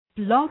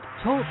Blog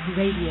Talk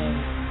Radio.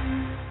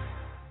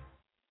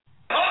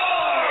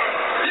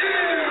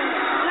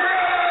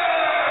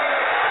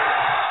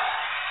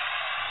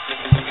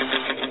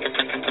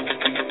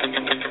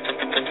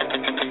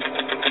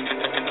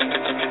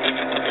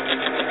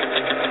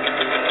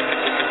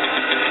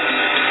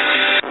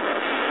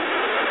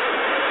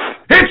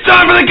 It's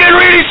time for the Get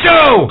Ready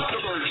Show!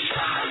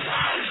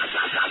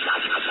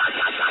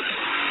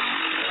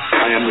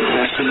 I am the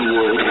best in the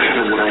world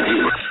at what I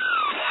do.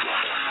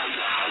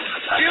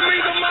 Give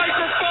me the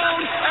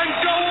microphone and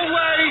go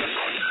away!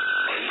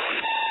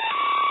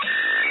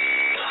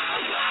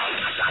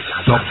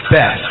 The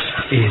best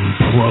in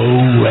pro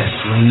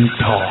wrestling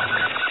talk.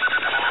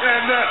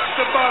 And that's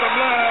the bottom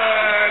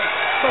line.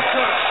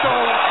 Because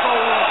Stone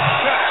Cold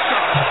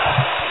Jackson.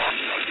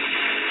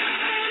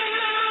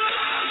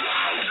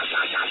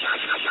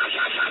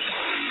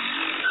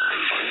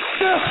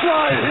 This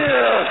right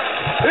here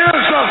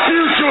is the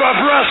future of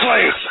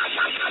wrestling.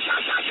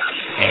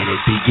 And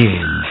it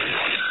begins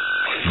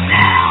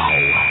now.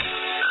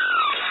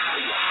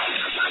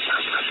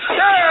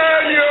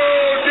 Can you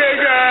dig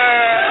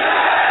it?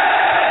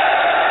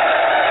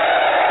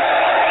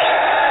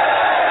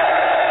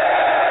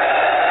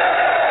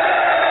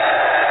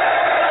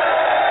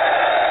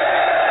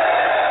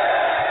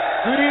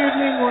 Good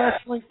evening,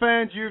 wrestling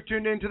fans. You've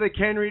tuned into the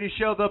Ken Reedy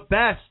Show, the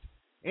best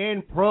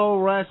in pro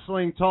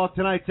wrestling talk.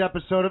 Tonight's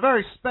episode, a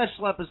very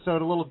special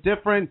episode, a little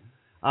different.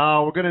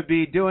 We're going to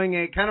be doing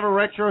a kind of a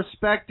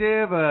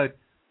retrospective, a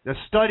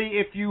study,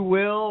 if you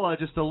will,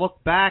 just a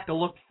look back, a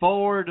look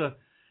forward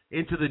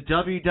into the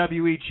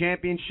WWE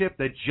Championship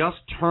that just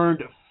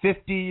turned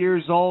 50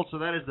 years old. So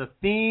that is the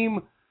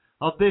theme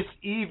of this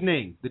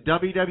evening, the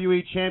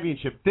WWE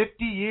Championship.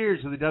 50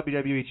 years of the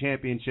WWE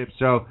Championship.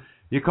 So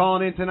you're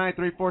calling in tonight,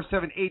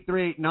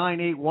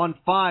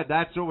 347-838-9815.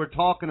 That's what we're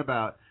talking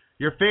about.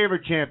 Your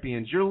favorite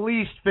champions, your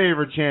least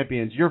favorite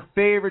champions, your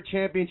favorite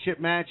championship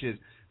matches.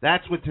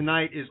 That's what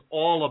tonight is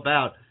all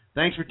about.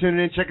 Thanks for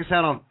tuning in. Check us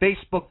out on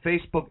Facebook,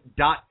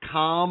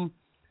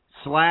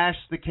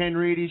 facebook.com/The Ken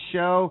Reedy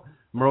Show.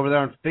 We're over there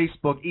on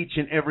Facebook each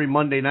and every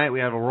Monday night.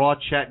 We have a Raw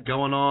chat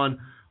going on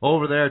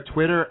over there.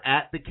 Twitter,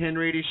 @The Ken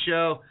Reedy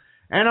Show.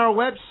 And our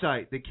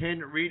website,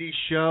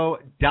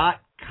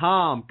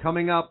 thekenreedyshow.com.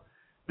 Coming up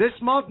this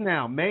month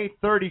now, May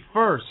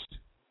 31st.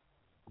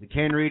 The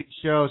Ken Reedy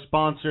Show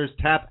sponsors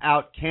Tap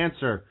Out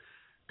Cancer.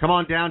 Come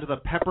on down to the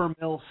Pepper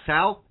Mill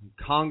South,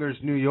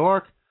 Congers, New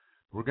York.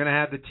 We're going to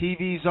have the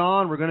TVs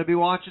on. We're going to be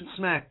watching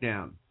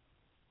SmackDown.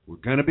 We're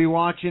going to be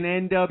watching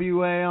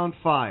NWA on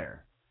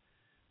Fire.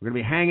 We're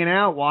going to be hanging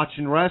out,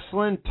 watching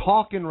wrestling,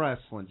 talking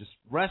wrestling. Just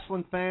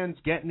wrestling fans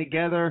getting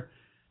together,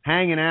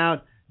 hanging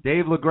out.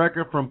 Dave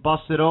LaGreca from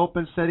Busted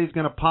Open said he's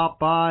going to pop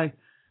by.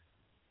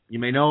 You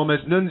may know him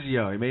as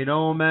Nunzio. You may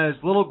know him as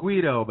Little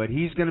Guido, but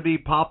he's going to be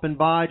popping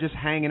by, just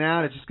hanging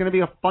out. It's just going to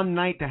be a fun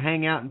night to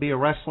hang out and be a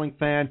wrestling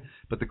fan.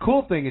 But the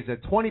cool thing is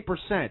that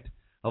 20%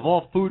 of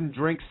all food and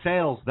drink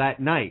sales that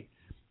night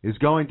is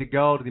going to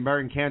go to the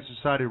American Cancer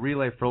Society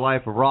Relay for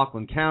Life of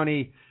Rockland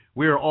County.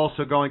 We are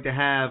also going to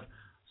have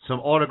some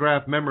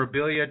autographed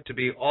memorabilia to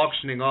be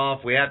auctioning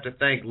off. We have to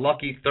thank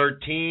Lucky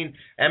 13,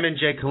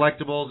 M&J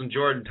Collectibles, and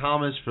Jordan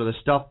Thomas for the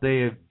stuff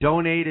they have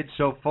donated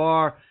so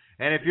far.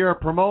 And if you're a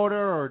promoter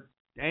or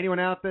anyone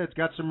out there that's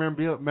got some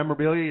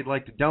memorabilia you'd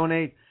like to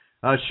donate,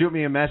 shoot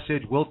me a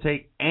message. We'll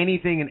take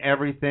anything and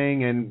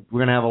everything, and we're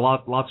going to have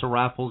lots of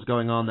raffles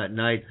going on that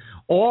night.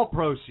 All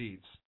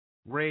proceeds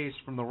raised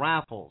from the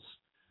raffles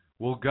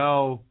will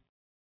go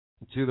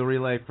to the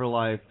Relay for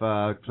Life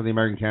for the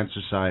American Cancer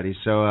Society.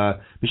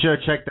 So be sure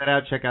to check that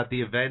out. Check out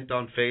the event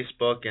on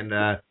Facebook. And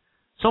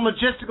some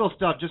logistical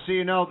stuff, just so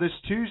you know, this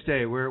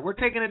Tuesday we're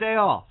taking a day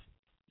off.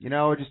 You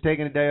know, we're just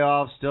taking a day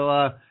off,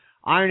 still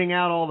ironing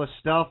out all the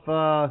stuff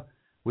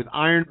with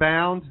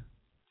Ironbound,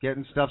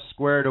 getting stuff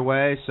squared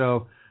away.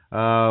 So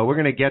we're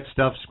going to get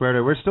stuff squared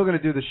away. We're still going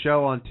to do the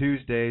show on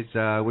Tuesdays.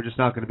 We're just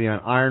not going to be on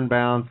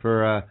Ironbound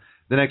for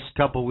the next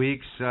couple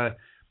weeks.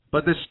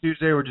 But this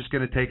Tuesday, we're just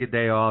going to take a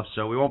day off.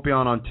 So we won't be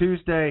on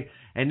Tuesday.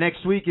 And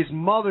next week is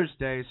Mother's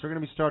Day, so we're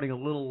going to be starting a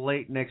little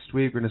late next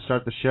week. We're going to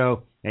start the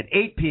show at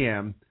 8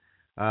 p.m.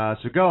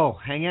 So go,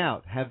 hang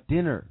out, have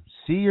dinner,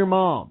 see your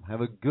mom,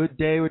 have a good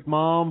day with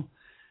mom.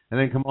 And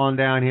then come on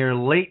down here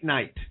late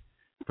night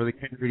for the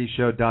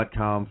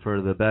KenReedyShow.com for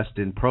the best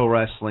in pro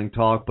wrestling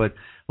talk. But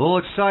a little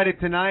excited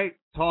tonight.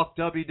 Talk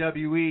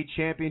WWE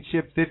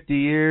Championship 50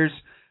 years.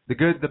 The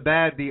good, the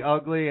bad, the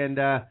ugly. And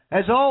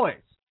as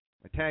always,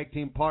 my tag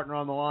team partner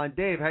on the line.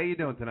 Dave, how you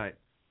doing tonight?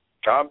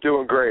 I'm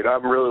doing great.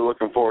 I'm really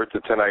looking forward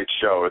to tonight's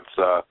show.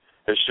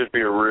 It should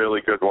be a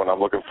really good one. I'm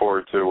looking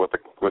forward to what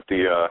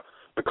the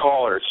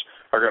callers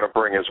are going to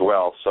bring as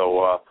well.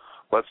 So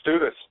let's do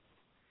this.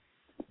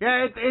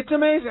 Yeah, it's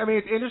amazing. I mean,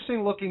 it's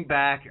interesting looking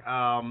back.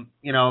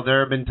 You know,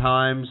 there have been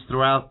times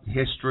throughout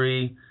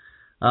history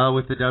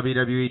with the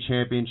WWE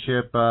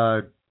Championship,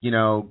 you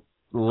know,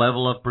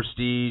 level of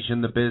prestige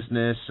in the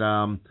business.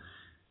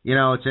 You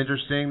know, it's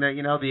interesting that,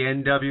 you know, the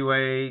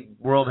NWA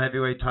World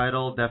Heavyweight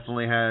title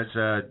definitely has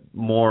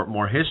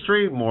more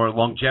history, more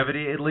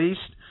longevity at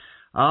least.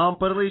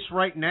 But at least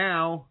right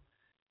now,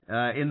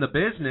 in the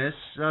business,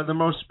 the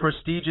most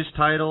prestigious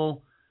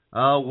title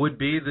would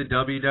be the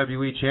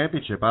WWE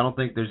Championship. I don't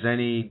think there's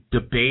any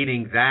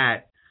debating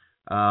that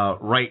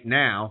right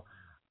now.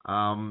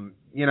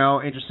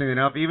 Interestingly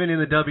enough, even in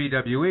the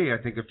WWE,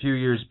 I think a few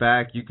years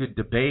back, you could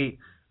debate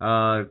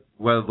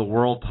whether the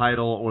world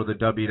title or the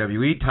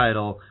WWE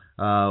title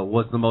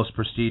was the most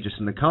prestigious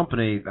in the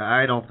company.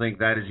 I don't think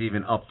that is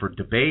even up for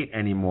debate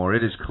anymore.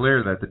 It is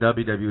clear that the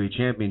WWE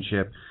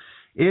Championship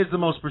is the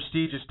most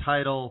prestigious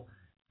title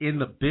in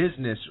the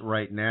business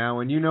right now.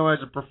 And as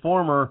a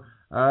performer,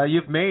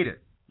 you've made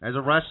it. As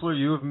a wrestler,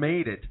 you have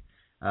made it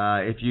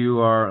if you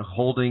are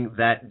holding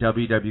that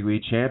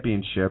WWE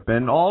Championship.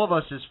 And all of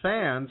us as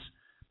fans,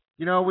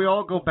 we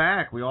all go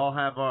back. We all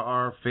have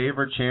our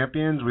favorite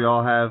champions. We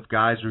all have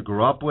guys we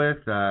grew up with,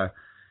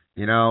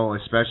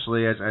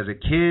 especially as a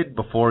kid,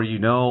 before you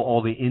know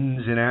all the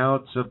ins and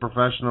outs of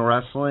professional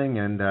wrestling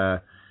and,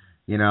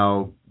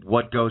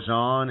 what goes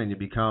on, and you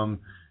become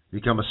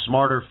a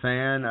smarter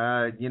fan.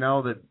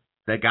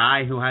 That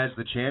guy who has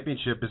the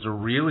championship is a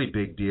really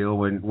big deal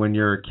when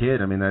you're a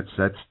kid. I mean, that's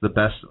the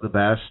best of the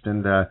best,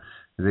 and they're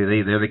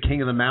the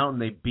king of the mountain.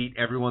 They beat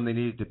everyone they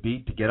needed to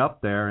beat to get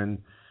up there, and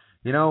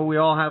we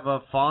all have a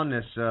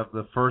fondness of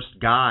the first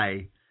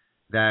guy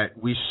that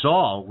we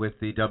saw with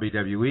the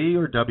WWE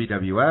or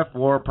WWF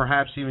or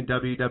perhaps even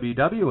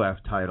WWF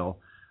title.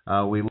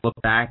 We look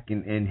back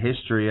in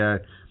history.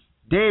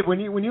 Dave, when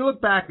you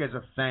look back as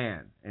a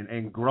fan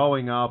and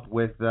growing up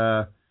with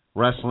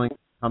wrestling,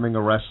 becoming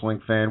a wrestling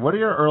fan, what are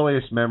your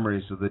earliest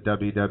memories of the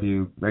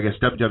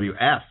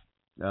WWF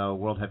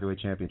World Heavyweight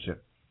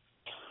Championship?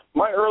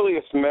 My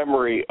earliest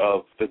memory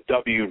of the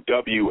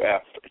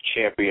WWF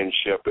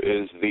Championship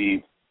is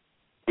the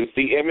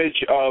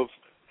image of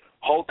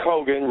Hulk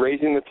Hogan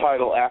raising the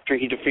title after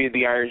he defeated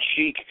the Iron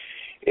Sheik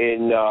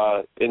in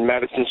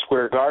Madison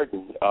Square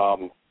Garden.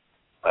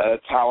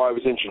 That's how I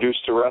was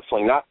introduced to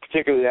wrestling. Not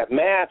particularly that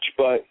match,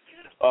 but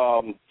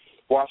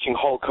watching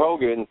Hulk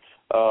Hogan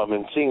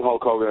and seeing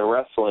Hulk Hogan in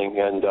wrestling,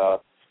 and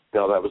that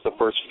was the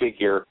first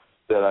figure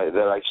that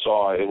I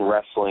saw in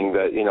wrestling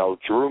that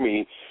drew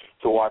me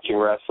to watching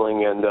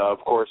wrestling. And of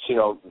course,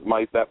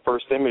 that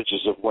first image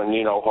is of when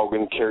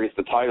Hogan carries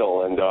the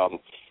title,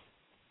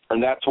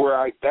 and that's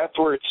where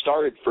it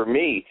started for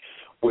me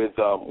with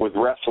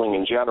wrestling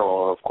in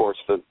general, and of course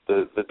the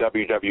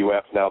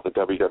WWF, now the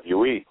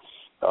WWE.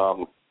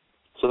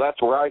 So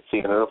that's where I see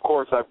it. And of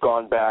course I've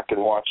gone back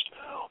and watched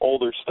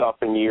older stuff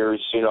in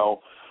years,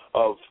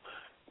 of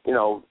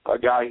a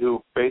guy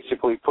who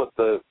basically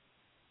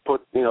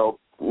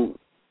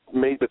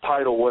made the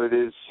title what it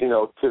is,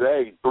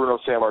 today, Bruno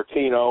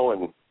Sammartino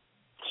and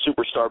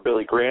superstar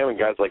Billy Graham and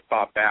guys like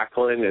Bob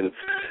Backlund. And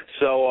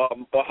so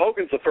but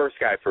Hogan's the first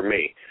guy for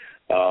me.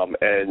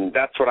 And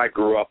that's what I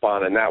grew up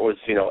on, and that was,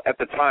 at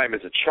the time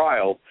as a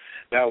child,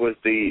 that was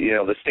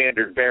the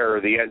standard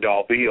bearer, the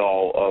end-all,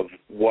 be-all of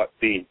what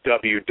the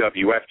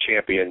WWF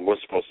champion was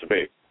supposed to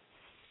be.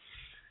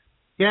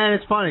 Yeah, and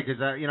it's funny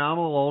because I'm a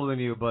little older than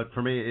you, but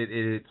for me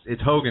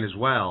it's Hogan as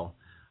well.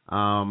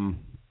 And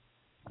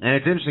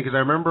it's interesting because I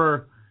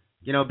remember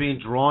being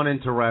drawn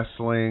into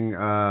wrestling,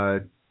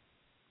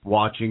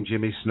 watching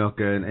Jimmy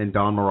Snuka and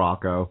Don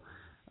Morocco,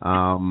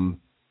 and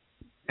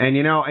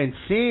and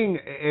seeing,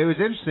 it was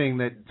interesting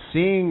that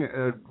seeing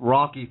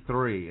Rocky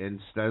III, and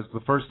that was the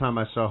first time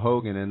I saw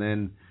Hogan, and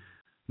then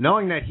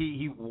knowing that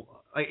he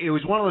it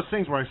was one of those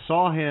things where I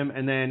saw him,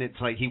 and then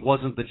it's like he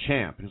wasn't the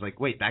champ. And it's like,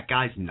 wait, that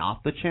guy's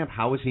not the champ?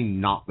 How is he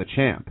not the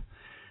champ?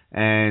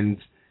 And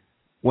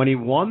when he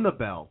won the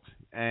belt,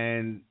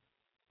 and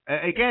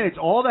again, it's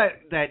all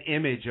that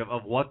image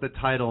of what the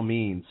title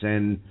means.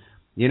 And,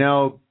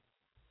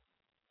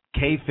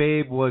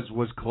 kayfabe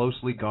was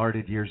closely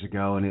guarded years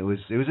ago, and it was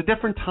a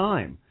different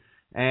time.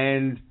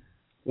 And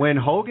when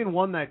Hogan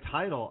won that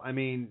title, I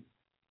mean,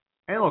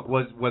 and look,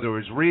 whether it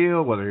was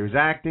real, whether he was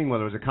acting,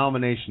 whether it was a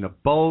combination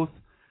of both,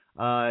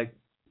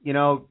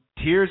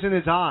 tears in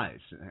his eyes,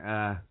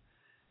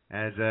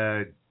 as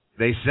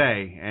they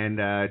say, and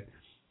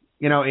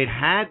it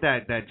had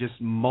that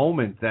just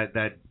moment,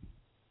 that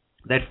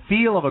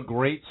feel of a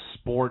great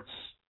sports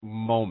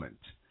moment,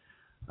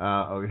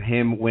 of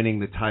him winning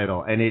the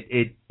title, and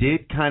it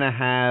did kind of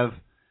have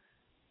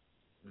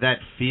that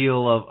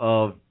feel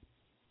of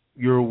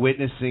you're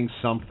witnessing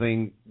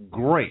something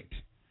great,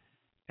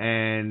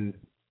 and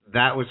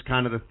that was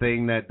kind of the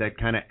thing that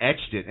kind of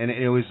etched it. And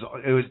it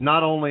was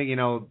not only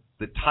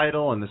the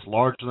title and this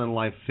larger than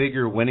life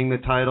figure winning the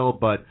title,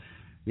 but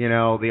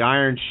the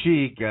Iron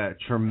Sheik,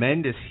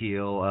 tremendous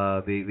heel,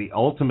 the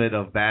ultimate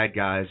of bad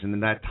guys, and in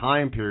that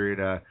time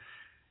period,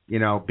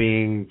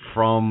 being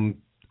from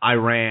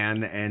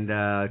Iran and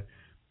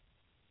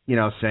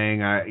saying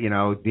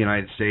the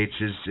United States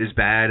is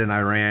bad and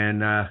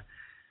Iran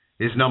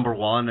is number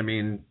one. I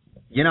mean,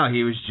 he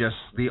was just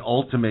the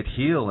ultimate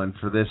heel, and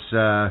for this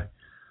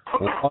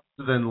larger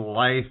than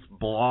life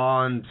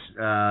blonde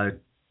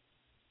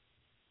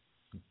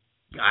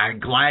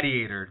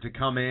gladiator to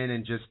come in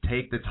and just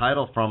take the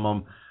title from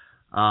him,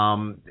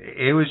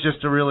 it was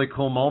just a really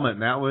cool moment.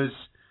 And that was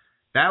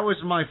That was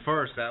my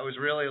first. That was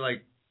really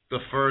like the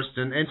first.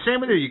 And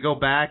same with you. You go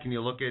back and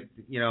you look at,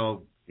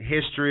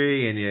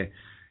 history, and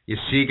you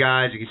see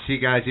guys. You can see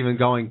guys even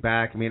going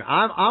back. I mean,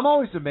 I'm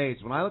always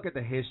amazed when I look at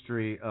the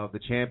history of the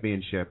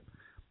championship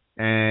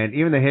and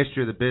even the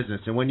history of the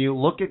business. And when you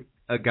look at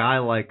a guy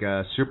like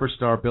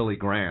Superstar Billy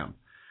Graham,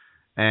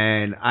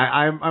 and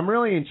I'm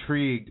really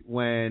intrigued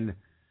when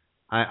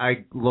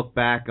I look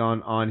back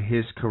on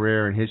his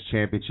career and his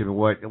championship and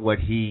what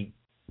he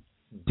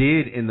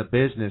did in the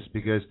business,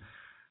 because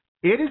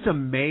it is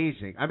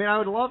amazing. I mean, I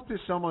would love to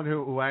someone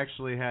who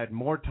actually had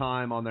more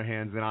time on their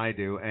hands than I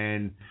do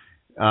and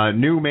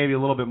knew maybe a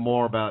little bit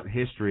more about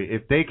history,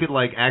 if they could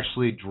like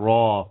actually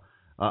draw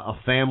a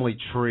family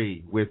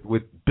tree with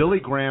Billy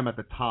Graham at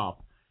the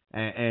top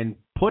and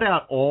put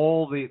out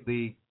all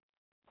the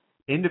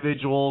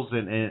individuals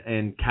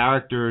and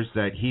characters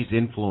that he's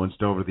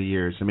influenced over the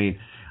years. I mean,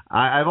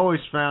 I've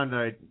always found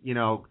that,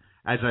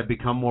 as I've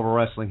become more of a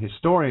wrestling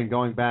historian,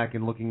 going back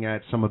and looking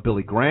at some of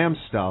Billy Graham's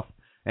stuff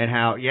and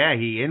how,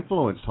 he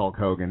influenced Hulk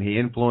Hogan. He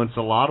influenced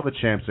a lot of the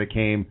champs that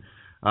came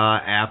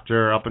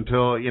after, up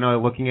until,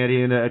 looking at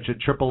even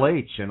Triple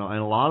H and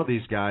a lot of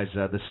these guys,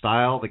 the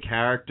style, the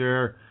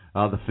character,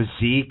 the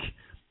physique,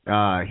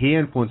 he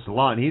influenced a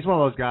lot. And he's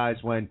one of those guys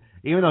when,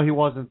 even though he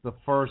wasn't the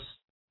first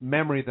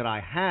memory that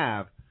I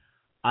have,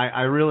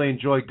 I really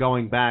enjoy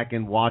going back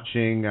and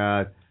watching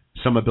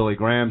some of Billy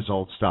Graham's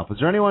old stuff. Is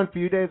there anyone for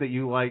you, Dave, that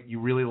you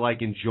really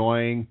like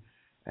enjoying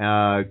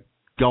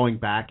going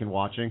back and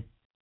watching?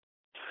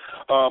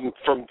 From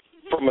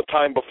a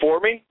time before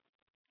me?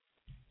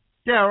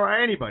 Yeah, or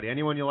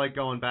anyone you like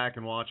going back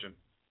and watching.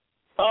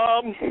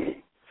 I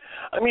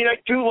mean, I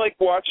do like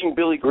watching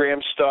Billy Graham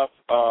stuff.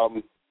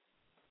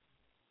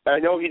 I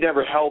know he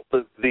never held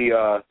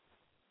the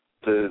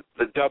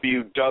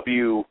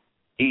WWE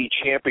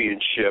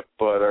Championship,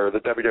 or the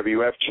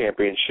WWF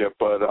Championship,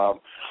 but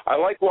I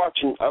like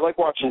watching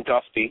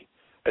Dusty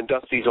and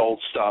Dusty's old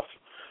stuff.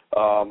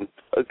 And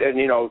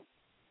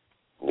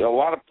a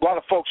lot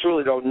of folks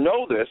really don't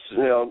know this,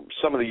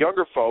 some of the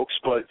younger folks,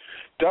 but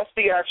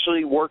Dusty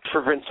actually worked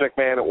for Vince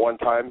McMahon at one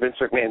time, Vince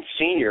McMahon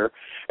Sr.,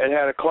 and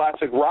had a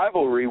classic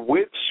rivalry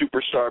with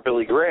Superstar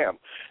Billy Graham.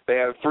 They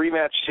had a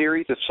 3-match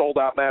series that sold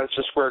out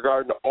Madison Square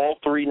Garden all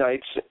 3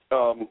 nights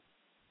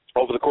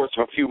over the course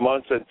of a few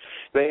months, and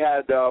they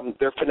had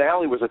their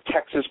finale was a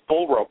Texas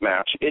bull rope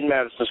match in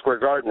Madison Square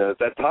Garden. And at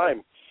that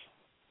time,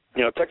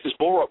 Texas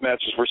bull rope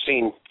matches were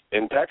seen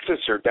in Texas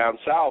or down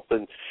south,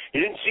 and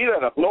you didn't see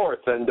that up north.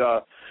 And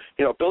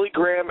Billy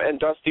Graham and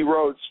Dusty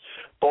Rhodes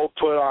both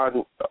put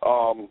on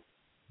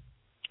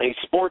a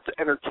sports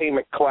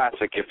entertainment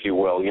classic, if you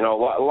will.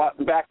 A lot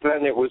back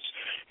then it was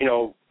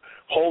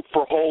hold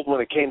for hold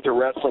when it came to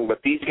wrestling,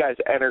 but these guys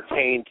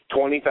entertained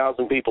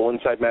 20,000 people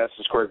inside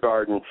Madison Square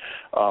Garden,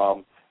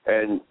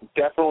 and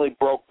definitely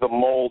broke the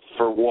mold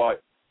for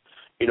what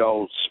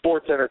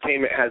sports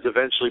entertainment has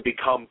eventually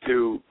become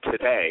to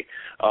today.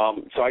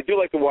 So I do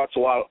like to watch a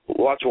lot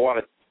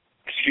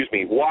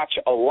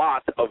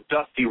of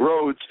Dusty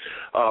Rhodes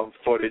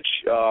footage,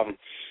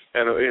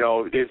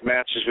 and his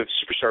matches with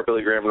Superstar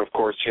Billy Graham, and of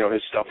course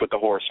his stuff with the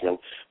Horsemen.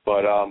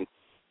 But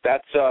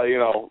that's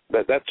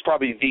that's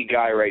probably the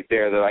guy right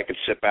there that I could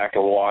sit back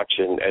and watch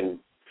and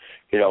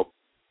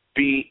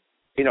be.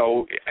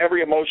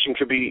 Every emotion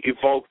could be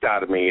evoked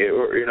out of me.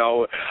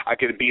 I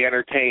could be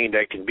entertained.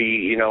 I could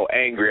be,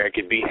 angry. I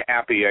could be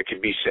happy. I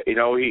could be,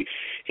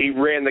 he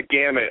ran the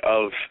gamut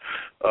of,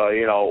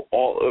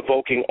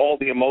 evoking all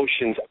the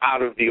emotions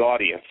out of the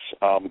audience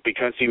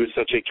because he was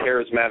such a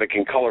charismatic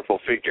and colorful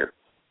figure.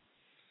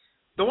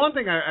 The one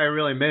thing I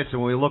really miss,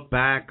 and when we look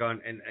back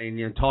on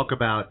and talk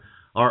about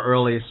our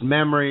earliest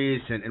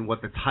memories and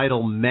what the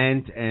title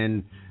meant,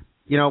 and,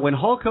 when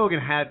Hulk Hogan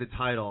had the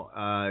title,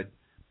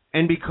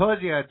 and because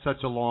he had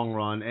such a long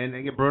run,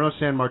 and Bruno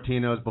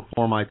Sammartino is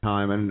before my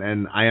time,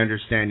 and I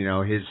understand,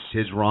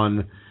 his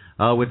run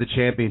with the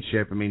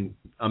championship. I mean,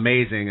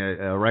 amazing,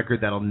 a record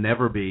that'll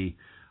never be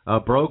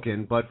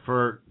broken. But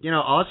for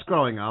us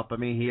growing up, I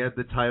mean, he had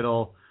the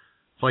title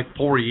for like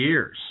 4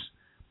 years,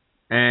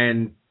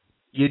 and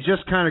you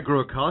just kind of grew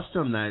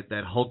accustomed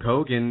that Hulk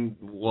Hogan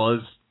was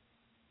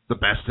the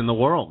best in the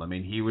world. I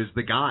mean, he was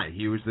the guy.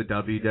 He was the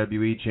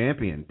WWE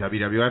champion,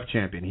 WWF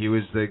champion. He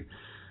was the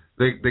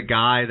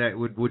guy that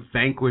would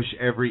vanquish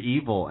every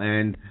evil.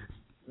 And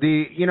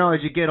as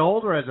you get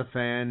older as a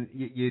fan,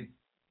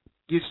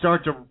 you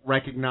start to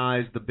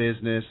recognize the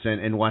business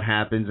and what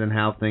happens and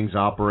how things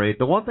operate.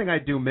 The one thing I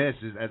do miss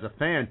is, as a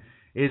fan,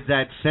 is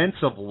that sense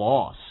of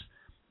loss.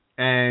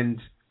 And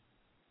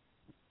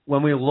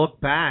when we look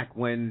back,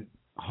 when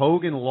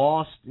Hogan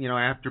lost,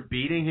 after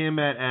beating him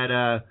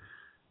at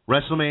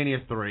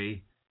WrestleMania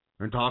 3,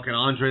 we're talking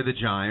Andre the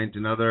Giant,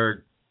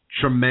 another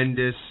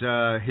tremendous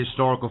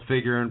historical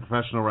figure in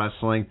professional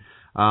wrestling,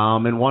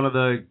 and one of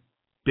the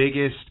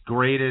biggest,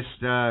 greatest,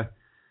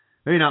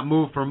 maybe not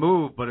move for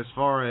move, but as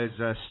far as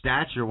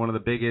stature, one of the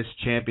biggest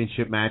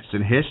championship matches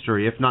in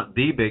history, if not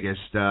the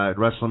biggest, at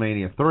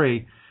WrestleMania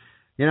 3.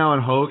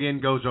 and Hogan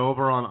goes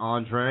over on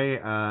Andre,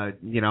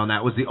 and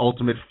that was the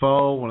ultimate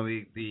foe, one of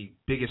the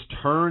biggest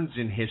turns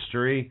in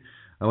history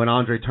when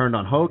Andre turned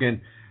on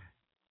Hogan.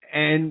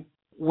 And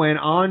when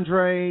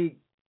Andre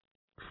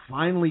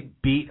finally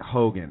beat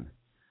Hogan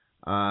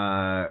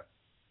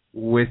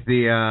with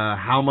the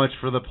how much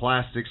for the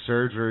plastic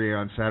surgery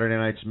on Saturday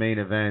night's main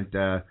event,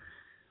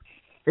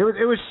 it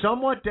was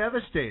somewhat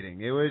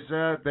devastating. It was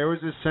there was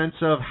a sense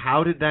of,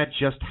 how did that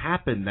just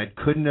happen? That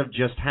couldn't have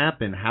just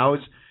happened. How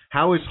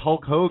is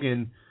Hulk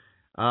Hogan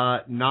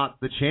not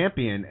the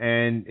champion?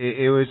 And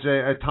it was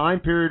a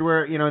time period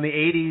where, in the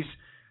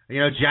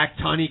 80s, Jack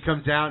Tunney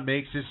comes out and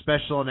makes his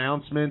special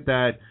announcement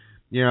that,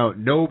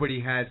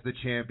 nobody has the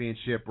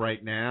championship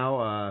right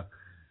now.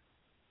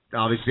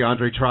 Obviously,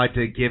 Andre tried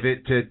to give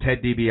it to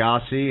Ted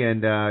DiBiase,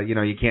 and,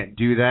 you can't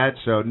do that.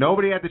 So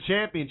nobody had the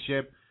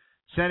championship,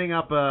 setting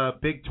up a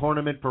big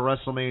tournament for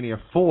WrestleMania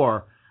 4.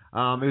 It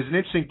was an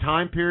interesting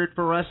time period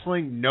for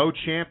wrestling. No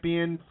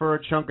champion for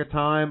a chunk of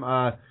time.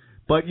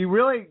 But you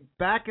really,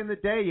 back in the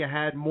day, you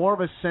had more of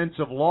a sense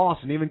of loss.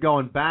 And even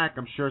going back,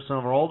 I'm sure some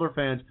of our older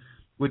fans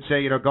would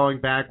say, going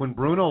back when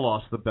Bruno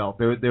lost the belt,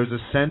 there was a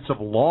sense of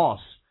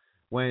loss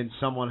when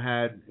someone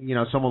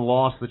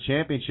lost the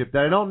championship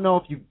that I don't know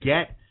if you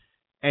get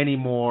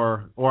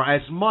anymore or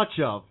as much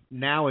of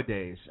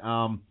nowadays.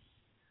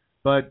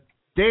 But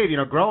Dave,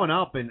 growing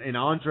up and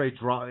Andre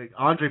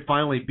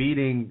finally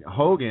beating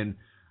Hogan,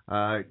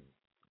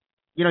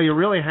 you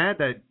really had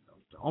that,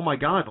 oh my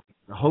God,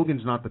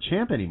 Hogan's not the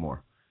champ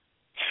anymore.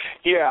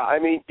 Yeah, I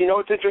mean,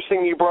 it's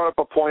interesting you brought up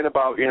a point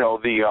about,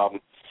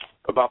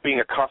 about being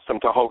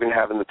accustomed to Hogan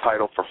having the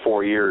title for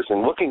 4 years.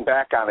 And looking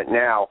back on it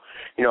now,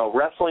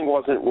 wrestling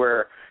wasn't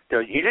where,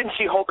 you didn't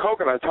see Hulk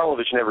Hogan on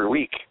television every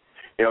week,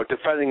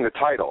 defending the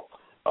title.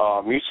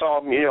 You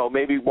saw him,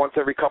 maybe once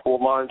every couple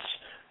of months,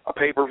 a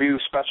pay-per-view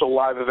special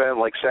live event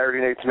like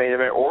Saturday night's main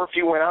event, or if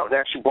you went out and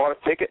actually bought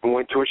a ticket and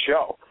went to a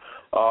show.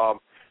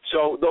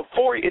 So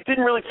it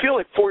didn't really feel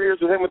like 4 years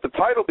with him with the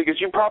title, because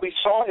you probably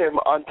saw him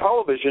on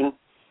television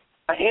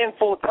a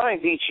handful of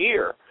times each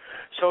year.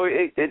 So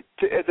as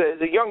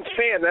a young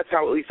fan, that's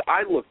how at least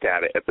I looked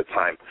at it at the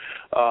time.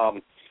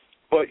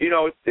 But,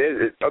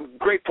 a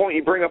great point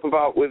you bring up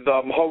about with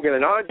Hogan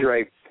and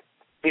Andre.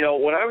 When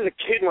I was a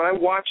kid, when I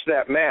watched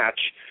that match,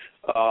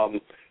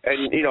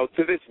 and,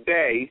 to this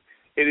day,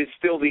 it is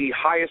still the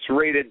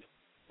highest-rated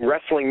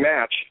wrestling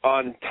match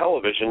on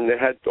television. That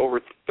had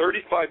over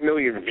 35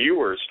 million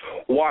viewers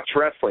watch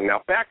wrestling.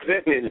 Now, back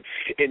then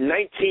in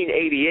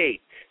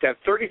 1988, to have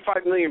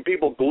 35 million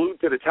people glued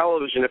to the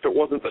television if it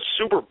wasn't the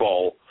Super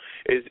Bowl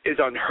is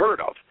unheard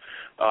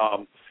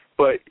of.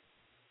 But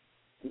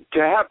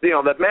to have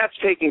that match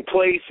taking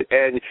place,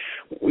 and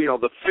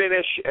the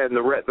finish, and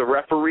the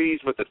referees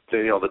with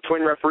the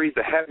twin referees,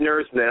 the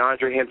Hebners, and then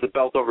Andre hands the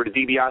belt over to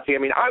DiBiase. I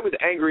mean, I was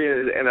angry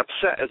and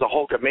upset as a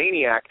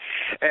Hulkamaniac,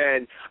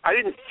 and I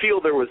didn't feel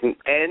there was an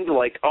end,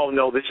 like, oh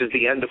no, this is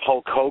the end of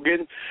Hulk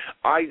Hogan.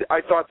 I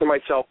thought to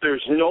myself,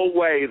 there's no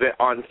way that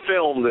on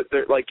film that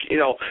they're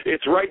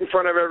it's right in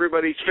front of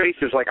everybody's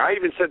faces. Like, I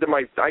even said to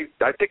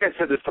I think I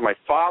said this to my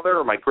father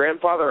or my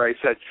grandfather. I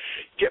said,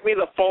 get me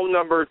the phone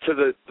number to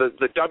the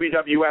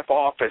WWF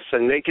office,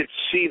 and they could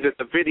see that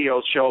the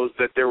video shows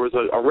that there was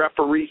a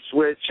referee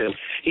switch and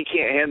he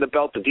can't hand the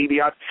belt to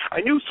DiBiase.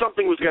 I knew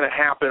something was going to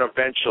happen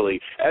eventually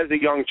as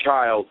a young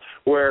child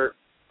where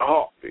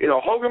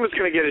Hogan was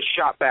going to get his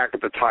shot back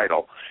at the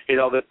title,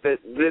 that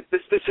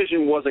this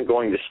decision wasn't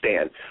going to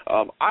stand.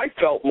 I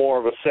felt more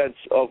of a sense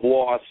of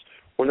loss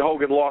when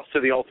Hogan lost to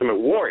the Ultimate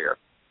Warrior.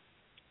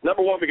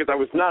 Number one, because I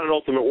was not an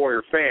Ultimate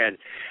Warrior fan,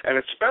 and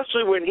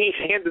especially when he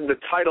handed the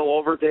title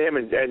over to him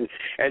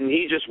and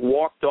he just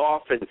walked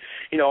off. And,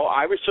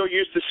 I was so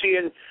used to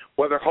seeing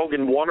whether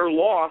Hogan won or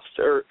lost,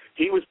 or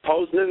he was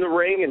posing in the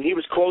ring and he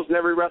was closing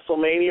every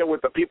WrestleMania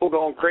with the people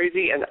going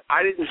crazy, and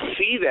I didn't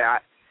see that.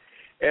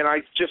 And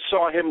I just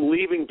saw him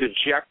leaving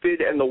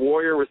dejected, and the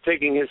Warrior was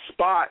taking his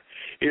spot,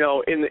 in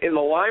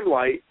the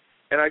limelight.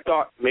 And I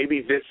thought maybe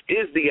this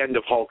is the end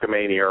of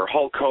Hulkamania, or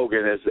Hulk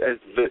Hogan as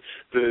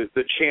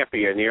the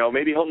champion.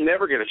 Maybe he'll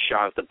never get a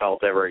shot at the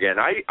belt ever again.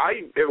 I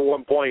at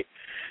one point,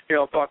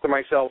 thought to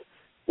myself,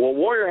 well,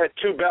 Warrior had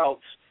 2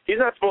 belts. He's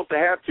not supposed to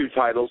have 2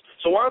 titles.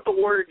 So why don't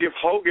the Warrior give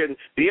Hogan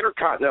the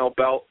Intercontinental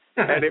belt?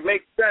 And it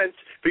makes sense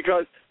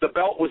because the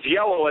belt was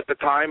yellow at the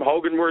time.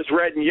 Hogan wears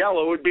red and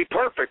yellow. It would be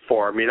perfect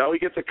for him. He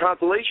gets a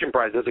consolation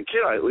prize. As a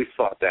kid, I at least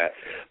thought that.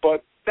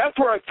 But that's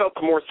where I felt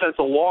the more sense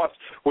of loss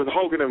with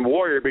Hogan and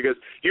Warrior, because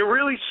you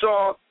really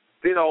saw,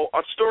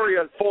 a story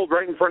unfold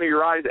right in front of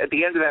your eyes at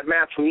the end of that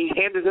match when he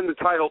handed him the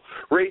title,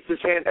 raised his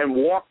hand, and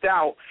walked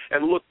out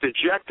and looked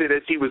dejected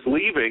as he was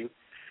leaving.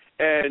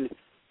 And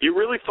you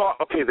really thought,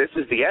 okay, this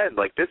is the end.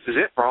 Like, this is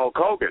it for Hulk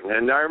Hogan.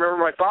 And I remember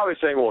my father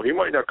saying, well, he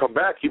might not come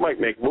back. He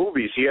might make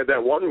movies. He had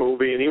that one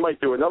movie, and he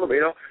might do another,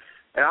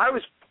 And I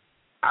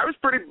was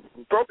pretty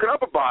broken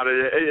up about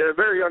it at a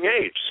very young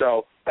age.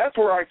 So that's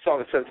where I saw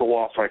the sense of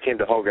loss when I came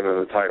to Hogan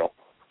and the title.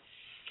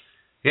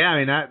 Yeah, I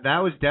mean, that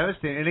was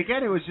devastating. And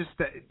again, it was just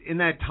that in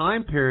that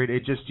time period,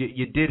 it just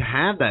you did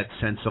have that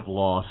sense of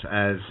loss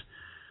as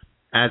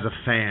as a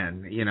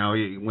fan. You know,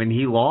 when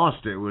he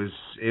lost, it was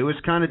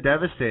kind of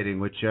devastating,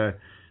 which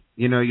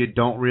you know, you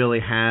don't really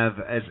have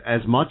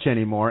as much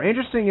anymore.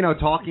 Interesting, you know,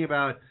 talking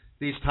about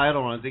these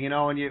title runs. You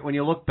know, when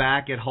you look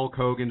back at Hulk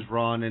Hogan's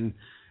run and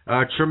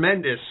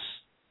tremendous,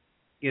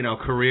 you know,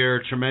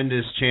 career,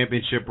 tremendous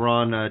championship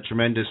run,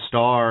 tremendous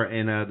star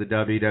in the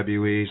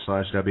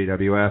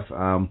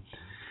WWE/WWF.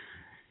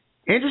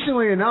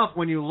 Interestingly enough,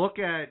 when you look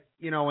at,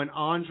 you know, when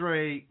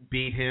Andre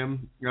beat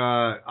him,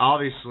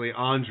 obviously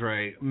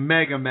Andre,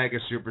 mega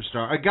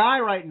superstar. A guy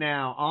right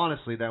now,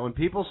 honestly, that when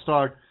people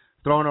start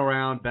throwing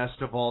around best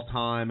of all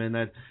time and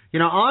that, you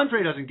know,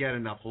 Andre doesn't get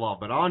enough love,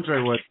 but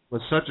Andre was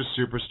such a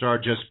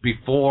superstar just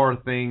before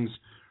things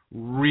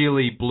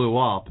really blew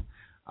up.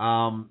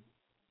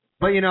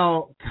 But, you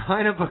know,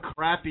 kind of a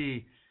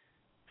crappy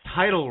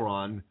title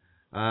run.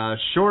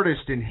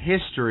 Shortest in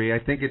history. I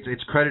think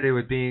it's credited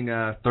with being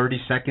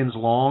 30 seconds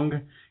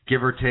long,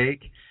 give or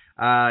take.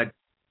 And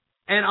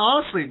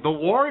honestly, the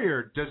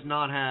Warrior does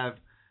not have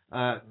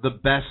the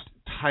best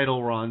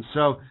title run.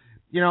 So,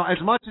 you know,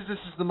 as much as this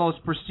is the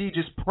most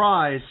prestigious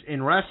prize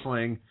in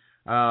wrestling,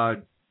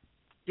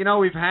 you know,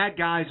 we've had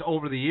guys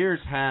over the years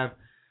have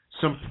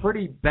some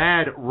pretty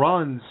bad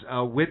runs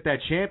with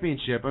that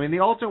championship. I mean, the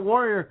Ultimate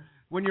Warrior,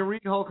 when you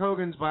read Hulk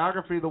Hogan's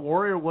biography, the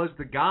Warrior was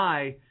the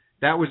guy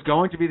that was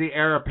going to be the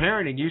heir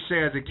apparent. And you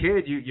say as a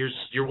kid,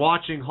 you're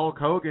watching Hulk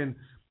Hogan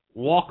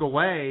walk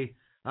away.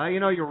 You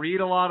know, you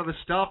read a lot of the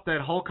stuff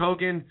that Hulk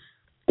Hogan,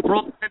 for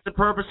all intents and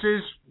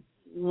purposes,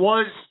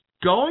 was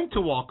going to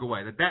walk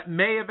away. That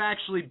may have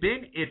actually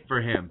been it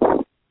for him.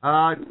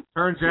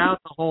 Turns out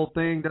the whole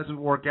thing doesn't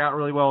work out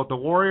really well with the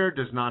Warrior.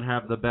 Does not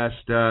have the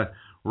best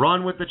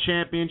run with the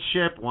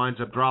championship. Winds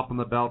up dropping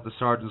the belt to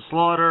Sergeant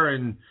Slaughter,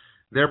 and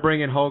they're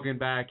bringing Hogan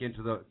back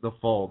into the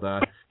fold.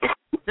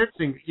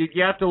 Interesting.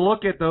 You have to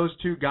look at those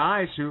two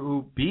guys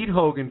who beat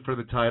Hogan for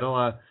the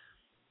title.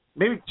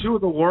 Maybe two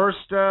of the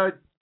worst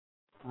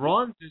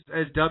runs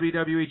as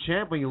WWE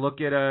champ when you look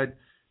at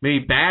maybe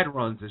bad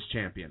runs as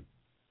champion.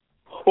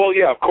 Well,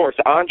 yeah, of course.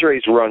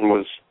 Andre's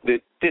run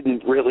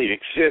didn't really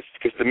exist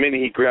because the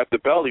minute he grabbed the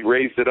belt, he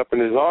raised it up in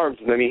his arms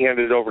and then he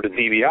handed it over to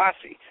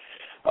DiBiase.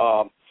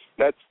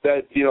 That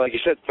you know, like you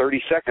said,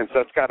 30 seconds.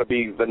 That's got to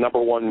be the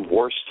number one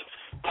worst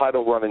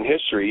title run in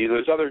history.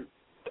 There's others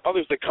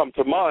that come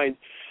to mind,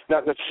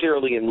 not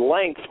necessarily in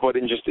length, but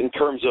in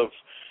terms of,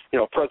 you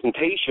know,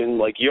 presentation.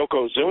 Like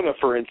Yokozuna,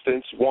 for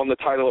instance, won the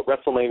title at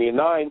WrestleMania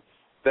 9.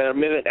 Then a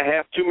minute and a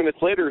half, 2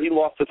 minutes later, he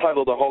lost the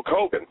title to Hulk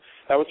Hogan.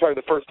 That was probably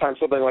the first time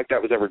something like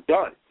that was ever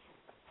done.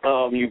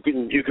 You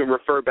can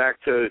refer back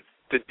to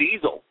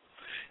Diesel.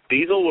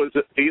 Diesel was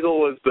the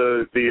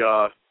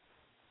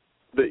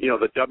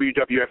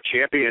WWF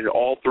champion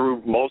all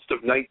through most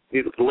of late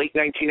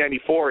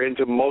 1994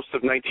 into most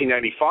of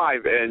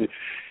 1995, and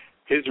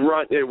his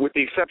run, with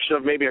the exception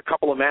of maybe a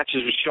couple of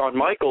matches with Shawn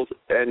Michaels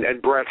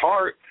and Bret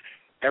Hart,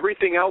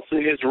 everything else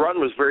in his run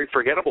was very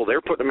forgettable. They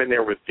were putting him in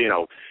there with, you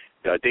know,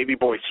 Davey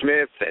Boy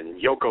Smith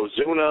and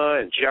Yokozuna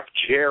and Jeff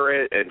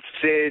Jarrett and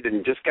Sid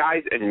and just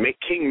guys, and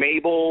King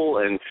Mabel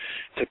and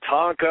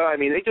Tatanka. I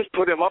mean, they just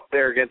put him up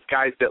there against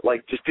guys that,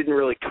 like, just didn't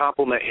really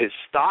complement his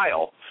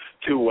style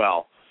too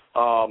well.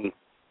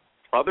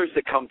 Others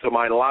that come to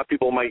mind, a lot of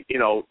people might, you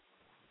know,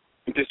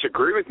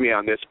 disagree with me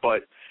on this,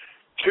 but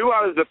 2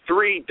 out of the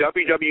 3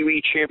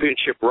 WWE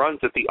Championship runs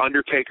that The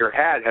Undertaker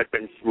had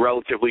been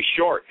relatively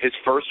short. His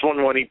first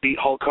one, when he beat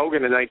Hulk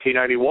Hogan in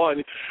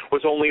 1991,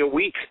 was only a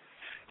week.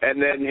 And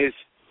then his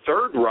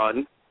third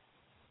run,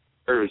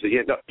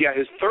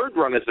 his third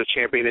run as the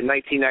champion in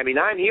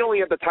 1999, he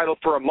only had the title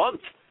for a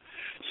month.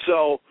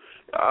 So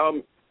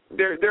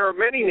there are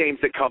many names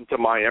that come to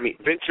mind. I mean,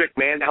 Vince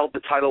McMahon held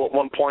the title at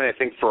one point, I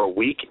think, for a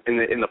week in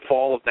the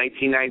fall of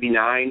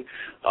 1999.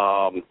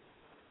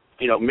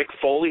 You know, Mick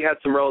Foley had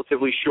some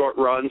relatively short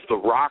runs. The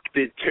Rock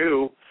did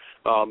too.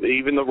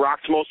 Even The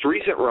Rock's most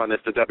recent run as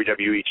the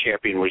WWE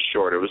champion was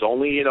short. It was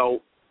only, you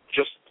know,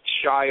 just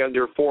shy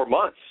under 4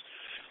 months.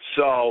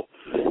 So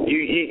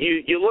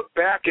you look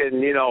back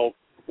and, you know,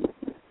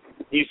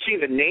 you see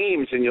the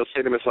names and you'll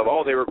say to yourself,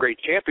 oh, they were great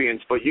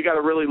champions, but you got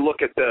to really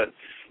look at the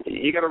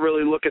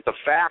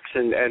facts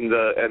and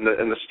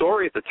the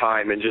story at the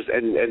time and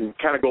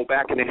kind of go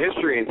back into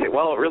history and say,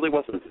 well, it really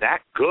wasn't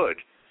that good.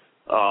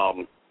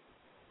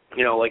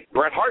 You know, like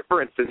Bret Hart,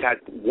 for instance, I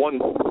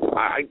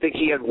think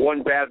he had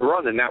one bad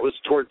run, and that was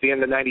towards the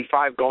end of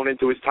 95 going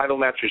into his title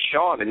match with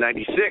Shawn in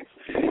 96,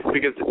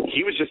 because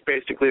he was just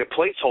basically a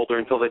placeholder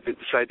until they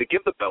decided to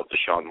give the belt to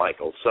Shawn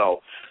Michaels.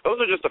 So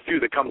those are just a few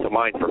that come to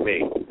mind for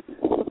me.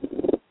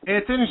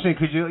 It's interesting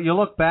because you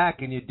look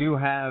back and you do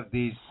have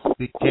these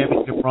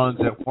championship runs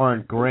that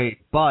weren't great,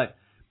 but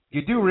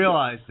you do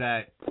realize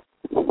that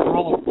they're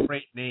all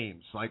great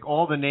names. Like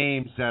all the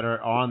names that are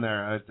on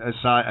there, as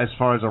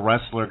far as a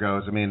wrestler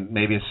goes, I mean,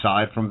 maybe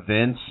aside from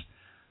Vince,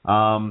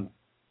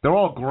 they're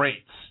all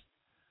greats.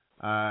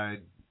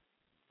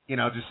 You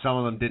know, just some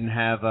of them didn't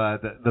have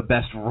the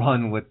best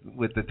run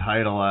with the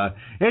title.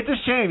 It's a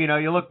shame, you know.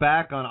 You look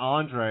back on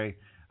Andre.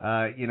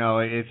 You know,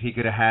 if he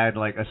could have had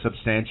like a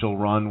substantial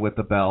run with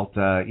the belt,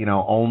 you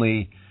know,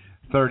 only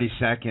 30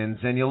 seconds.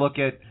 And you look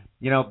at,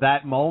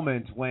 that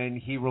moment when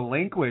he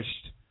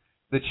relinquished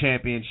the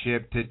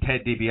championship to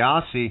Ted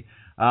DiBiase.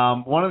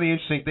 One of the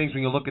interesting things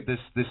when you look at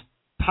this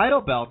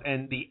title belt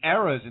and the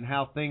eras and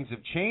how things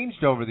have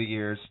changed over the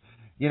years,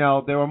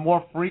 there were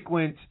more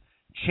frequent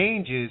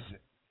changes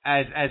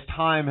as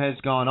time has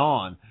gone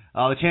on.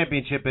 The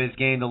championship has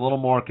gained a little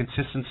more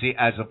consistency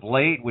as of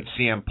late, with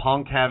CM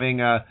Punk having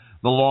the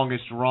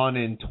longest run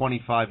in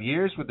 25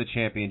 years with the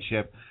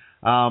championship.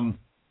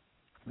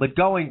 But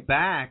going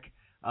back,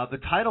 the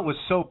title was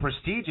so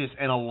prestigious,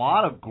 and a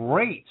lot of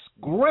greats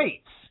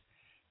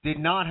did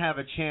not have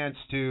a chance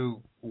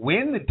to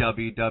win the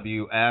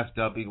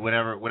WWF,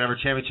 whatever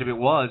championship it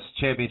was,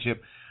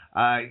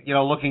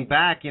 looking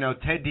back,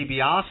 Ted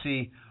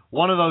DiBiase,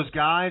 one of those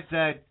guys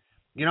that,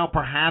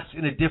 perhaps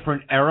in a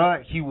different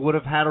era, he would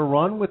have had a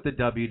run with the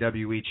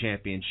WWE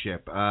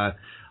Championship. A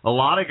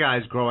lot of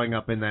guys growing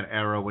up in that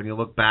era, when you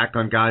look back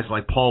on guys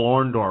like Paul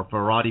Orndorff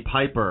or Roddy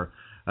Piper,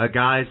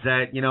 guys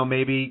that,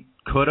 maybe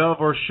could have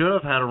or should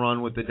have had a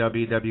run with the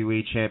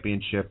WWE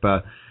Championship.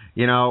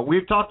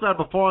 We've talked about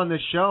it before on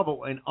this show,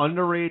 but an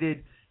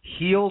underrated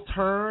heel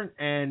turn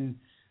and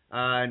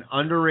an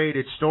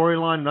underrated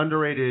storyline, an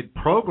underrated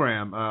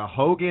program,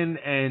 Hogan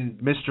and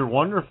Mr.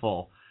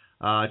 Wonderful.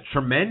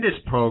 Tremendous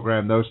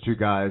program those two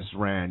guys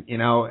ran.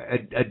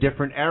 A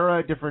different era,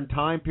 a different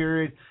time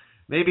period,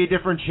 maybe a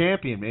different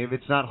champion. Maybe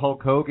it's not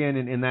Hulk Hogan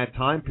in that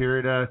time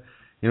period.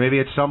 Maybe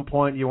at some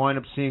point you wind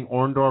up seeing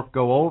Orndorff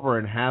go over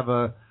and have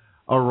a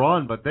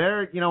run. But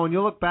there, when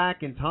you look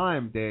back in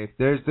time, Dave,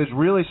 there's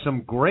really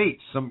some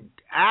greats, some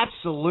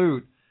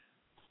absolute,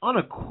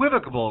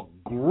 unequivocal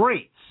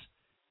greats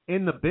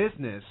in the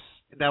business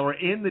that were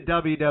in the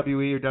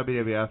WWE or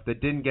WWF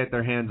that didn't get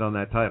their hands on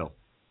that title.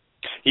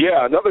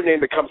 Yeah, another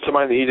name that comes to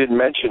mind that you didn't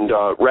mention,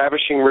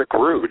 Ravishing Rick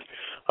Rude.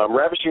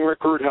 Ravishing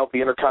Rick Rude held the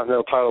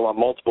Intercontinental title on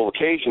multiple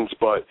occasions,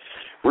 but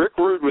Rick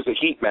Rude was a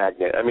heat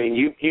magnet. I mean,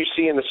 you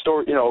see in the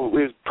story, it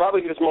was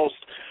probably his most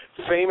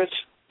famous,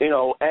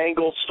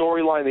 angle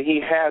storyline that he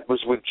had was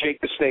with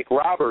Jake the Snake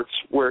Roberts,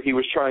 where he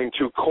was trying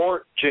to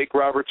court Jake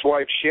Roberts'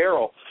 wife,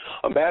 Cheryl.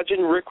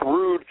 Imagine Rick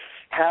Rude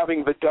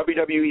having the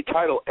WWE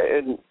title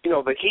and,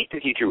 the heat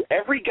that he drew.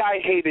 Every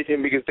guy hated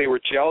him because they were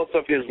jealous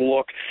of his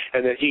look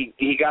and that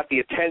he got the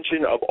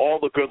attention of all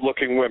the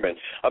good-looking women.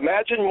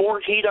 Imagine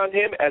more heat on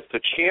him as the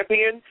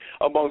champion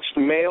amongst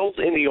males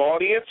in the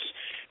audience,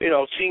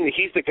 seeing that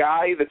he's the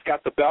guy that's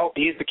got the belt,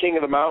 he's the king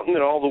of the mountain,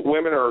 and all the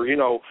women are,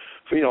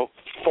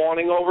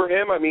 fawning over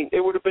him. I mean, it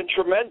would have been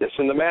tremendous.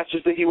 And the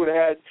matches that he would have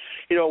had,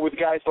 with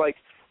guys like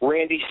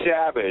Randy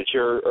Savage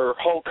or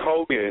Hulk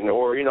Hogan,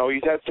 or,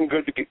 he's had some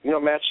good,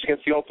 matches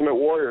against the Ultimate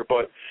Warrior,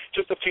 but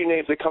just a few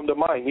names that come to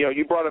mind.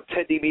 You brought up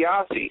Ted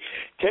DiBiase.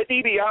 Ted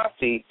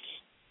DiBiase,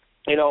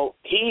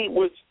 he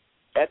was,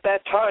 at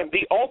that time,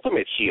 the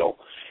ultimate heel.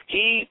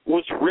 He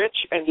was rich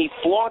and he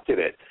flaunted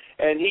it.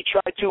 And he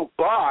tried to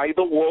buy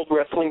the World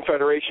Wrestling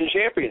Federation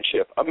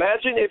Championship.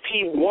 Imagine if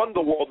he won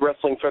the World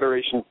Wrestling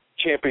Federation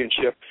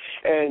Championship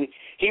and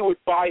he would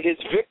buy his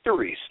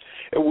victories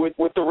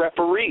with the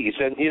referees.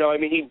 And,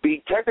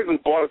 he technically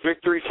bought a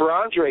victory for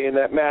Andre in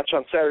that match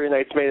on Saturday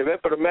night's main event.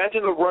 But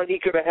imagine the run he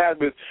could have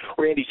had with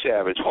Randy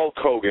Savage, Hulk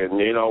Hogan,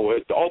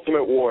 with the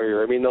Ultimate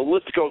Warrior. I mean, the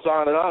list goes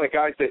on and on of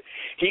guys that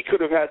he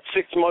could have had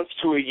 6 months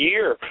to a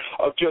year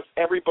of just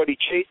everybody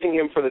chasing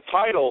him for the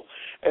title.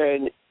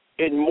 And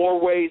in more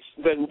ways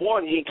than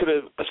one, he could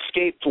have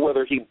escaped,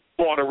 whether he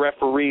bought a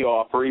referee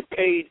off or he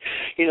paid,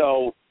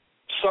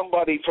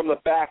 somebody from the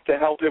back to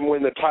help him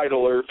win the title,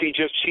 or if he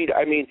just cheated.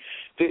 I mean,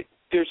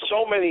 there's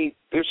so many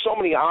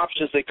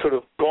options they could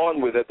have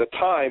gone with at the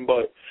time,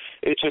 but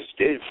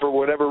for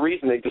whatever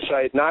reason they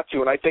decided not to.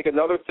 And I think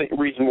another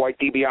reason why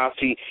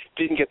DiBiase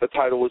didn't get the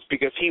title was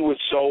because he was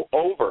so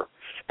over,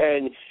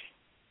 and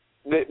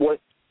what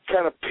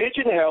kind of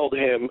pigeonholed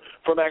him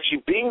from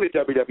actually being the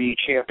WWE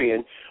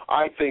champion,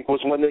 I think, was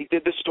when they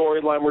did the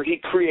storyline where he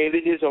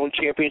created his own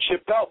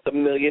championship belt, the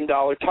 $1 million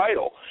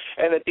title.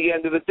 And at the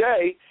end of the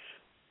day,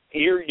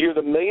 you're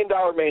the $1 million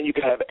man. You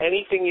can have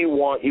anything you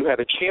want. You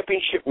had a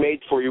championship made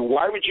for you.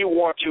 Why would you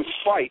want to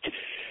fight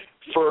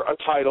for a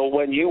title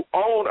when you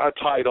own a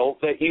title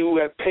that you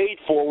have paid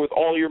for with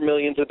all your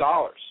millions of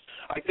dollars?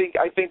 I think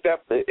that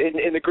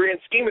in the grand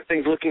scheme of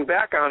things, looking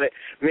back on it,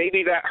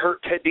 maybe that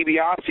hurt Ted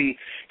DiBiase,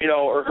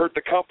 or hurt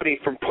the company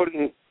from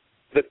putting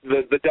the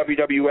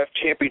WWF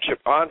championship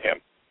on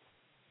him.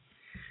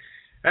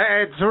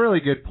 It's a really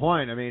good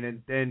point. I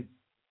mean, and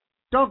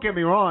don't get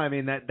me wrong. I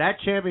mean, that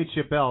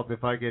championship belt,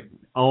 if I could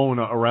own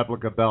a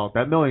replica belt,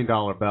 that $1 million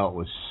belt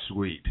was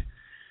sweet.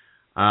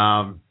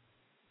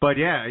 But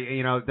yeah,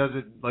 does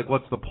it, like,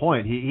 what's the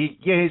point?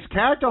 His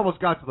character almost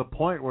got to the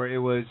point where he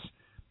was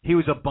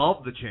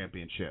above the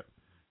championship.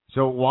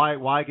 So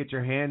why get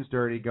your hands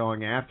dirty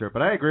going after it?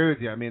 But I agree with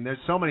you. I mean, there's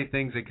so many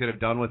things they could have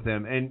done with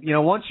him. And,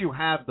 once you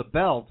have the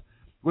belt,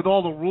 with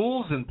all the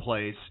rules in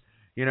place,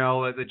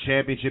 the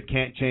championship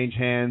can't change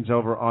hands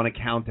over on a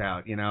count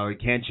out.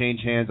 It can't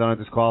change hands on a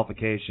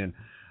disqualification.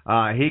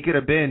 He could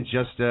have been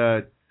just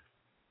a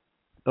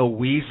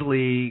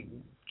Weasley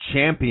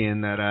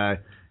champion that,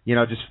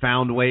 just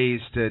found ways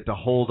to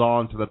hold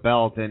on to the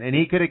belt, and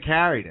he could have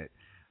carried it.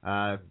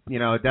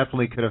 It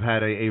definitely could have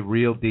had a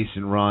real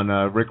decent run.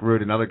 Rick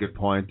Rude, another good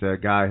point, a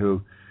guy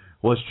who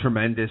was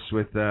tremendous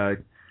with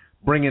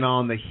bringing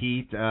on the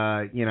heat.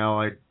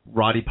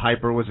 Roddy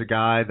Piper was a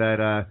guy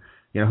that,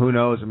 who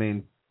knows? I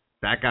mean,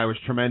 that guy was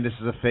tremendous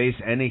as a face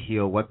and a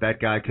heel, what that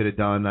guy could have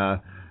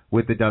done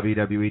with the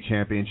WWE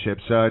Championship.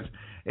 So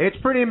it's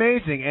pretty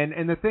amazing.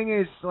 And the thing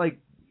is, like,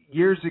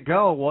 years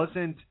ago,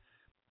 wasn't,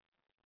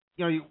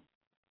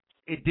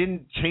 it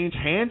didn't change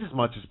hands as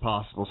much as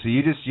possible. So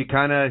you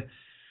kind of,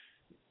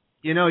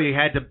 you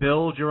had to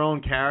build your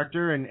own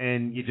character,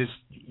 and you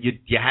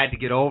had to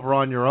get over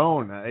on your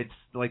own. It's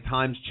like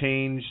times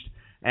changed,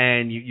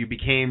 and you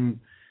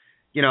became,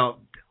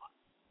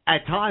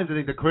 at times I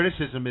think the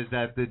criticism is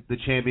that the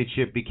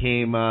championship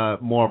became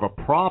more of a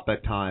prop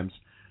at times.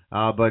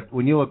 But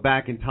when you look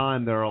back in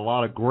time, there are a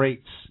lot of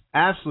greats,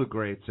 absolute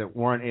greats, that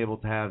weren't able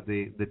to have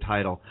the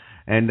title.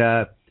 And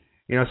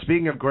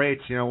speaking of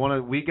greats,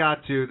 we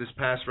got to this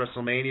past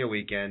WrestleMania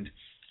weekend.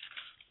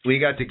 We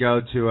got to go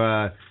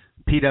to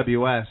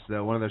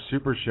PWS, one of their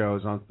super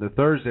shows on the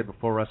Thursday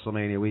before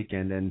WrestleMania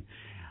weekend, and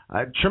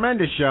a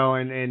tremendous show.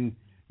 And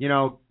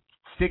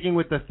sticking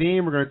with the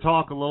theme, we're going to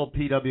talk a little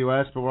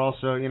PWS, but we're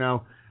also,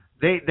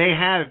 they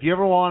have. If you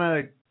ever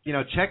want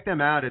to, check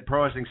them out at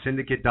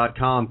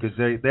ProWrestlingSyndicate.com, because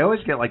they always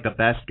get like the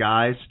best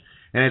guys.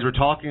 And as we're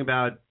talking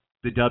about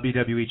the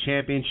WWE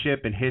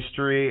Championship and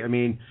history, I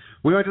mean,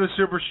 we went to the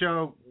Super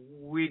Show.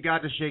 We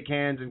got to shake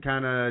hands and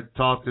kind of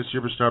talk to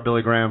Superstar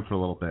Billy Graham for a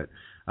little bit.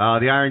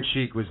 The Iron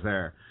Sheik was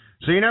there.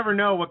 So you never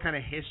know what kind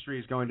of history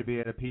is going to be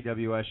at a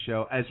PWS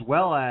show, as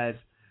well as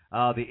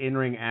the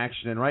in-ring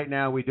action. And right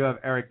now we do have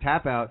Eric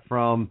Tapout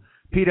from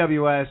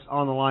PWS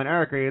on the line.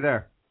 Eric, are you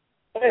there?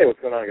 Hey, what's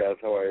going on, guys?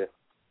 How are you?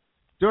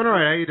 Doing all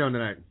right. How you doing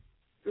tonight?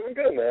 Doing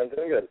good, man.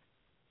 Doing good.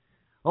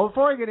 Well,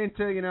 before I get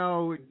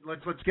into,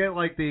 let's get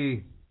like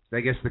the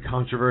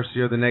controversy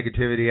or the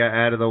negativity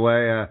out of the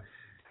way.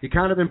 You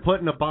kind of been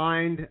put in a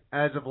bind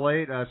as of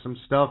late. Some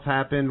stuff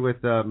happened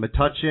with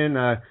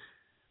Metuchen.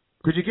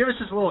 Could you give us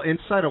just a little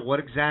insight of what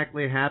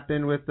exactly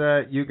happened with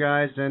you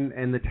guys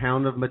and the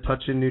town of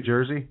Metuchen, New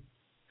Jersey?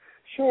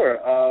 Sure.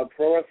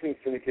 Pro Wrestling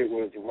Syndicate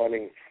was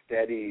running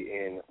steady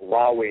in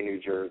Rahway, New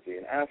Jersey,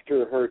 and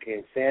after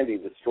Hurricane Sandy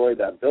destroyed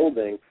that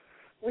building,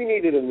 we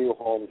needed a new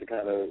home to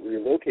kind of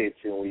relocate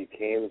to, and we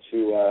came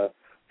to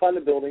find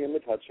a building in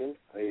Metuchen,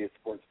 a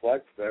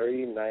sportsplex,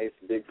 very nice,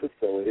 big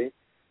facility,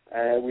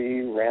 and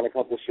we ran a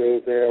couple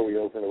shows there. We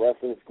opened a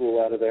wrestling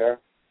school out of there,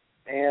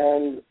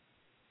 and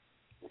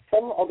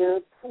some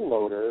other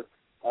promoter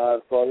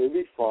thought it would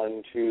be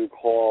fun to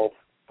call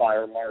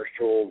fire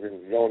marshals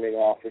and zoning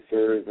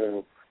officers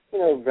and,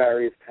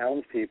 various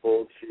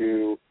townspeople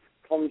to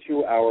come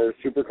to our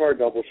Supercard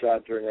double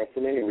shot during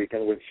WrestleMania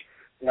weekend, which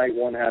night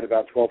one had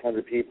about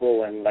 1,200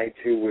 people and night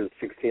two was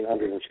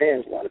 1,600 and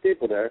change, a lot of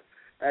people there.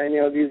 And,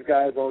 these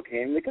guys all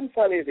came. They couldn't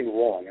find anything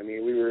wrong. I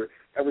mean,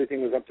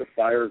 everything was up to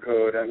fire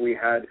code, and we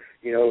had,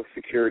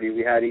 security,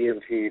 we had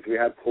EMTs, we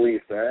had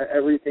police.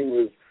 Everything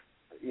was,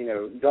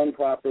 done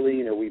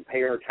properly. We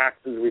pay our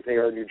taxes. We pay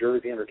our New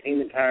Jersey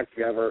entertainment tax.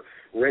 We have our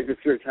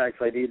registered tax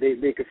ID.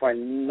 They could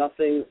find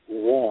nothing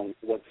wrong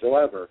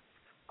whatsoever.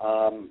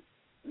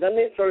 Then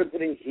they started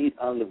putting heat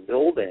on the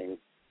building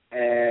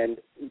and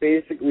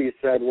basically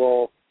said,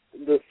 well,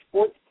 the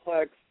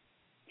sportsplex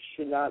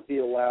should not be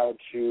allowed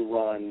to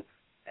run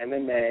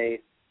MMA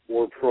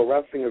or pro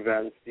wrestling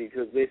events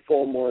because they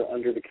fall more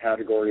under the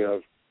category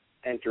of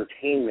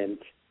entertainment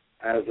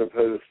as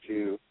opposed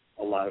to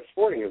a live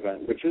sporting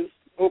event, which is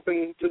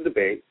open to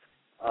debate.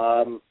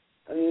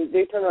 And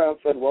they turned around and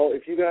said, well,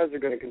 if you guys are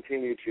going to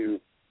continue to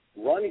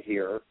run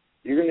here,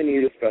 you're going to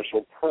need a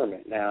special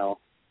permit. Now,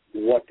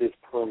 what this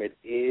permit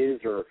is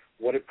or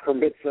what it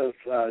permits us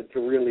to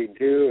really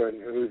do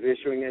and who's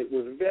issuing it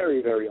was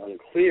very, very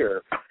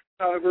unclear.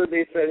 However,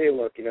 they said, hey,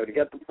 look, to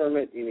get the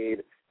permit, you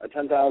need a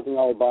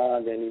 $10,000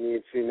 bond and you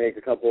need to make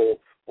a couple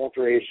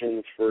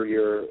alterations for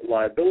your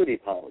liability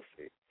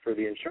policy for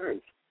the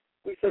insurance.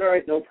 We said, all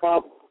right, no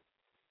problem.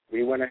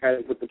 We went ahead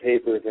and put the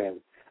papers in.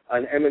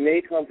 An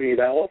MMA company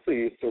that also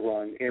used to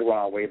run in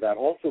Rahway that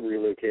also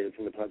relocated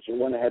to Metuchen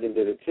went ahead and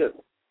did it too.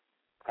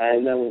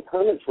 And then when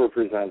permits were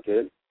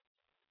presented,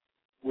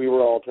 we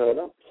were all told,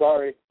 oh,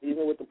 sorry,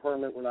 even with the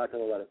permit, we're not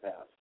going to let it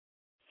pass.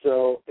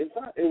 So it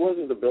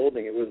wasn't the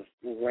building. It was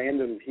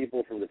random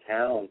people from the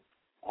town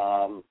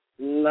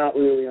not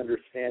really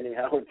understanding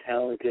how a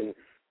town can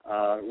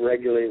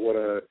regulate what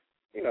a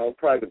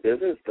private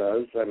business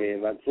does. I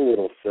mean, that's a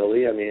little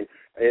silly. I mean,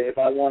 if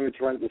I wanted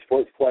to rent the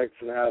sportsplex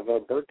and have a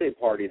birthday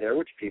party there,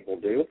 which people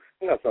do,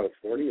 that's not a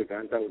sporting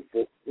event. That would,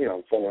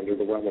 fall under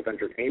the realm of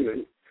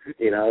entertainment,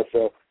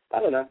 So, I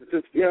don't know. It's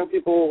just,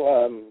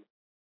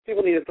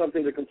 people needed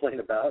something to complain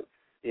about,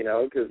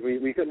 because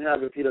we couldn't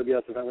have a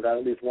PWS event without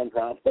at least one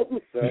problem.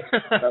 So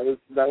that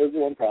was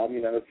one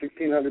problem.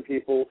 1,600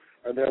 people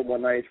are there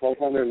one night,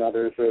 1,200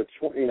 another. So,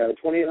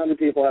 2,800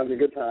 people having a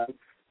good time.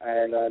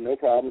 And no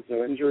problems,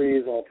 no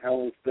injuries, all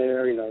talents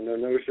there,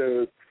 no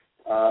shows.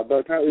 But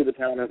apparently the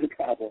town has a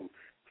problem.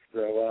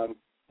 So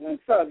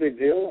it's not a big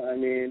deal. I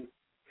mean,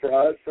 for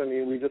us,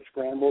 we just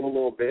scrambled a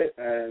little bit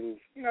and,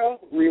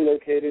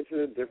 relocated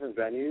to different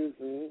venues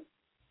and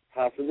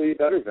possibly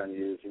better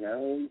venues,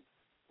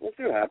 We'll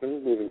see what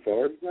happens moving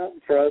forward.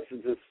 For us,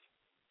 it's just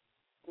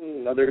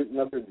another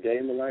day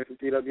in the life of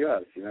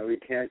PWS. We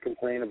can't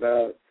complain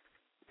about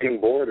being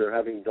bored or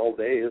having dull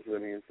days. So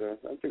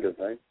that's a good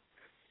thing.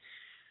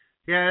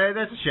 Yeah,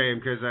 that's a shame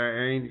because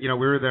we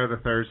were there the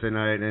Thursday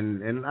night,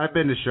 and I've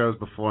been to shows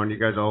before, and you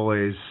guys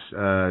always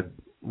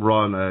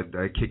run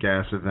a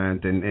kick-ass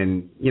event,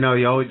 and you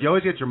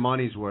always get your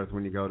money's worth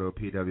when you go to a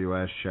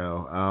PWS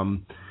show.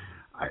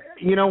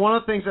 One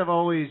of the things I've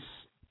always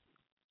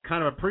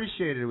kind of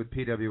appreciated with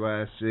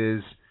PWS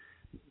is,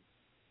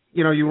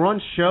 you run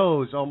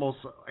shows almost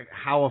like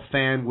how a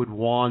fan would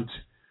want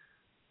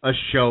a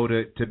show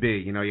to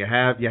be. You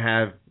have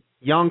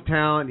young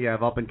talent, you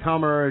have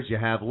up-and-comers, you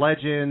have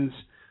legends.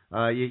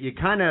 You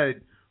kind of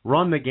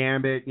run the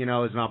gambit,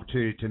 as an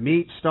opportunity to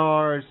meet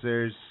stars.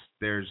 There's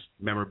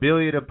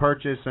memorabilia to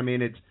purchase.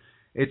 It's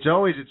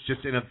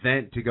just an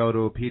event to go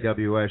to a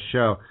PWS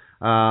show.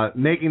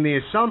 Making the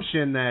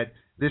assumption that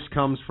this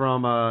comes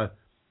from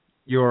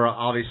you're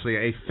obviously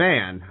a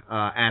fan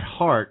at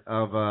heart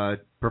of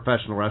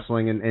professional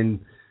wrestling, and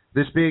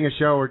this being a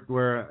show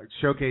we're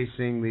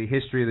showcasing the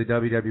history of the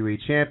WWE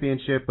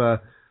Championship.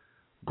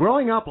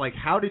 Growing up,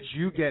 how did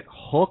you get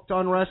hooked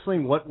on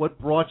wrestling? What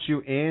brought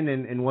you in,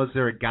 and was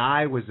there a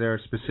guy, was there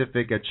a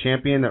specific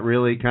champion that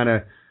really kind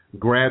of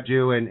grabbed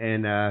you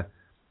and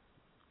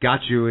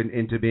got you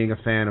into being a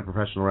fan of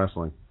professional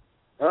wrestling?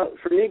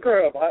 For me,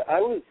 growing up, I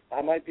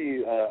might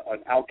be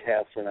an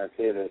outcast when I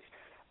say this.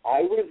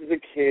 I was the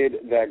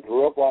kid that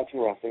grew up watching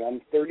wrestling.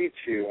 I'm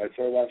 32. I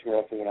started watching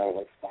wrestling when I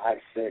was 5,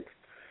 6.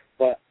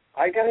 But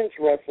I got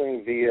into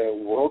wrestling via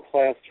World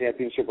Class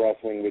Championship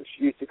Wrestling, which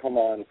used to come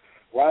on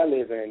where I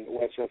live in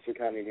Westchester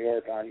County, New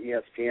York, on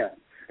ESPN.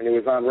 And it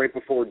was on right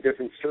before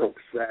Different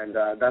Strokes. And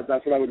that's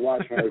what I would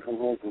watch when I would come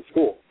home from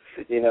school.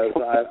 So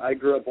I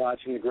grew up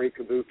watching the Great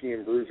Kabuki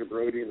and Bruiser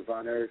Brody and the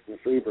Von Erichs and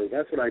the Freebirds.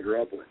 That's what I grew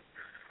up with.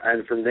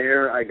 And from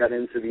there, I got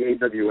into the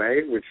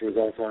AWA, which was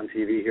also on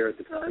TV here at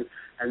the time.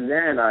 And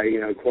then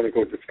I,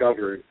 quote-unquote,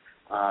 discovered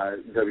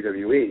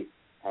WWE.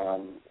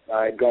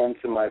 I had gone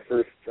to my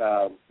first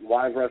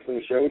live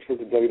wrestling show, which was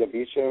a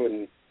WWE show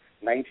in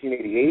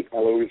 1988. I'll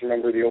always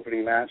remember the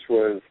opening match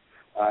was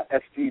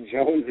S.D.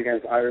 Jones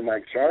against Iron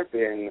Mike Sharp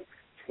in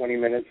 20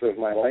 minutes of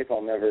my life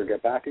I'll never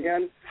get back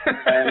again.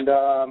 And,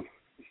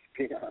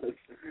 being honest.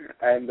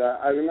 And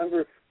I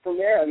remember from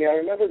there, I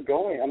remember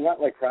going, I'm not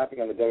crapping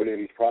on the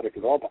WWE's product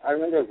at all, but I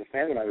remember as a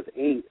fan when I was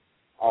 8,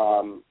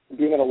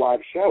 being at a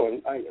live show,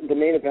 and the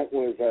main event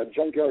was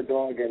Junkyard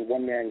Dog and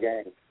One Man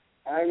Gang.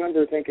 And I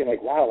remember thinking,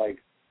 wow,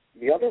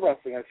 the other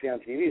wrestling I see on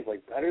TV is,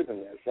 better than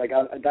this.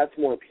 That's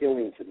more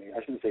appealing to me.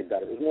 I shouldn't say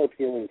better. It was more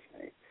appealing to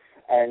me.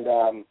 And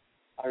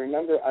I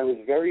remember I was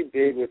very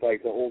big with, the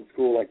old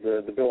school,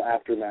 the Bill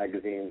After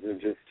magazines, and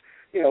just,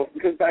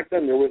 because back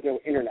then there was no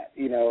internet,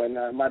 and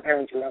my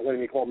parents were not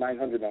letting me call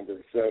 900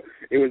 numbers. So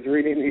it was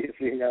reading these,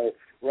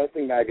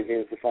 wrestling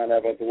magazines to find out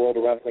about the world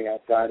of wrestling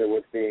outside of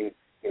what's being,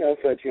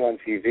 fed to you on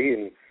TV.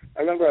 And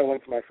I remember I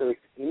went to my first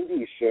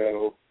indie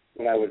show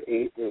when I was 8.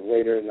 It was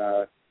later in,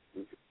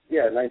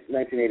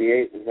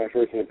 1988 was my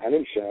first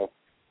independent show.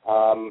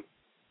 So,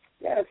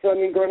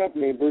 growing up,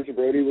 Bruiser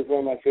Brody was one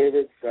of my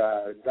favorites.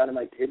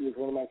 Dynamite Kid was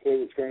one of my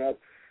favorites growing up.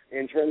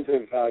 In terms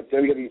of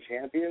WWE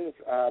champions,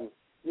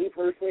 me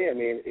personally,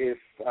 if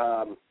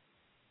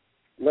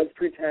let's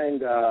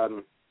pretend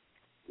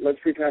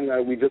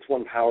that we just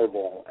won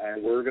Powerball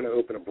and we're going to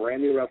open a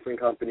brand new wrestling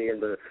company,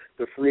 and the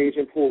free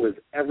agent pool is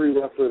every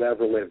wrestler that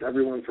ever lived,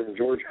 everyone from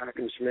George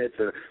Hackenschmidt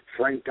to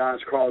Frank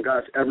Gotch, Carl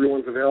Gotch,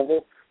 everyone's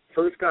available.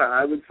 First guy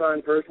I would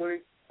sign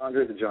personally,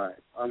 Andre the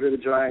Giant. Andre the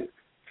Giant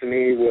to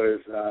me was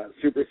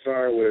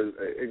superstar, was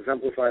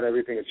exemplified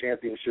everything a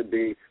champion should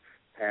be,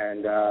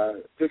 and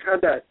just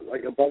had that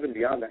above and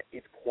beyond that,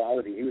 it's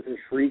quality. He was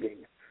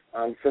intriguing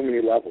on so many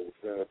levels.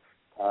 So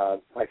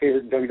my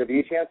favorite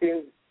WWE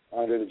champion,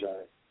 Andre the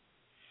Giant.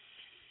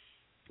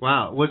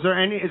 Wow. Is there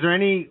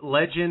any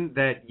legend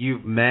that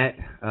you've met?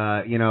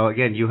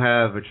 Again, you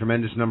have a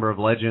tremendous number of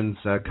legends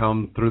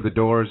come through the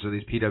doors of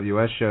these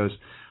PWS shows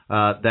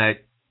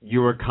that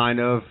you were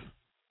kind of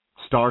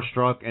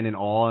starstruck and in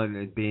awe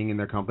and being in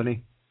their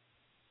company.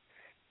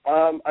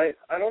 I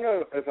don't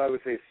know if I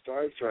would say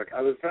starstruck.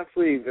 I was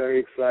definitely very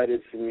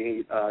excited to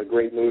meet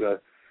Great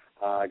Muta,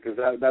 because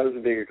that was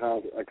a big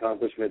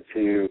accomplishment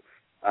to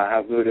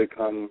have Muta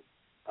come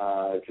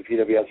to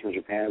PWS from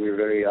Japan. We were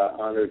very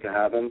honored to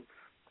have him,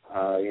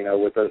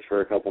 with us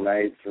for a couple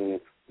nights. And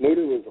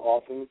Muta was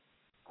awesome.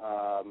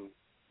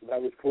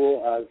 That was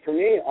cool. For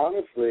me,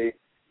 honestly,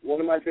 one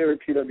of my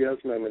favorite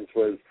PWS moments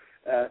was,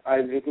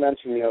 I just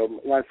mentioned,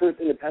 my first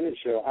independent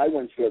show I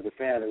went to as a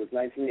fan. It was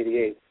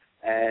 1988.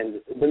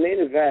 And the main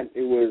event,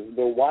 it was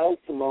the Wild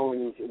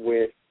Samoans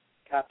with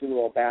Captain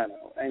Lou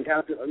Albano. And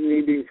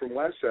me being from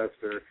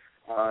Westchester,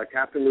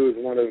 Captain Lou is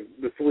one of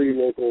the 3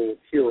 local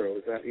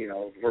heroes that,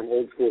 from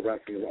old school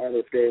wrestling,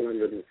 Arlo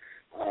Scaling and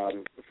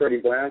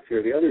Freddie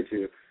Blassie, the other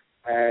two.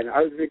 And I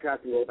was a big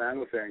Captain Lou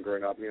Albano fan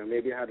growing up.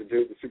 Maybe I had to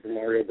do it with the Super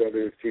Mario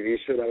Brothers TV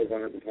show that was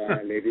on at the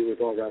time. Maybe it was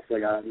all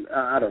wrestling on,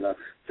 I don't know,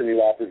 Cindy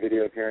Lauper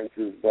video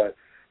appearances. But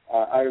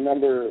I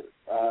remember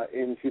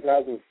in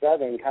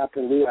 2007,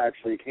 Captain Lou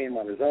actually came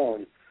on his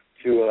own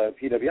to a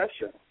PWS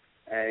show.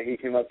 And he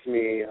came up to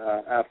me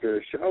after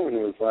the show and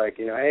was like,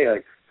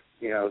 hey,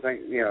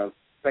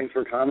 thanks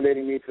for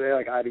accommodating me today.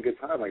 Like, I had a good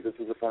time. Like, this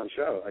was a fun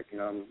show. Like,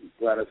 I'm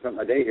glad I spent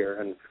my day here.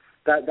 And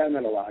that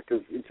meant a lot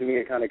because to me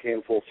it kind of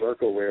came full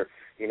circle where,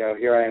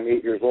 here I am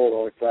 8 years old,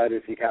 all excited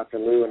to see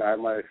Captain Lou, and I have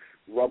my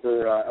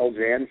rubber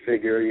LJN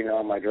figure,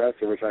 on my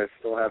dresser, which I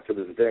still have to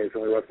this day. It's the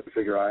only wrestling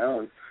figure I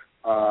own.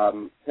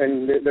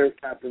 And there's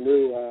Captain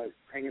Lou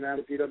hanging out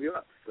at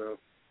PWS. So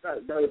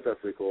that was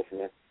definitely cool for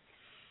me.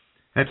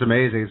 That's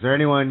amazing. Is there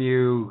anyone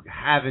you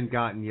haven't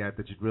gotten yet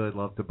that you'd really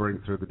love to bring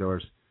through the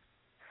doors?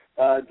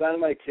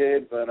 Dynamite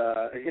Kid, but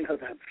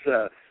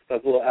that's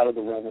a little out of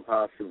the realm of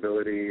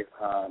possibility.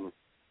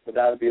 But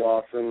that would be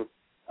awesome.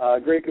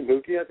 Great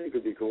Kabuki, I think,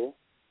 would be cool.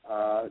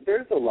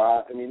 There's a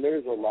lot.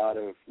 There's a lot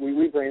of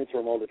we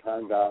brainstorm all the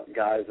time about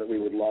guys that we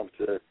would love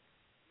to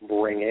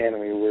bring in.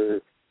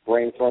 We're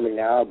brainstorming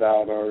now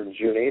about our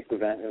June 8th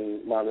event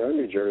in Monroe,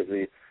 New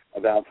Jersey,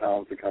 about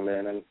talent to come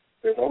in, and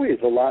there's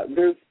always a lot.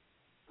 There's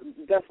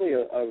definitely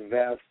a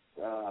vast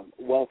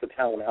wealth of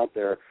talent out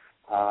there.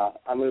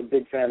 I'm a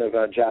big fan of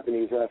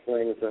Japanese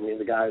wrestling. So,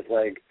 the guys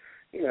like,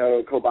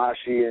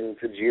 Kobashi and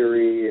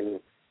Tajiri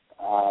and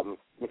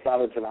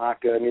Masato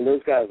Tanaka.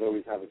 Those guys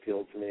always have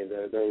appealed to me.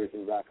 They're always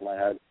in the back of my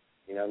head.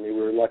 We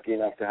were lucky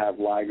enough to have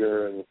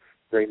Liger and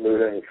Great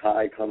Muta and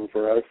Kai come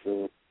for us,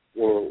 and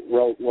were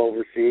well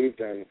received.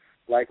 And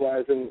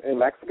likewise in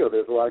Mexico,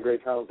 there's a lot of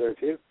great talent there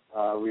too.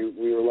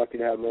 We were lucky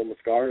to have Mil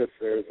Mascaras.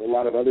 There's a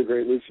lot of other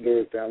great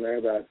luchadors down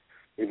there that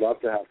we'd love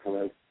to have come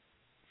in.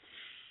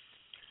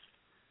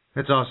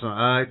 That's awesome.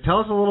 Tell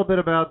us a little bit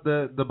about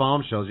the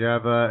Bombshells. You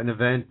have an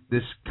event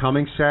this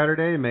coming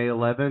Saturday, May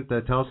 11th.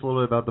 Tell us a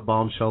little bit about the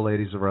Bombshell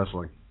Ladies of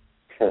Wrestling.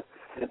 One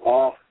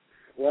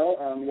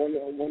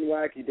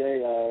wacky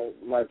day,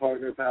 my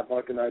partner Pat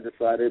Buck and I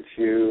decided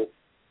to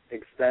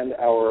extend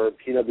our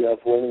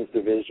PWS Women's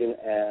Division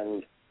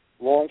and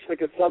launch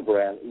like a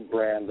sub-brand,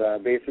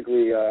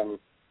 basically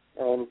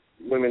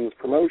women's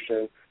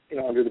promotion,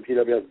 under the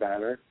PWS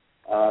banner.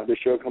 The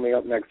show coming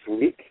up next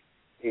week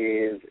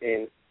is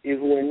in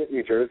Iselin,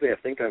 New Jersey. I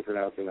think I'm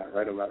pronouncing that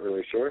right. I'm not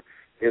really sure.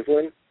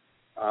 Iselin.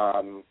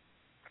 I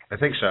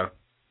think so.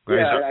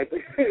 I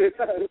think it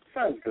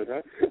sounds good,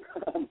 right?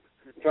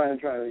 trying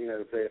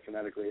to say it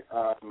phonetically.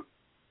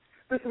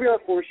 This will be our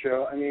fourth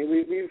show.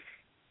 We've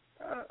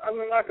I'm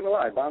not going to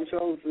lie.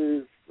 Bombshells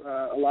is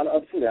a lot of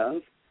ups and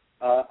downs.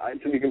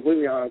 To be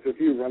completely honest with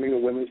you, running a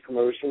women's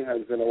promotion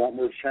has been a lot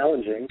more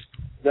challenging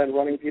than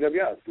running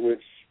PWS,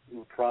 which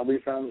probably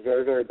sounds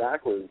very, very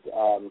backwards.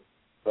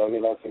 So,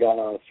 that's the God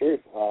honest truth.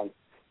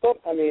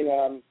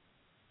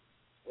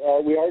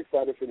 We are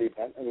excited for the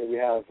event. We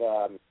have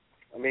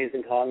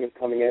Amazing Kong is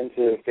coming in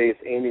to face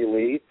Amy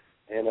Lee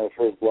in her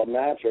first blood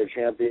match. Our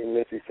champion,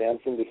 Missy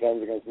Sampson,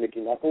 defends against Mickey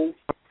Knuckles.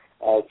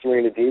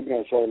 Serena Deeb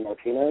against Charlotte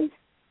Martinez.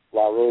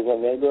 La Rosa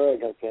Negra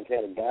against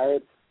Santana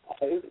Garrett.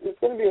 It's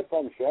going to be a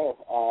fun show.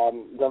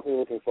 Definitely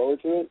looking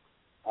forward to it.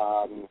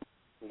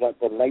 We've got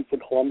the Knights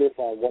of Columbus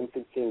on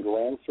 116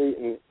 Grand Street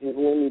in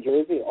Iselin, New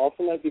Jersey.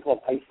 Also might be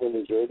called Iceland,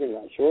 New Jersey. I'm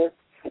not sure.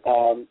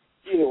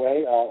 Either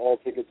way, all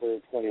tickets are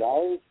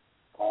 $20.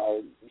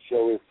 The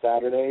show is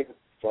Saturday,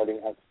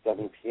 starting at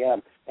 7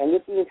 p.m. And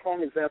this is a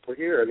prime example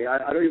here.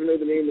 I don't even know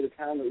the name of the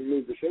town that we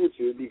moved the show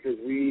to because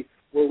we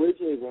were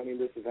originally running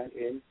this event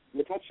in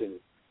Metuchen.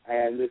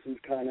 And this is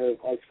kind of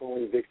us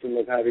falling victim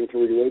of having to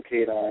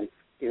relocate on,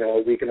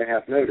 a week and a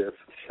half notice.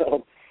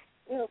 So,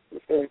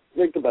 just going to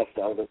make the best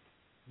out of it.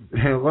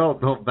 Well,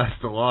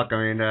 best of luck.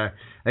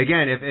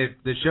 Again, if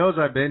the shows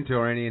I've been to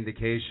are any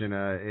indication,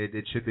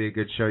 it should be a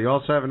good show. You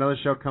also have another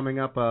show coming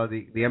up,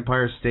 the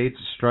Empire State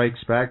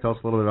Strikes Back. Tell us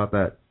a little bit about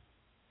that.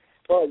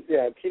 Well,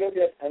 yeah,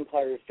 PWS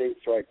Empire State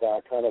Strikes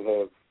Back, kind of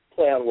a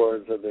play on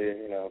words of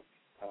the,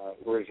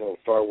 original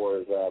Star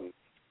Wars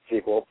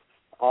sequel.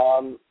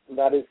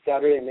 That is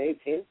Saturday, May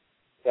 18th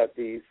at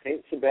the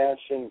St.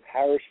 Sebastian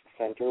Parish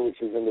Center,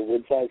 which is in the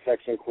Woodside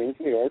section of Queens,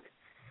 New York.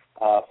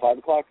 5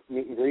 o'clock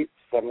meet and greet,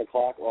 7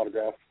 o'clock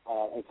autograph,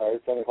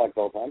 7 o'clock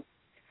bell time.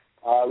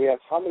 We have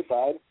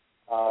Homicide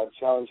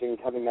challenging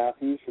Kevin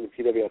Matthews for the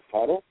PWS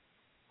title.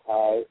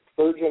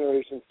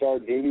 Third-generation star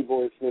Davey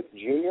Boy Smith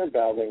Jr.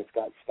 battling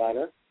Scott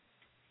Steiner.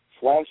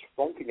 Flash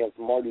Funk against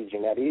Marty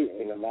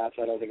Jannetty in a match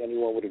I don't think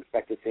anyone would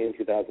expect to see in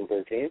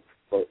 2013,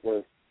 but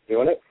we're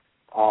doing it.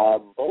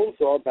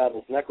 Bonesaw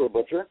battles Necro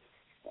Butcher.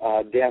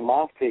 Dan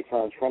Moff takes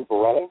on Trent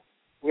Barreto.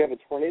 We have a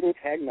tornado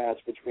tag match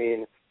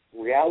between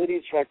Reality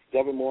Check's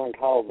Devin Moore and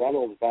Kyle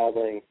Reynolds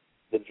battling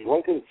the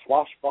Drunken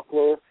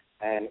Swashbuckler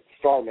and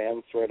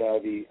Starman, straight out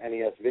of the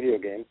NES video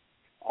game.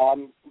 A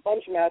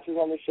bunch of matches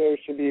on the show.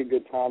 Should be a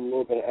good time, a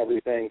little bit of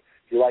everything.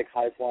 If you like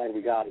high flying,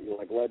 we got it. You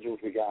like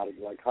legends, we got it.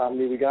 You like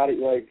comedy, we got it.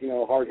 You like,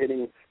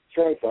 hard-hitting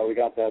strong style, we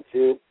got that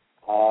too.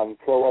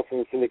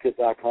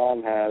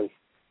 ProWrestlingSyndicate.com has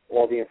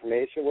all the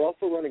information. We're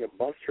also running a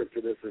bus trip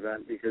for this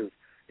event because,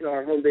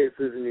 our home base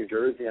is in New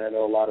Jersey, and I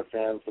know a lot of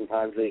fans,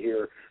 sometimes they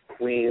hear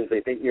Queens, they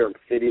think New York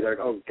City, they're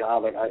like, oh,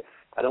 God, I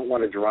don't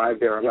want to drive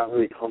there. I'm not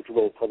really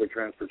comfortable with public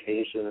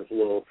transportation. It's a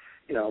little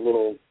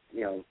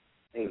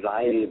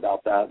anxiety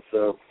about that.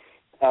 So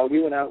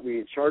we went out,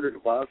 we chartered a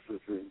bus.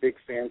 It's a big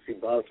fancy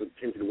bus with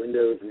tinted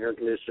windows and air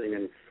conditioning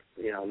and,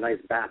 nice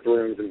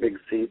bathrooms and big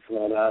seats and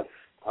all that.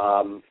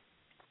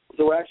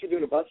 So we're actually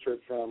doing a bus trip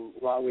from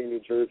Rahway, New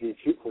Jersey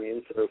to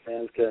Queens so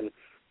fans can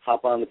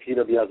hop on the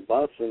PWS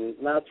bus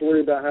and not to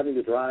worry about having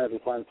to drive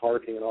and find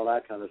parking and all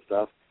that kind of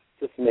stuff,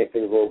 just to make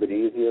things a little bit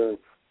easier. And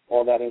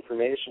all that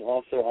information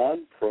also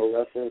on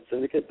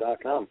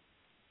ProWrestlingSyndicate.com.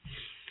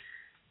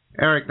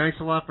 Eric, thanks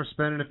a lot for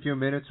spending a few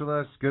minutes with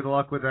us. Good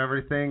luck with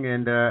everything.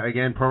 And,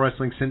 again,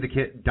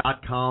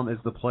 ProWrestlingSyndicate.com is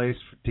the place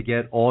to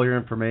get all your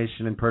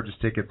information and purchase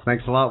tickets.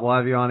 Thanks a lot. We'll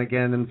have you on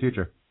again in the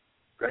future.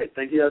 Great.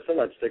 Thank you guys so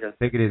much. Take care.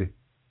 Take it easy.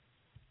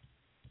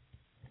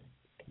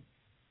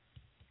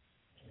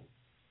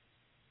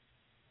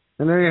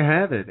 And there you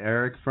have it,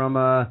 Eric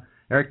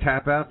Eric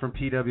Tapout from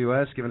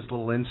PWS, giving us a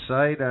little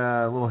insight,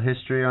 a little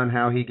history on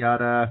how he got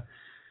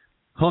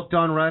hooked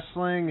on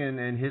wrestling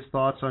and his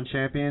thoughts on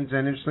champions.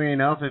 And interestingly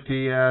enough, if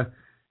he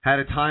had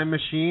a time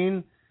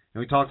machine, and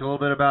we talked a little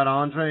bit about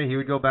Andre, he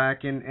would go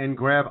back and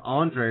grab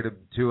Andre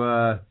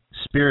to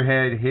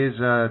spearhead his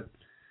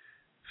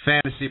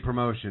fantasy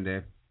promotion,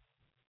 Dave.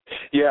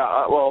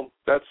 Yeah, well,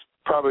 that's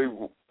probably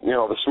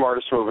the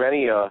smartest move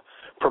any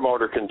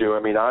promoter can do. I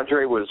mean,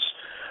 Andre was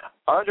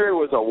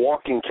a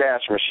walking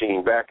cash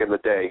machine back in the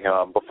day,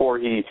 before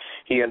he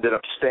ended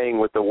up staying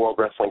with the World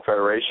Wrestling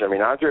Federation. I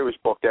mean, Andre was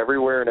booked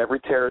everywhere in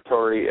every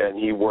territory, and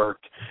he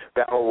worked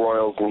battle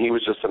royals, and he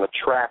was just an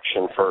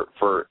attraction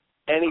for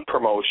any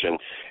promotion,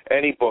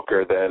 any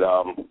booker that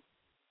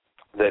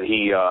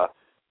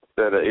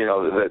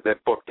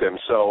booked him.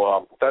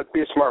 So that'd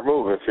be a smart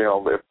move if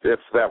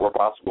that were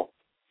possible.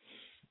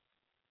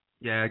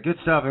 Yeah, good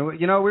stuff. And,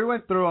 we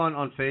went through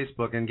on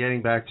Facebook, and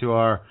getting back to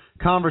our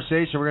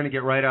conversation, we're going to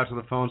get right out to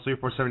the phone,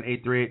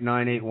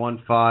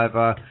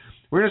 347-838-9815.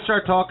 We're going to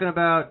start talking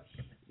about,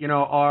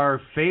 our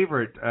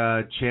favorite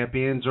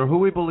champions, or who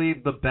we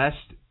believe the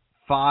best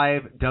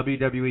 5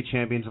 WWE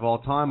champions of all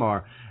time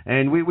are.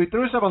 And we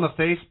threw this up on the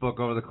Facebook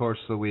over the course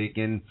of the week,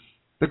 and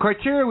the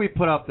criteria we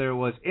put up there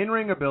was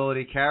in-ring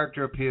ability,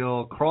 character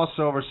appeal,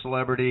 crossover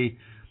celebrity,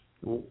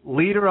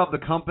 leader of the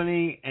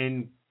company,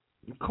 and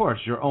of course,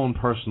 your own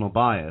personal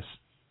bias.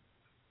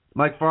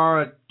 Mike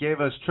Ferrara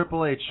gave us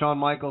Triple H, Shawn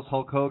Michaels,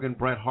 Hulk Hogan,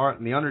 Bret Hart,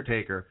 and The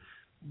Undertaker.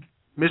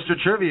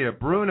 Mr. Trivia,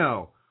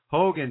 Bruno,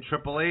 Hogan,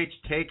 Triple H,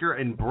 Taker,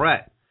 and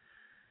Bret.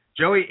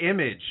 Joey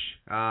Image,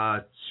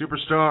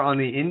 superstar on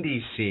the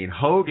indie scene.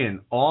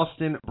 Hogan,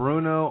 Austin,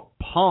 Bruno,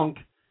 Punk,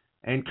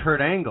 and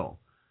Kurt Angle.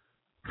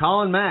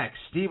 Colin Mack,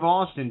 Steve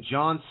Austin,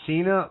 John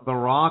Cena, The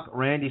Rock,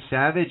 Randy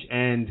Savage,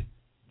 and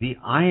The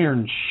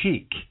Iron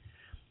Sheik.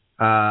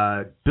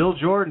 Bill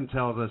Jordan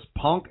tells us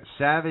Punk,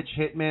 Savage,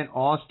 Hitman,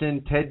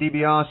 Austin, Ted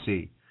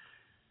DiBiase.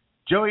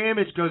 Joey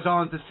Image goes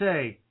on to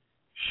say,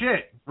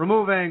 shit,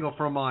 remove Angle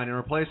from mine and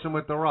replace him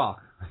with The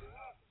Rock.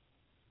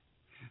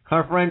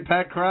 Our friend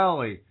Pat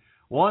Crowley,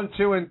 1,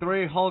 2, and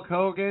 3 Hulk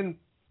Hogan,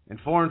 and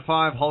 4 and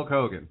 5 Hulk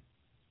Hogan.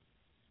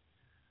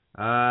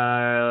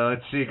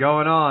 Let's see,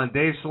 going on.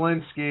 Dave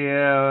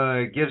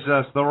Selinsky gives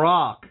us The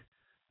Rock,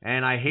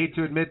 and I hate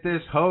to admit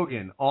this,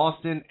 Hogan,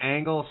 Austin,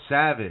 Angle,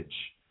 Savage.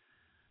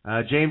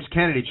 James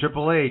Kennedy,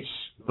 Triple H,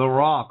 The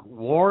Rock,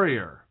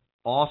 Warrior,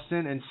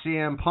 Austin, and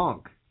CM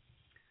Punk.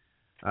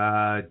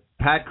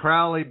 Pat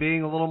Crowley,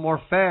 being a little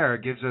more fair,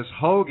 gives us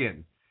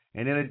Hogan.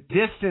 And in a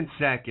distant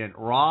second,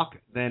 Rock,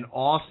 then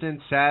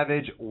Austin,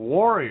 Savage,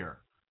 Warrior.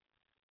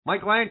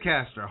 Mike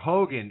Lancaster,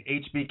 Hogan,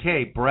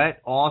 HBK,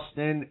 Bret,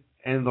 Austin,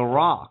 and The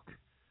Rock.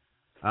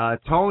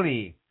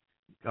 Tony,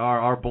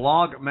 our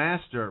blog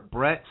master,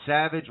 Bret,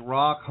 Savage,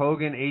 Rock,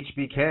 Hogan,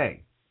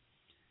 HBK.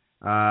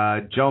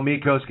 Joe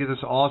Mikos gives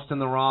us Austin,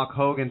 The Rock,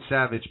 Hogan,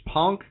 Savage,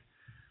 Punk.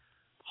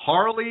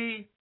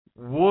 Harley,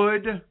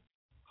 Wood,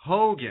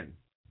 Hogan.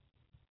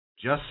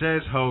 Just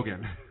says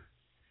Hogan.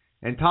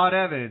 And Todd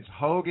Evans,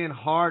 Hogan,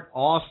 Hart,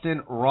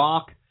 Austin,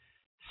 Rock,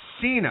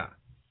 Cena.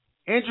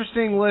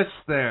 Interesting list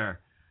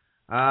there.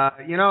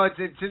 It's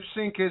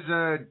interesting because,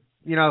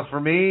 for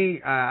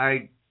me,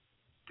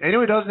 anyone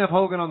who doesn't have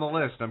Hogan on the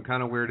list, I'm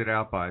kind of weirded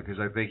out by, because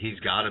I think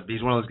he's one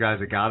of those guys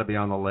that got to be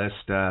on the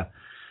list.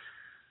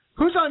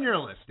 Who's on your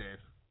list, Dave?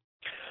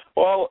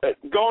 Well,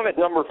 going at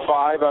number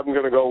 5, I'm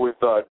going to go with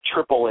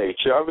Triple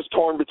H. I was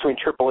torn between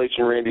Triple H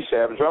and Randy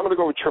Savage, but I'm going to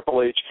go with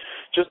Triple H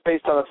just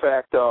based on the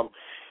fact,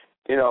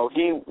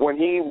 when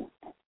he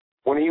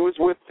was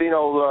with,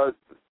 the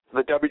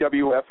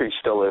WWF, he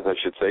still is, I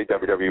should say,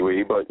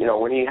 WWE, but,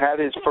 when he had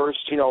his first,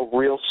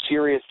 real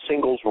serious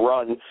singles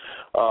run,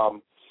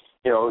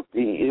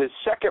 his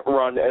second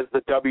run as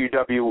the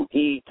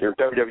WWE or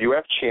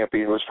WWF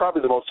champion was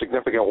probably the most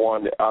significant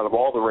one out of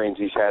all the reigns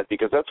he's had,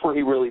 because that's where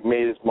he really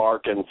made his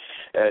mark and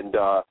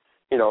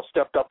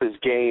stepped up his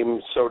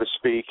game, so to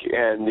speak,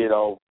 and,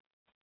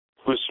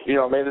 was,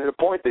 made it a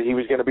point that he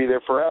was going to be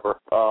there forever.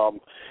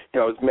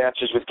 His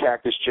matches with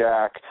Cactus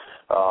Jack,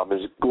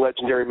 his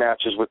legendary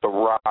matches with The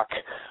Rock,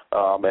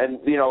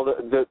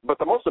 but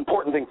the most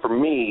important thing for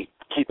me,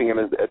 keeping him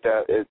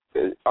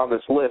on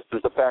this list,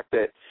 is the fact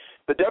that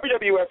the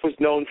WWF was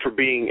known for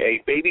being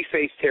a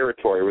babyface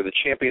territory where the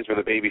champions were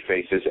the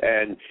babyfaces,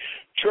 and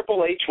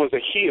Triple H was a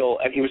heel,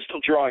 and he was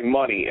still drawing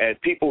money. And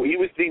he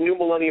was the New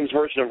Millennium's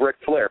version of Ric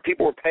Flair.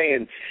 People were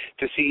paying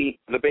to see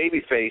the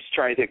babyface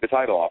try and take the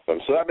title off them.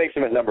 So that makes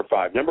him at number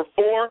 5. Number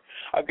 4,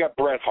 I've got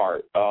Bret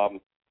Hart.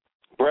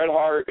 Bret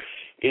Hart,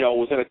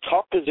 was in a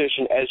tough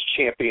position as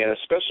champion,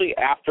 especially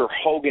after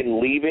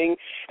Hogan leaving,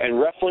 and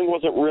wrestling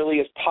wasn't really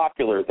as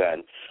popular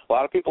then. A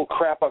lot of people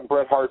crap on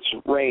Bret Hart's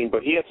reign,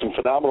 but he had some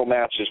phenomenal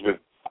matches with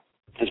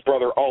his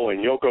brother Owen,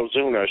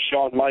 Yokozuna,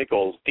 Shawn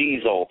Michaels,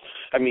 Diesel.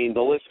 I mean,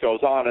 the list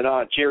goes on and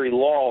on. Jerry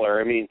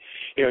Lawler. I mean,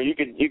 you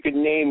could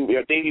name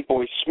Davey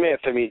Boy Smith.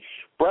 I mean,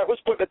 Bret was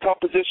put in a tough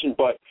position,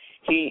 but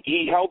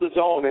he held his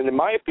own. And in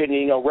my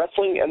opinion,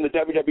 wrestling and the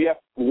WWF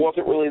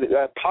wasn't really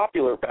that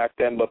popular back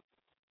then, but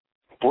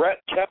Bret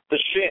kept the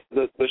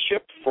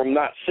ship from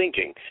not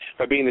sinking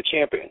by being the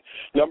champion.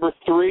 Number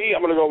 3,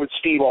 I'm going to go with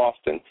Steve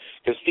Austin,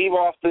 because Steve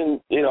Austin,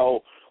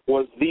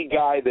 was the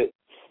guy that,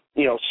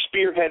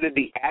 spearheaded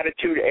the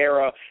Attitude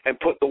Era and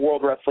put the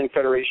World Wrestling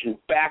Federation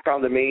back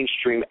on the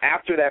mainstream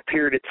after that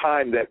period of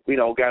time that,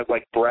 guys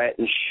like Bret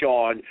and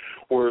Shawn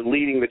were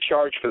leading the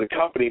charge for the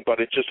company, but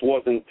it just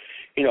wasn't,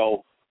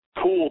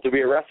 cool to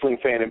be a wrestling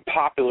fan and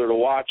popular to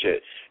watch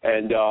it.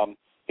 And,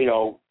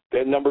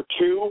 then number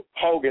 2,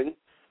 Hogan.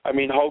 I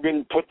mean,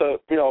 Hogan put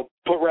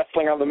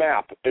wrestling on the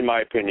map, in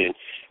my opinion,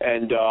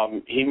 and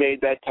he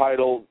made that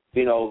title,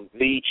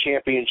 the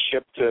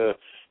championship to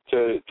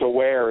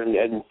wear,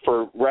 and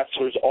for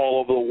wrestlers all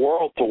over the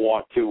world to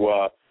want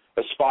to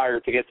aspire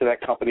to get to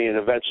that company and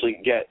eventually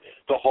get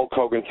the Hulk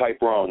Hogan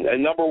type run.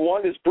 And number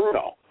 1 is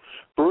Bruno.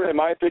 In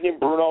my opinion,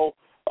 Bruno,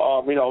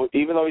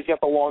 even though he's got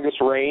the longest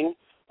reign,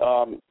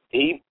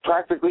 he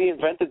practically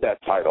invented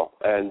that title.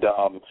 And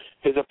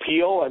his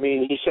appeal, I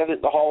mean, he said it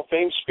in the Hall of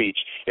Fame speech.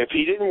 If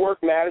he didn't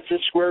work Madison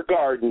Square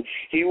Garden,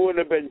 he wouldn't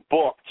have been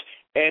booked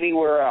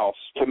anywhere else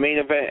to main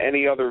event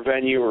any other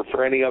venue or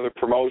for any other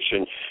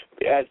promotion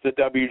as the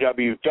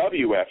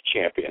WWF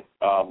champion.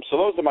 So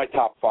those are my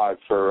top 5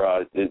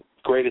 for the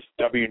greatest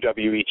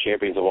WWE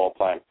champions of all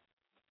time.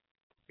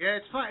 Yeah,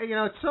 it's fun.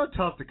 It's so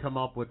tough to come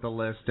up with the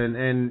list,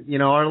 and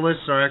our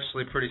lists are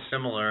actually pretty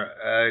similar.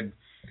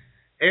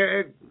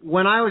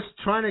 When I was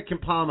trying to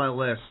compile my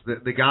list,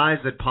 the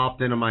guys that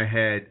popped into my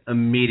head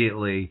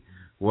immediately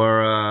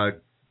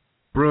were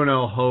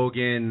Bruno,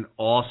 Hogan,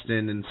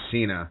 Austin, and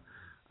Cena.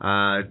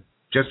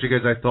 Just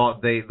because I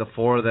thought the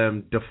 4 of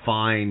them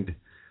defined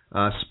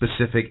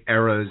specific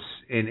eras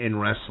in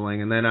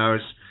wrestling, and then I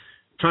was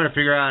trying to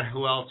figure out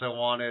who else I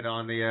wanted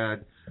on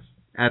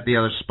at the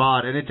other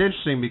spot. And it's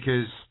interesting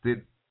because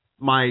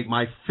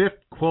my 5th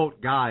quote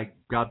guy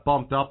got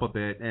bumped up a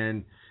bit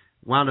and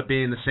wound up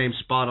being the same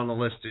spot on the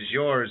list as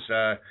yours.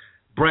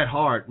 Bret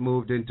Hart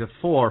moved into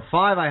 4.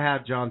 5, I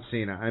have John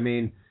Cena. I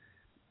mean,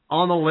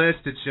 on the list,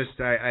 it's just,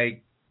 to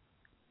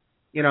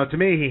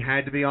me, he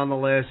had to be on the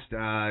list.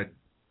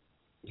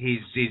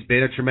 He's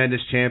been a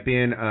tremendous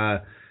champion.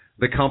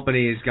 The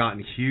company has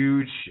gotten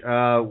huge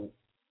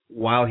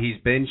while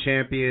he's been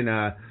champion.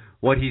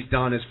 What he's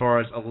done as far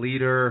as a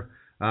leader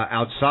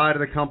outside of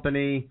the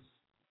company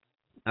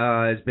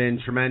has been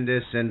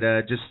tremendous, and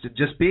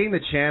just being the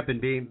champ and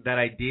being that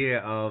idea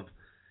of,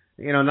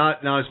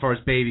 not as far as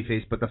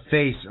babyface, but the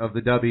face of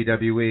the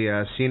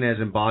WWE, Cena has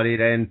embodied,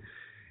 and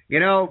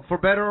for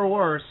better or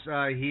worse,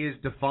 he has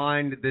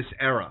defined this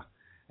era,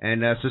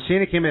 and so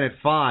Cena came in at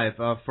 5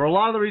 for a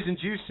lot of the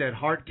reasons you said.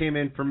 Hart came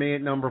in for me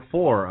at number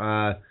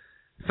 4.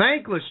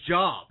 Thankless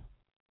job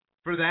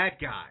for that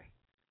guy.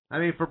 I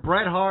mean, for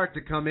Bret Hart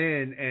to come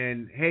in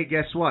and, hey,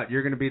 guess what?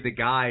 You're going to be the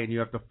guy, and you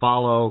have to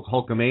follow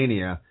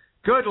Hulkamania.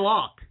 Good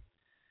luck.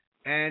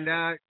 And,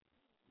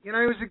 he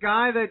was a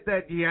guy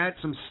that he had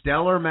some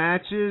stellar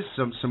matches,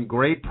 some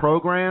great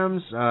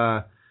programs,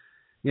 held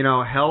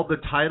the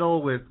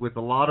title with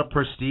a lot of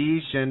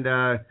prestige, and,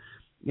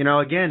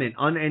 again, an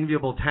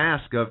unenviable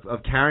task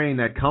of carrying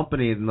that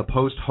company in the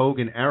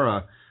post-Hogan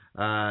era.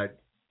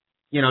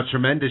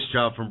 Tremendous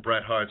job from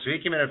Bret Hart. So he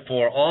came in at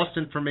 4.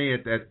 Austin for me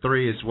at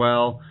 3 as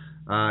well.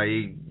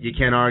 You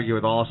can't argue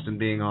with Austin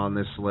being on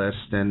this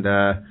list, and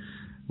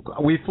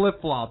we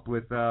flip-flopped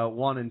with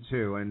 1 and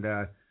 2,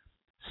 and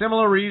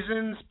similar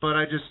reasons, but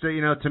I just,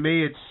 to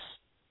me, it's,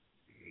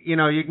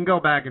 you can go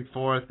back and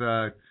forth.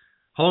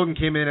 Hogan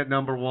came in at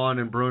number 1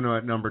 and Bruno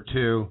at number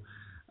 2.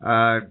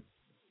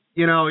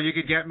 You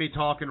could get me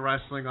talking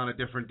wrestling on a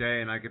different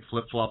day, and I could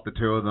flip-flop the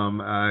 2 of them.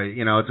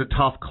 It's a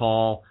tough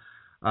call.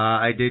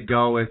 I did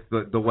go with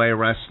the way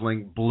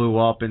wrestling blew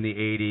up in the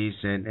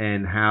 80s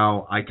and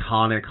how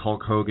iconic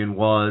Hulk Hogan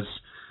was.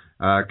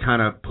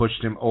 Kind of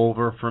pushed him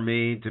over for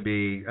me to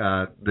be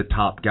the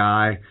top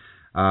guy.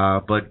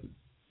 But,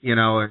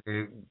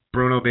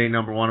 Bruno being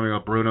number 1,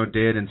 what Bruno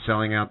did and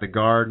selling out the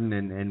Garden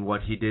and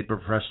what he did for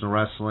professional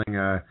wrestling,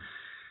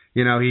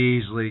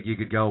 you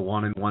could go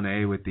 1 and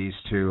 1A with these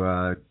two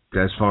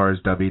as far as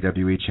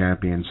WWE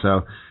champions.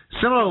 So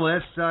similar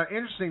list.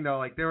 Interesting though.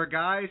 Like there were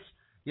guys.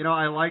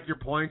 I like your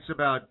points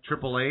about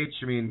Triple H.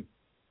 I mean,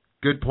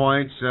 good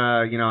points.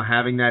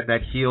 Having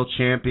that heel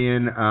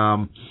champion.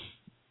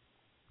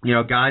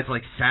 Guys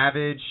like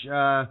Savage.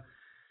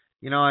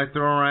 I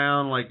throw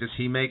around, like, does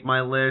he make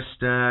my list?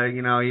 He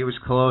was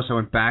close. I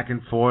went back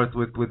and forth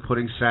with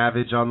putting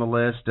Savage on the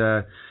list.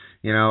 A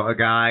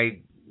guy,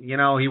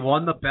 he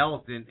won the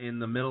belt in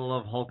the middle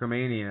of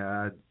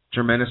Hulkamania.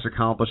 Tremendous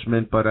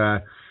accomplishment, but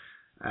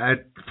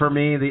for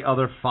me, the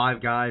other 5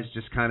 guys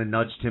just kind of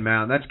nudged him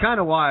out. And that's kind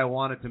of why I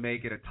wanted to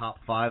make it a top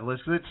 5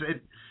 list.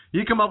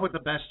 You come up with the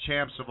best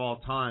champs of all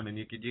time, and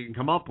you can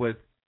come up with,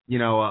 a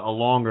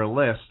longer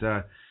list.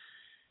 To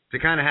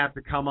kind of have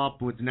to come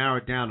up with, narrow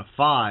it down to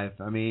 5.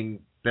 I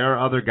mean, there are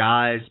other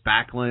guys,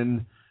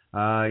 Backlund,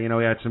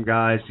 we had some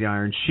guys, the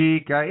Iron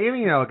Sheik,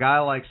 even, a guy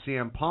like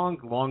CM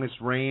Punk, longest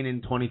reign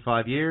in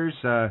 25 years,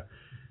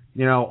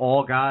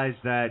 all guys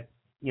that,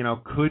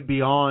 could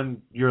be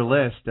on your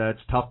list.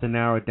 It's tough to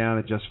narrow it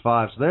down to just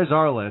 5. So there's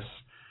our list.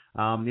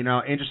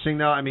 Interesting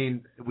though, I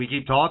mean, we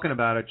keep talking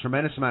about it,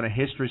 tremendous amount of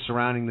history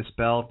surrounding this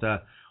belt,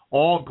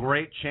 all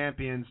great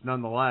champions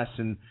nonetheless.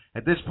 And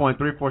at this point,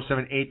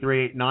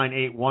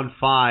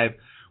 347-838-9815,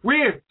 we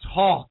have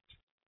talked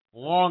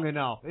long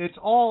enough. It's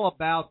all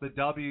about the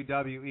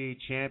WWE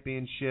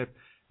Championship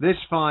this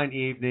fine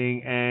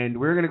evening, and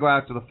we're going to go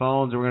out to the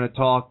phones, and we're going to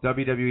talk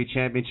WWE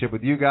Championship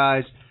with you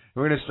guys.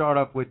 We're going to start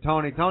up with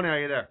Tony. Tony, are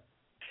you there?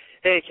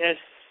 Hey, Ken.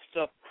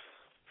 What's up?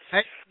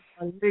 Hey,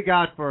 what do you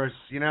got for us?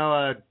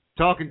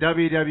 Talking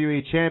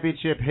WWE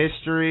Championship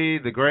history,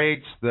 the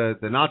greats, the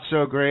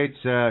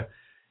not-so-greats,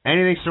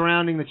 anything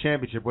surrounding the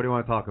championship. What do you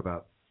want to talk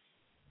about?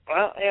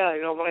 Well, yeah,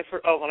 when I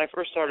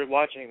first started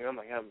watching, oh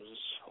my God, it was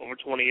over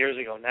 20 years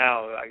ago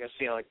now. I guess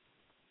I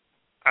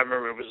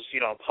remember it was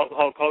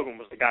Hulk Hogan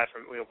was the guy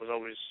was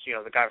always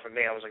the guy for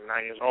me. I was like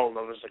 9 years old.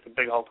 I was like a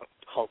big Hulk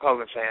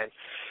Hogan fan.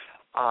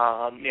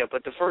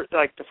 But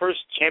the first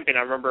champion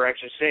I remember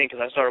actually seeing,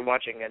 because I started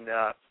watching in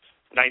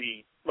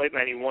late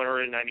 '91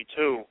 or in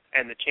 '92,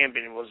 and the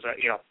champion was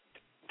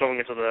going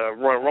into the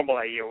Royal Rumble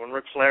that year when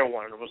Ric Flair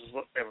won. It was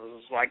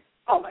like,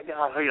 oh my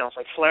God, it's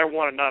like Flair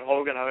won and not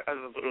Hogan.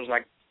 It was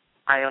like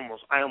I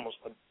almost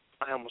went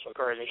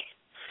crazy.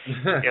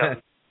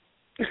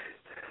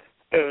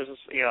 It was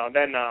just,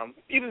 then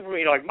even for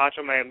me, like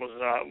Macho Man was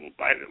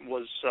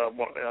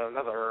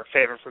another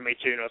favorite for me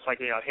too. It's like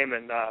him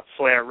and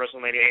Flair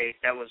WrestleMania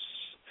 8. That's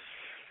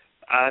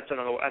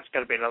got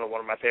to be another one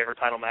of my favorite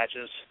title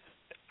matches.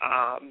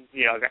 I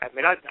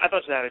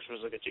thought Savage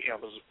was a good,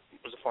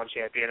 was a fun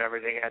champion and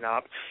everything, and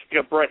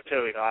Brett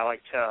too. I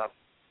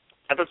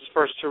thought his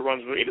first 2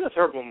 runs, even the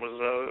third one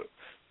was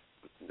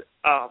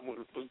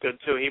good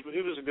too. He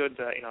was a good,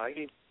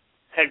 he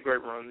had a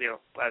great run,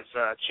 as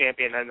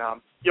champion. And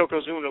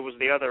Yokozuna was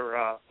the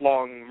other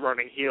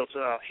long-running heel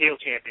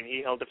champion.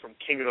 He held it from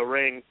King of the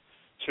Ring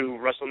to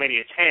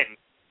WrestleMania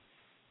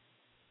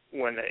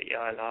 10 when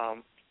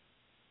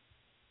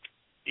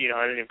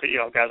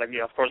guys like,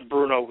 of course,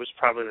 Bruno was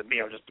probably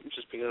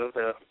just because of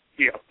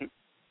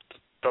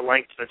the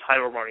length of the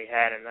title run he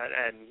had, and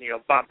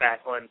Bob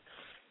Backlund.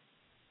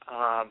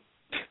 I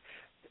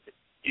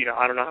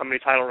don't know how many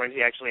title runs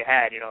he actually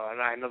had,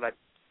 and I know that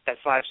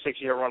 5-6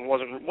 year run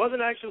wasn't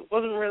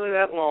really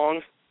that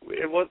long.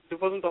 It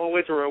wasn't the whole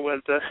way through. It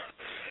was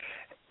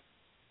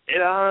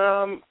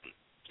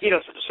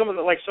some of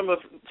the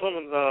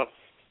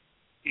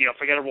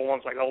forgettable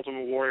ones like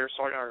Ultimate Warrior,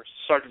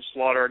 Sergeant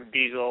Slaughter,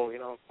 Diesel,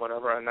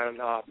 whatever. And then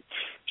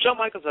Shawn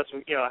Michaels, I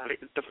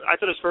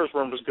thought his first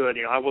run was good.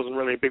 I wasn't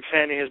really a big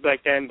fan of his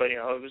back then, but it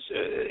was,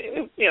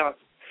 it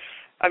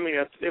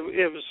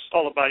was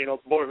all about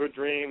boyhood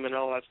dream and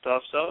all that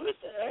stuff. So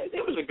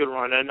it was a good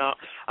run. And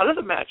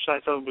another match I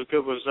thought was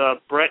good was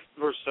Brett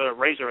versus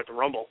Razor at the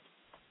Rumble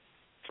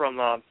from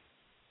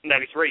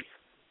 '93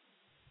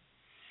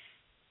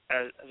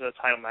 as a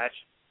title match.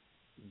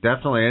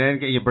 Definitely,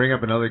 and then you bring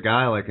up another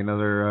guy, like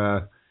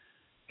another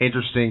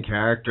interesting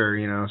character,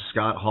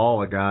 Scott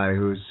Hall, a guy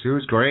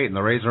who's great, and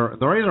the Razor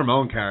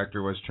Ramon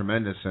character was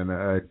tremendous, and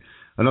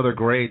another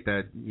great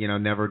that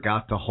never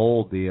got to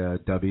hold the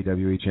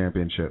WWE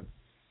Championship.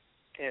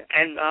 Yeah,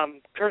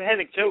 and Kurt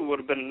Hennig too would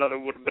have been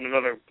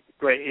another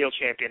great heel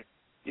champion.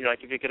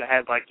 Like if you could have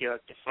had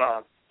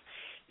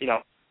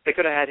they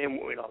could have had him,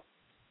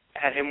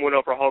 had him win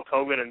over Hulk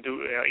Hogan and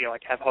do,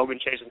 like have Hogan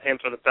chasing him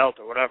for the belt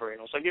or whatever,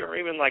 It's like, or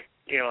even like,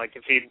 like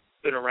if he'd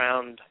been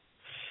around,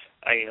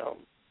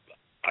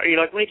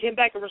 like when he came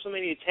back at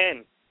WrestleMania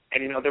 10,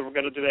 and they were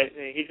going to do that,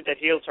 he did that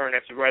heel turn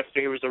after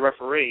he was the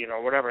referee,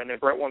 whatever, and then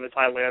Brett won the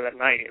title later that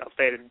night.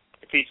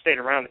 If he'd stayed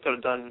around, they could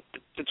have done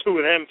the 2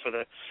 of them for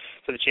the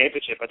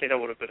championship. I think that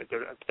would have been a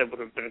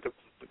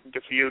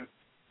good feud.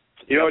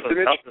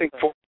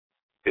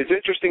 It's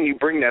interesting you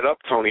bring that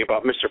up, Tony,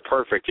 about Mr.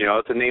 Perfect.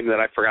 It's a name that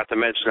I forgot to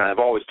mention. I've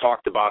always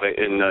talked about it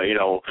in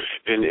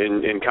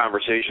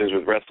conversations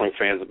with wrestling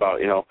fans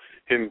about,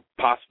 him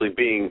possibly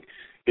being,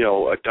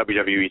 a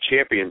WWE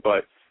champion.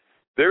 But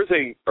there's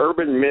a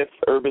urban myth,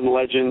 urban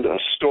legend, a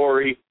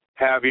story,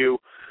 have you,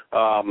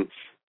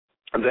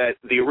 that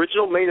the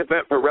original main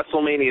event for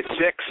WrestleMania 6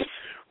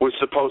 was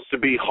supposed to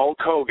be Hulk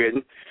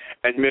Hogan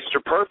and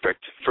Mr.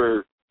 Perfect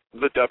for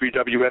the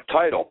WWF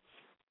title.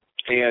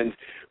 And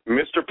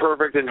Mr.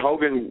 Perfect and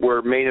Hogan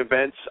were main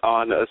events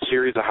on a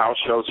series of house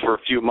shows for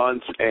a few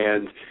months,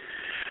 and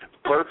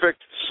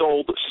Perfect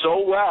sold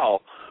so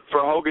well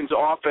for Hogan's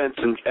offense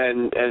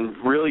and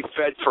really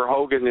fed for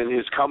Hogan and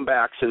his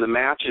comebacks in the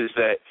matches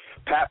that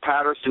Pat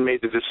Patterson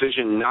made the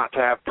decision not to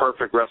have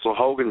Perfect wrestle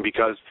Hogan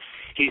because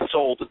he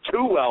sold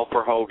too well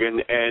for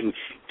Hogan and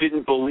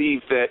didn't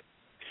believe that,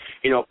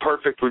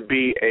 Perfect would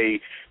be a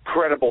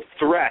credible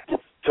threat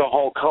to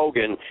Hulk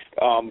Hogan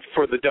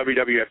for the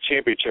WWF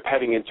Championship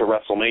heading into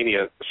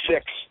WrestleMania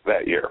 6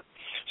 that year.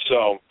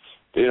 So,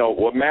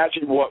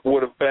 imagine what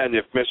would have been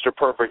if Mr.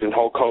 Perfect and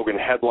Hulk Hogan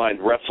headlined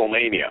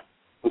WrestleMania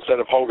instead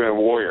of Hogan and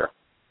Warrior.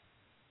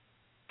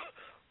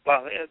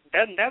 Wow,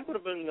 that would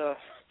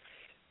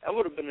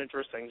have been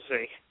interesting to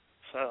see.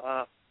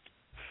 So,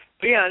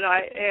 but yeah, and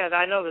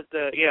I know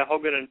that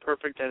Hogan and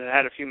Perfect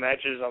had a few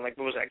matches on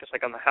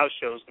on the house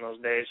shows in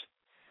those days.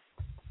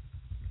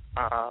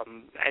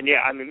 And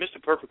yeah, I mean, Mr.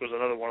 Perfect was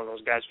another one of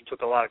those guys who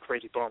took a lot of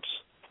crazy bumps.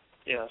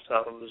 So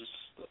it was,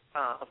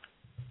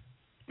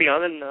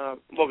 then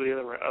what were the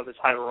other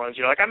title runs?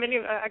 I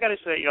gotta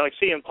say,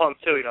 CM Punk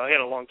too. He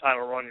had a long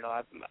title run.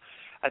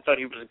 I thought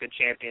he was a good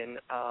champion.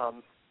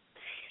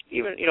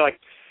 Even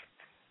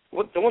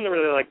the one that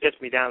really gets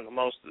me down the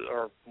most,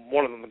 or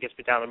one of them that gets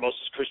me down the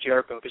most, is Chris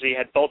Jericho, because he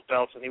had both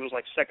belts and he was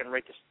second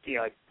rate.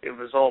 It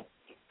was all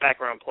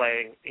background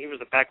playing. He was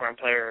the background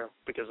player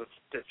because of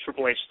the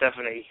Triple H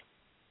Stephanie,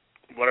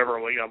 whatever.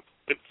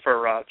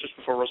 For just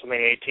before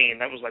WrestleMania 18,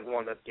 that was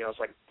one that it's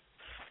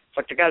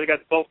like the guy that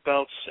got both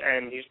belts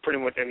and he's pretty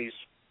much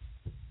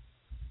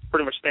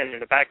standing in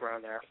the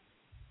background there.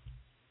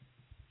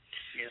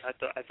 Yeah, I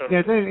thought.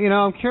 Yeah,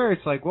 I'm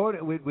curious.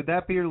 What would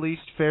that be your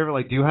least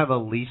favorite? Do you have a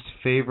least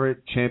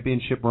favorite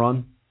championship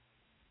run?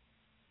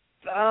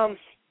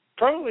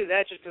 Probably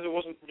that, just because it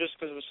was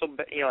so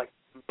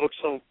booked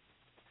so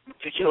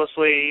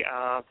ridiculously.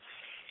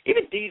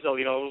 Even Diesel,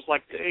 it was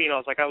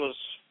I was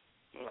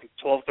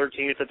 12,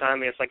 13 at the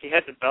time. It's he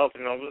had the belt,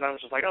 and I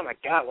was just oh my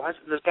God, why is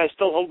this guy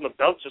still holding the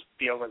belt? Just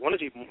when is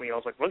he? When's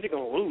he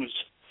going to lose?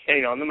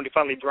 And then when he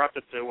finally dropped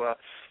it to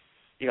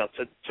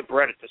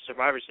Brett at the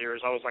Survivor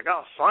Series, I was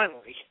oh,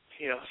 finally,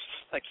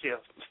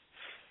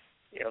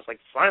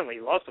 finally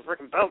he lost the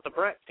freaking belt to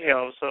Brett,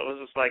 so it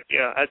was just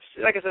it's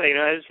like I said,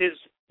 his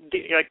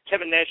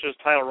Kevin Nash's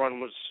title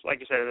run was, like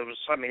you said, he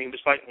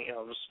was fighting, it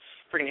was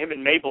freaking him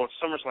and Mabel at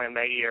SummerSlam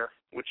that year,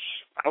 which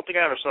I don't think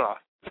I ever saw.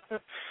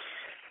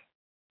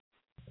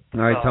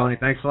 All right, Tony,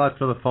 thanks a lot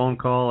for the phone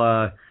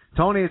call.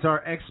 Tony is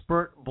our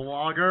expert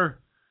blogger.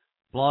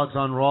 Blogs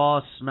on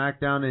Raw,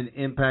 SmackDown, and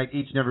Impact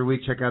each and every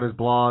week. Check out his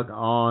blog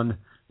on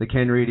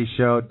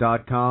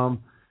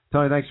thekenreedyshow.com.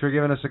 Tony, thanks for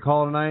giving us a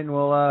call tonight, and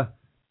we'll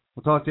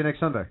talk to you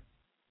next Sunday.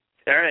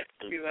 All right.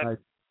 All right.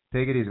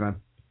 Take it easy, man.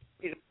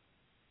 Yeah.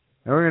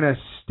 And we're going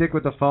to stick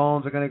with the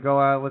phones. We're going to go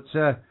out. Let's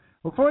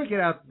before we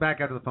get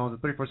back out to the phones,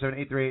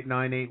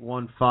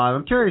 347-838-9815.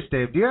 I'm curious,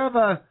 Dave, do you have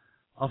a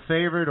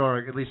favorite, or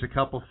at least a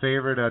couple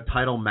favorite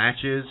title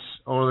matches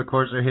over the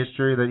course of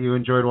history that you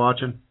enjoyed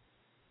watching?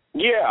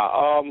 Yeah,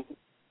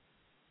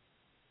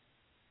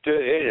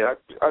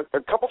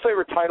 a couple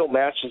favorite title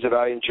matches that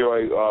I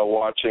enjoy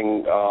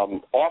watching.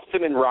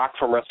 Austin and Rock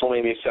from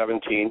WrestleMania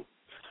 17.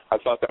 I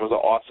thought that was an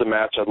awesome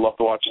match. I'd love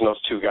to watching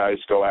those two guys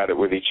go at it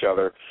with each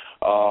other.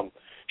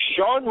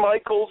 Shawn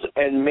Michaels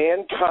and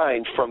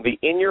Mankind from the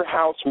In Your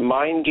House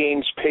Mind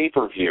Games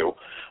pay-per-view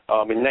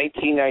in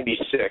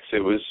 1996.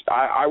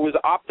 I was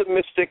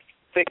optimistic,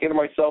 thinking to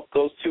myself,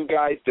 those two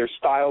guys, their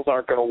styles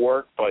aren't going to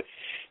work, but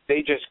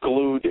they just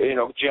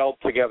gelled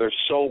together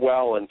so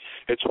well, and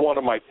it's one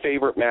of my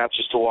favorite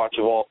matches to watch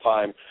of all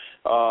time.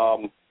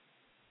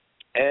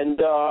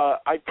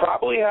 I'd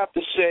probably have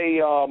to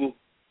say, I'm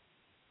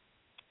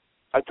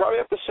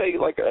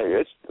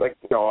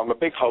a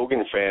big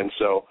Hogan fan,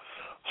 so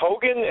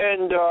Hogan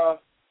and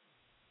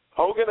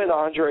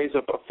Andre is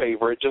a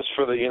favorite just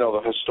for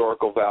the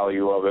historical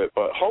value of it.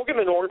 But Hogan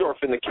and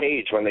Orndorff in the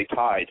cage when they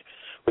tied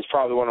was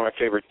probably one of my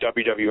favorite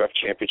WWF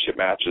Championship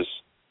matches.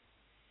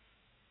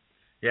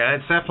 Yeah,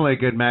 it's definitely a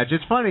good match.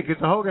 It's funny because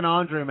the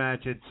Hogan-Andre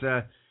match,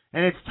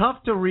 it's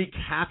tough to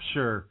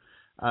recapture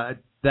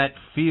that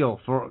feel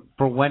for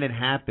when it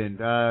happened.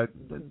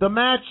 The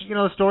match,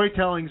 the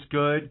storytelling's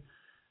good.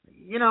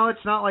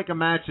 It's not like a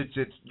match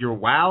it's you're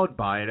wowed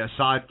by it,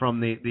 aside from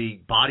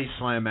the body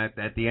slam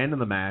at the end of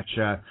the match.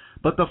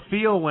 But the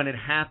feel when it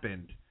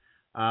happened,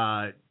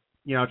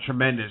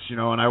 tremendous.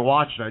 When I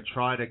watched it, I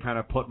try to kind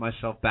of put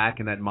myself back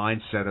in that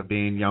mindset of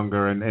being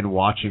younger and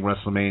watching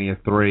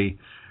WrestleMania 3.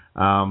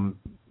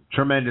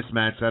 Tremendous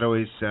match. That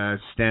always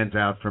stands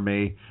out for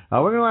me.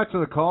 We're going to go out to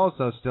the calls,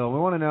 though, still. We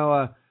want to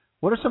know,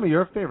 what are some of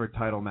your favorite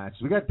title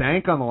matches? We got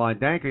Dank on the line.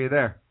 Dank, are you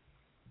there?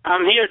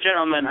 I'm here,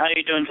 gentlemen. How are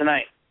you doing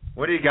tonight?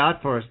 What do you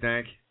got for us,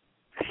 Dank?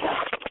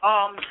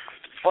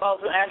 Well,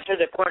 to answer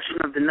the question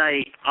of the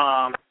night,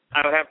 I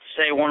would have to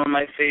say one of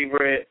my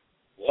favorite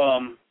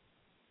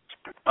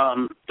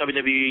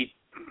WWE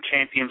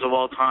champions of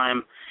all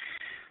time,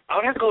 I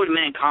would have to go with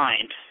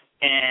Mankind.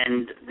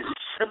 And the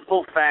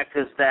simple fact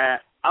is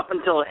that up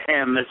until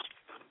him,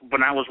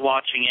 when I was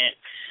watching it,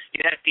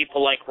 you had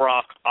people like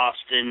Rock,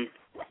 Austin,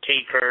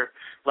 Taker,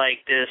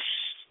 like this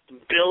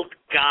built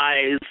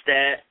guys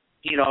that,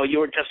 you know, you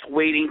were just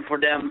waiting for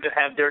them to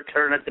have their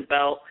turn at the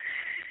belt.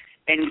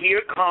 And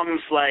here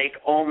comes, like,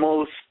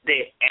 almost the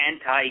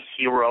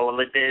anti-hero,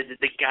 like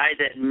the guy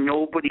that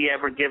nobody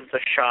ever gives a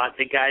shot,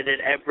 the guy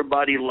that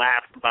everybody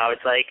laughs about.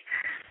 It's like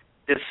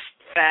this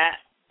fat,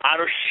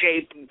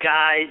 out-of-shape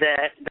guy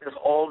that does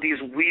all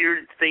these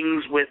weird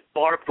things with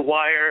barbed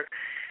wire.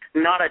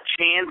 Not a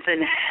chance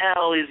in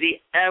hell is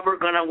he ever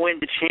going to win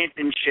the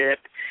championship.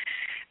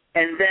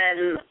 And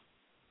then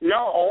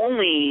not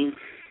only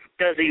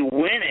does he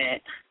win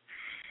it,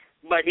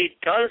 but he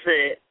does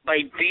it by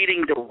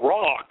beating The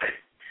Rock.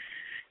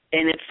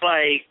 And it's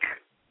like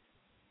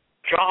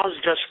jaws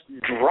just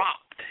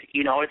dropped.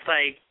 You know, it's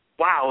like,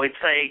 wow,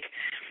 it's like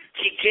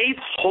he gave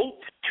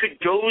hope to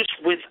those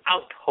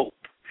without hope.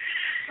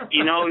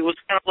 You know, it was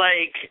kind of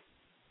like,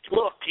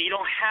 look, you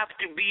don't have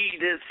to be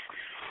this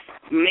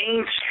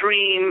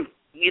mainstream,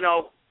 you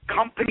know,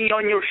 company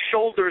on your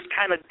shoulders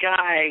kind of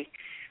guy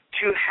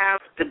to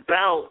have the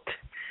belt.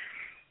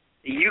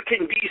 You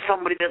can be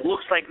somebody that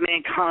looks like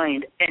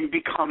Mankind and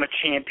become a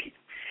champion.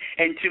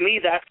 And to me,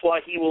 that's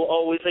why he will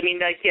always, I mean,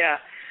 like, yeah,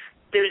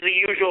 there's the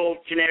usual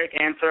generic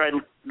answer. I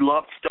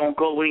loved Stone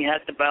Cold when he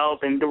had the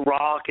belt and The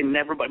Rock and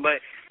everybody, but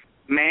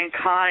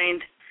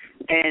Mankind,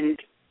 and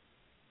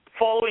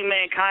following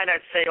Mankind,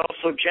 I'd say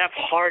also Jeff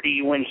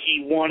Hardy when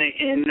he won it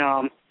in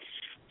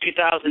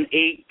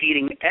 2008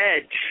 beating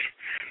Edge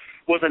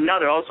was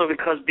another. Also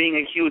because being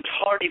a huge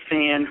Hardy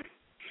fan,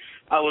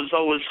 I was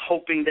always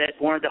hoping that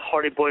one of the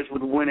Hardy Boys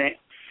would win it,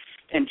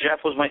 and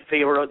Jeff was my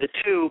favorite of the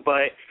two.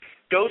 But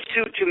those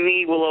two, to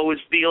me, will always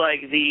be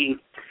like the,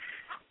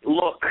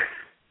 look,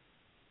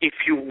 if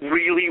you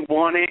really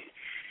want it,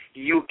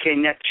 you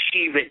can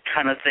achieve it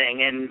kind of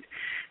thing. And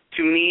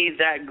to me,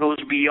 that goes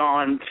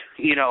beyond,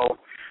 you know,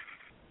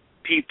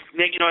 people.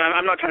 You know,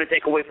 I'm not trying to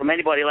take away from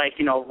anybody like,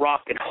 you know,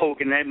 Rock and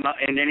Hogan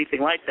and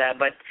anything like that.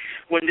 But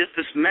when there's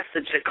this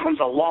message that comes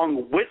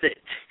along with it,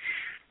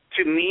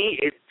 to me,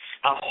 it's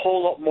a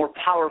whole lot more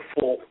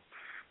powerful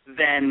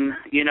than,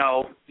 you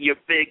know, you're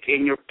big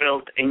and you're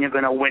built and you're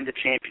going to win the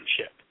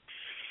championship.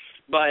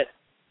 But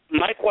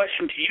my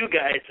question to you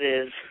guys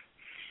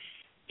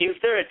is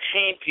there a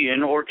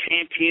champion or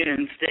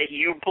champions that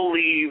you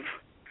believe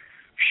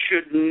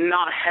should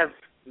not have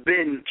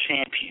been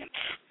champions?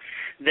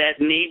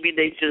 That maybe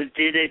they just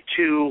did it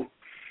to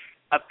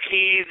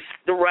appease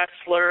the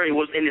wrestler, it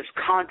was in his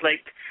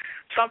conflict,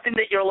 something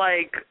that you're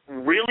like,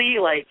 really?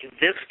 Like,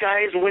 this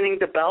guy is winning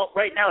the belt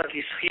right now? Like,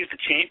 he's the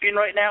champion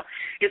right now?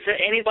 Is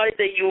there anybody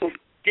that you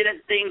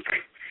didn't think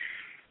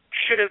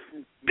should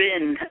have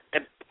been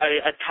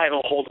a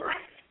title holder?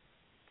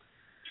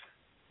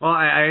 Well,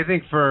 I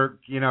think for,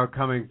 you know,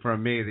 coming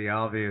from me, the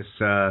obvious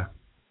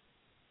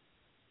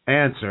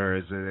answer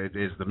is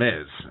The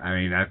Miz. I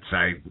mean,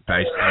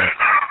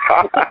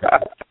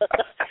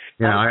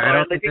 you know, I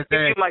don't think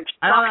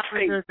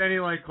there's any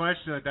like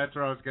question that's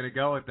where I was going to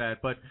go with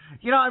that. But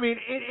you know, I mean,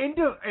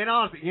 and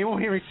honestly, you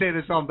won't hear me say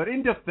this but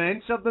in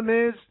defense of The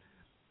Miz,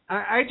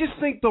 I just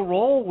think the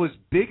role was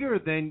bigger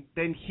than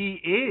he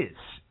is.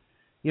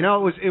 You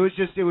know, it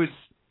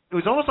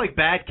was almost like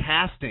bad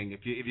casting,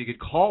 if you could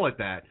call it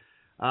that.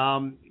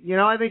 You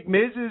know, I think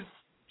Miz is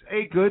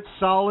a good,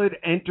 solid,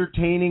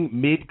 entertaining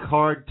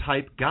mid-card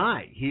type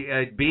guy. He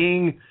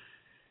being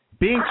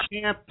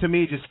champ to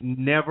me just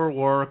never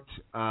worked.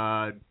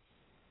 I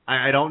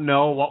don't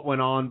know what went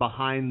on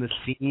behind the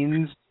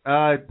scenes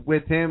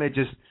with him. He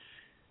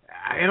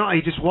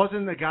just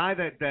wasn't the guy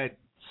that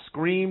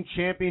screamed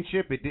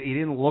championship. He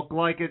didn't look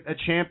like a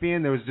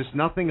champion. There was just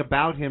nothing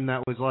about him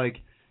that was like,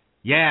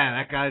 yeah,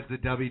 that guy's the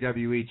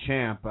WWE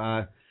champ.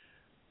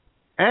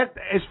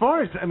 As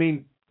far as, I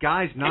mean,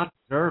 guys not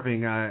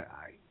deserving, yeah,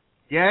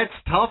 it's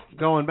tough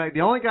going back.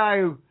 The only guy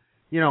who,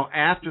 you know,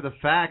 after the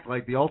fact,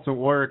 like the Ultimate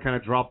Warrior kind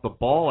of dropped the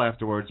ball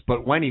afterwards,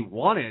 but when he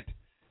won it,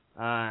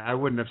 I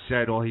wouldn't have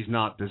said, well, he's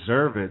not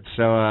deserve it.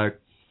 So, I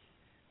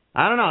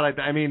don't know. Like,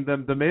 I mean,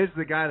 the Miz,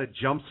 the guy that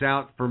jumps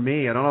out for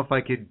me. I don't know if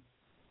I could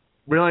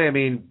really, I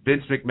mean,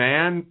 Vince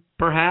McMahon,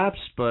 perhaps,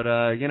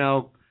 but, you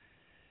know,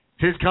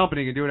 it's his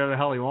company, he can do whatever the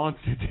hell he wants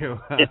to do.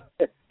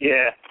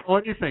 Yeah.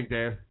 What do you think,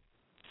 Dave?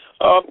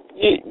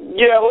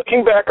 Yeah,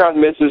 looking back on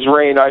Mrs.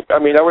 Reign, I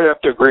mean, I would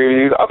have to agree with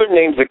you. The other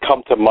names that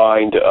come to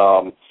mind,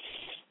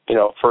 you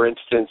know, for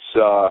instance,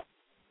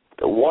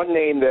 one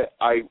name that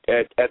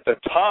at the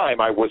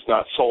time I was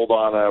not sold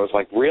on, and I was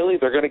like, really?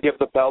 They're going to give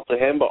the belt to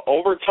him? But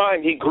over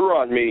time, he grew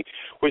on me,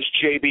 was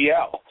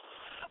JBL.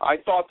 I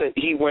thought that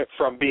he went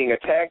from being a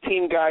tag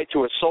team guy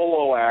to a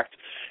solo act,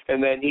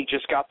 and then he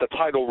just got the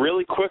title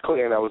really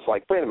quickly, and I was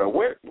like, wait a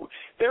minute,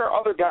 there are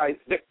other guys.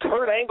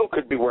 Kurt Angle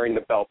could be wearing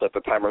the belt at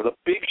the time, or the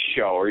Big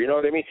Show, or you know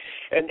what I mean?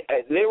 And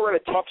they were in a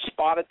tough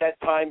spot at that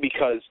time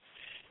because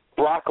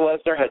Brock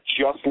Lesnar had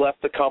just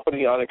left the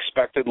company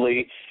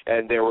unexpectedly,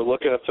 and they were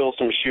looking to fill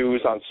some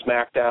shoes on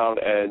SmackDown,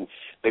 and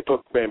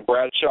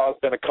Bradshaw's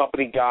been a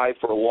company guy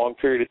for a long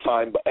period of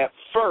time. But at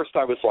first,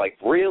 I was like,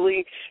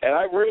 really? And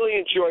I really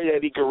enjoyed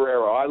Eddie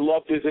Guerrero. I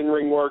loved his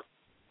in-ring work.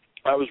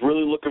 I was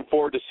really looking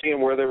forward to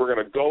seeing where they were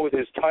going to go with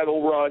his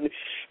title run.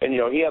 And,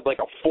 he had like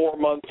a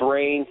 4-month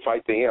reign, 4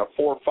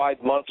 or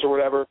 5 months or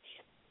whatever.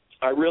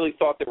 I really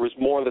thought there was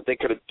more that they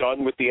could have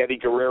done with the Eddie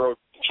Guerrero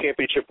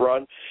championship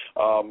run.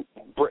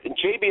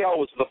 JBL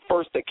was the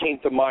first that came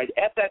to mind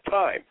at that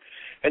time.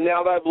 And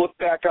now that I've looked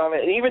back on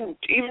it, and even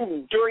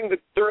during the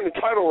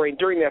title reign,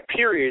 during that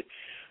period,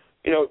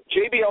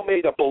 JBL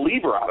made a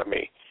believer out of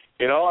me.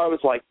 I was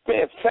like,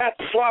 man, fat,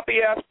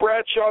 sloppy-ass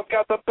Bradshaw's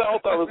got the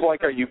belt. I was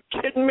like, are you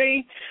kidding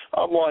me?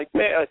 I'm like,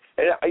 man,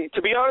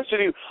 to be honest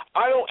with you,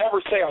 I don't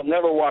ever say I'll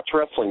never watch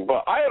wrestling,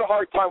 but I had a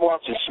hard time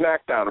watching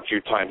SmackDown a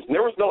few times, and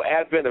there was no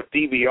advent of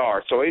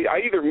DVR, so I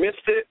either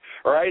missed it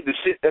or I had to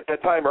sit at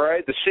that time, or I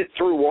had to sit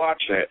through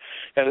watching it.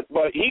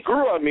 But he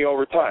grew on me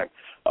over time.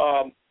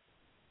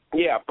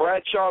 Yeah,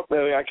 Bradshaw,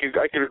 I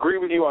could agree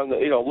with you on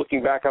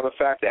looking back on the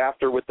fact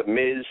after with the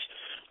Miz,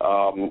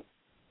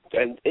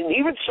 and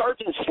even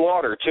Sergeant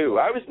Slaughter too.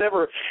 I was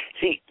never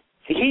he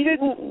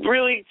didn't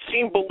really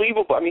seem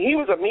believable. I mean, he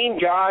was a mean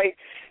guy,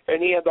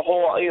 and he had the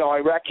whole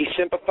Iraqi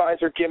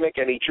sympathizer gimmick,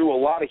 and he drew a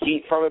lot of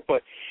heat from it,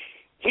 but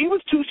he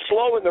was too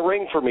slow in the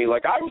ring for me.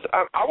 Like I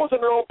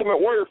wasn't an Ultimate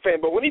Warrior fan,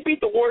 but when he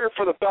beat the Warrior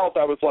for the belt,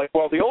 I was like,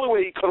 well, the only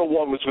way he could have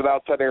won was with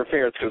outside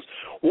interference, because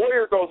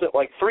Warrior goes at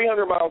like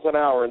 300 miles an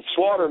hour, and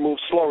Slaughter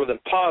moves slower than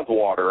pond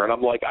water, and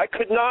I'm like, I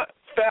could not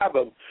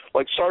fathom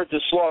like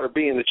Sergeant Slaughter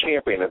being the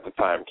champion at the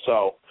time.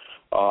 So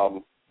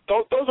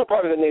those are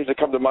probably the names that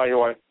come to mind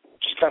who I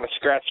just kind of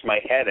scratched my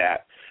head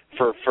at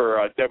for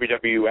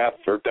WWF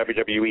or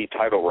WWE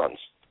title runs.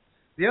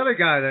 The other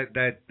guy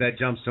that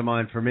jumps to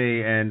mind for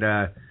me, and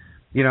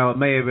it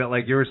may have been,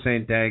 like you were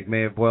saying, Dag,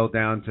 may have boiled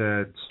down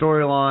to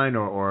storyline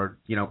or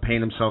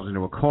paint themselves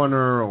into a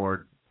corner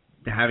or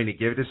having to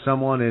give it to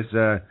someone, is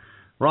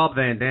Rob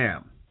Van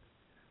Dam.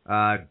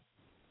 That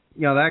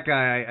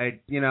guy,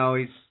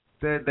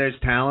 there's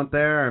talent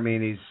there. I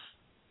mean,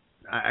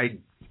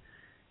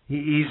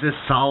 he's a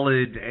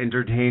solid,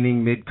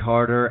 entertaining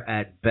mid-carder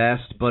at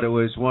best, but it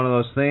was one of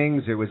those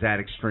things. It was at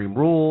Extreme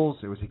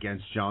Rules. It was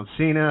against John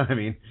Cena. I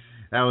mean,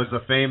 that was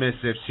the famous,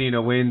 if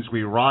Cena wins,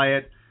 we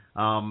riot.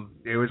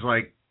 It was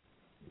like,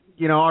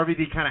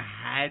 RVD kind of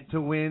had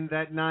to win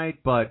that night,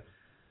 but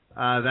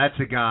that's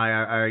a guy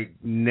I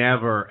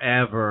never,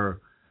 ever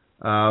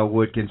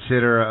would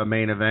consider a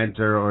main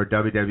eventer or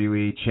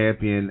WWE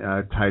champion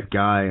type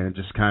guy, and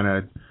just kind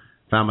of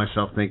found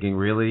myself thinking,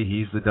 really,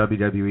 he's the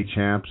WWE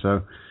champ?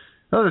 So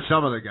those are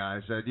some of the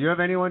guys. Do you have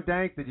anyone,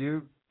 Dank, that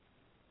you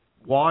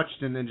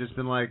watched and then just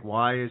been like,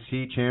 why is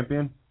he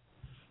champion?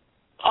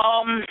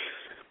 I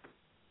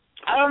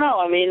don't know.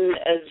 I mean,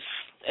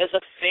 as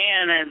a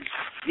fan,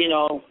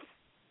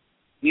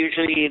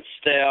 usually it's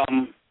the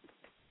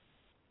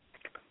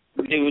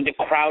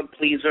crowd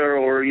pleaser,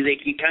 or you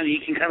can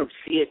kind of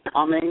see it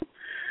coming.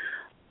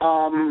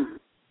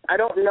 I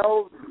don't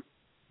know.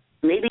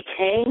 Maybe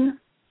Kane.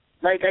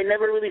 Like, I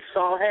never really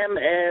saw him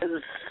as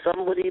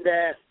somebody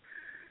that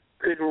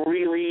could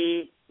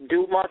really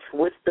do much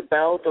with the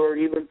belt or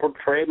even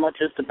portray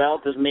much as the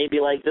belt, as maybe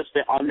like just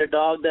the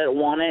underdog that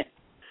won it.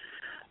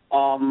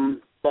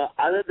 But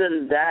other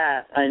than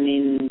that, I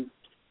mean,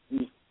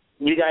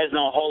 you guys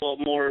know a whole lot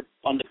more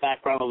on the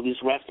background of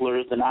these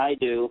wrestlers than I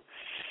do.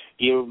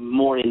 You're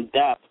more in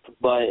depth,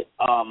 but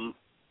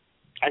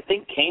I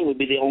think Kane would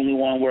be the only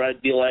one where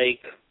I'd be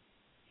like,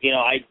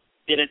 I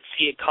didn't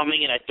see it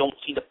coming, and I don't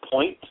see the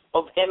point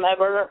of him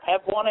ever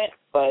have won it,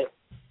 but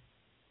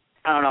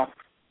I don't know.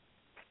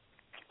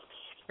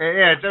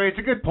 Yeah, it's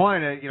a good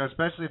point,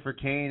 especially for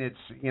Kane. It's,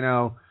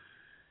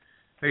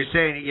 they're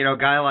saying, a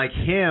guy like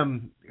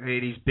him,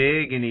 he's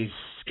big and he's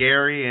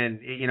scary, and,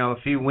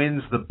 if he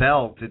wins the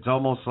belt, it's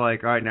almost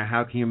like, all right, now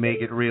how can you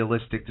make it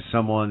realistic to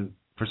someone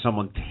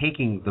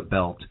taking the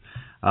belt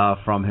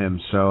from him?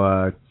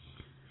 So,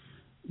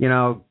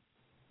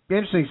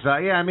 interesting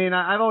side. Yeah, I mean,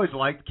 I've always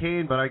liked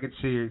Kane, but I could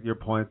see your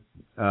point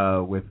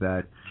with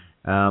that.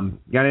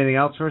 Got anything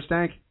else for us,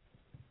 Dank?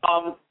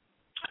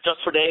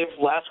 Just for Dave,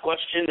 last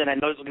question, and I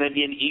know it's going to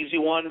be an easy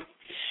one.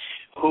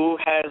 Who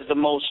has the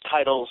most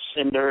titles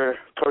in their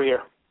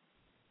career?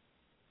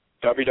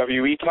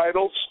 WWE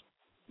titles?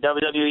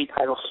 WWE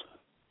titles.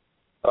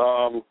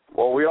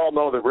 Well, we all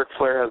know that Ric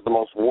Flair has the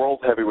most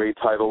world heavyweight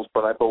titles,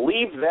 but I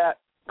believe that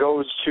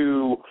goes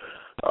to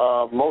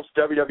most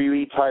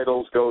WWE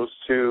titles goes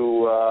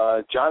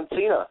to John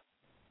Cena,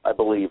 I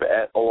believe,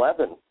 at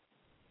 11.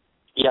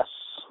 Yes.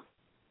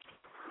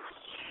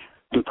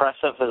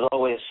 Impressive as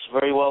always.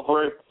 Very well,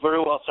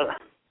 sir.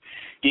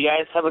 You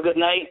guys have a good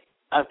night.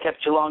 I've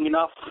kept you long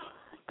enough.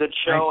 Good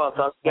show. I'll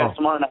talk to you guys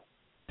tomorrow night.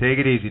 Take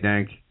it easy,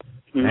 Dank.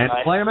 And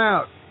play him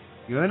out.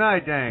 Good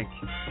night, Dank.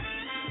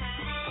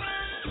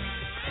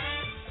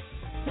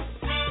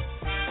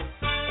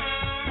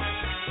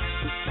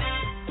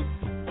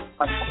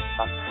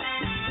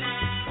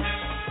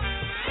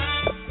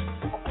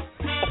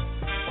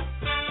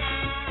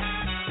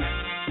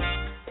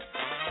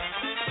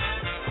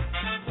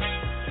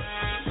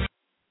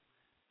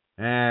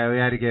 We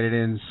had to get it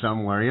in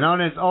somewhere. You know,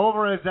 and as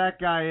over as that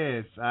guy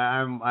is,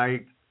 I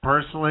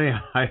personally,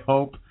 I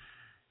hope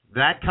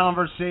that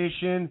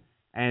conversation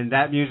and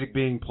that music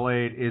being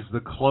played is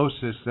the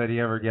closest that he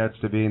ever gets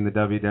to being the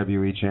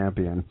WWE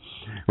champion.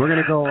 We're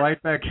going to go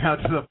right back out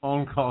to the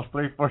phone calls,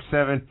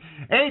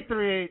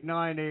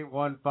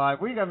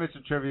 347-838-9815. We got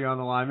Mr. Trivia on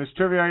the line. Mr.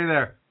 Trivia, are you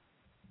there?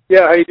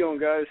 Yeah, how you doing,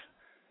 guys?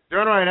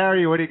 Doing all right. How are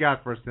you? What do you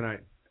got for us tonight?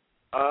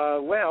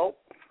 Well,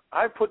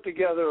 I put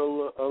together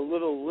a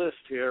little list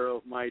here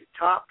of my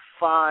top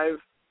 5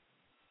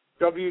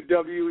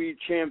 WWE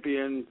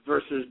champions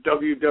versus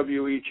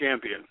WWE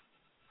champion.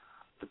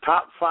 The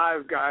top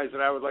 5 guys that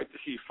I would like to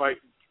see fight,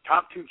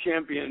 top 2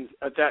 champions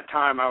at that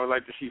time I would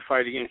like to see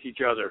fight against each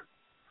other.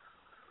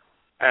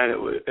 And it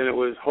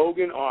was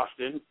Hogan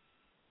Austin,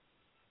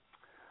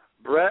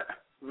 Brett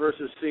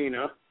versus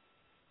Cena,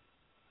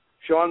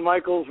 Shawn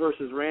Michaels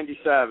versus Randy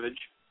Savage,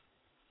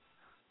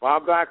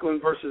 Bob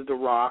Backlund versus The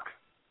Rock,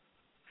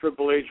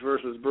 Triple H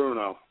versus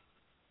Bruno.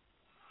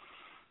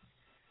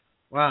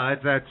 Wow,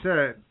 that's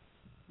it.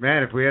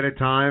 Man, if we had a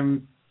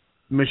time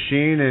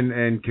machine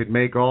and could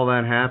make all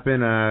that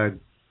happen,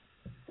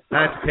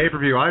 that's a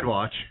pay-per-view I'd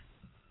watch.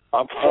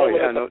 I'm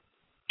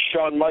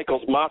Shawn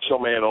Michaels Macho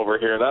Man over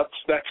here.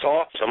 That's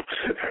awesome.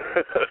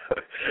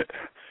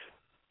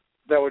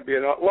 That would be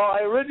well,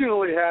 I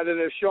originally had it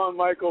as Shawn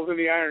Michaels and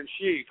the Iron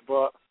Sheik,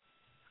 but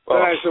then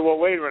I said, well,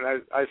 wait a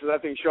minute. I said, I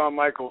think Shawn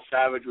Michaels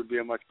Savage would be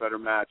a much better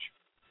match.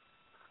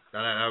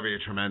 That would be a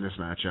tremendous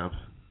matchup.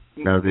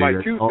 My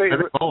two favorite. I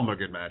think all of them are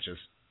good matches.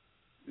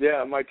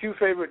 Yeah, my 2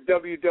 favorite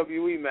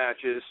WWE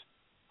matches,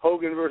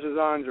 Hogan versus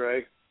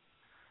Andre,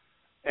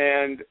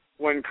 and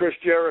when Chris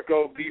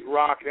Jericho beat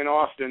Rock in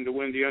Austin to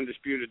win the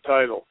Undisputed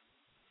title.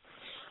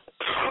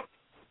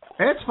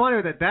 It's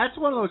funny that that's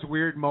one of those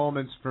weird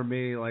moments for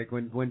me, like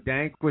when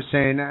Dank was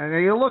saying,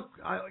 when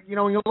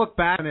you look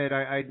back on it,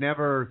 I'd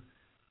never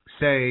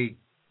say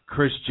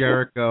Chris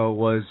Jericho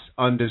was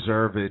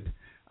undeserved.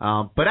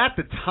 But at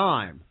the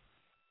time,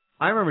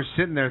 I remember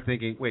sitting there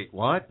thinking, wait,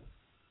 what?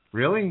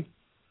 Really?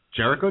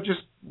 Jericho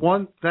just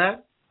won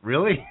that?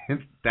 Really?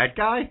 That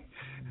guy?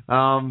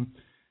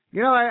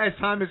 As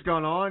time has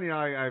gone on,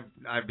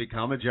 I've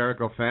become a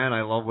Jericho fan.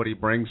 I love what he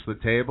brings to the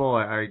table.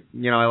 I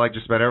like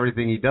just about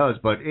everything he does.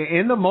 But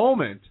in the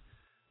moment,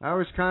 I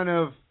was kind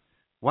of,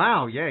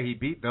 wow, yeah, he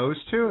beat those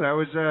two. That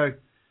was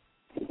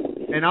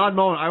an odd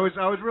moment. I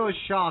was really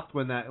shocked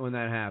when that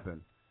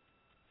happened.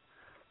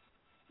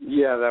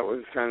 Yeah, that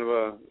was kind of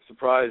a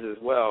surprise as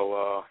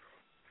well.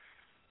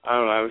 I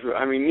don't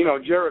know.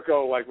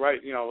 Jericho, like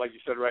you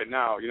said right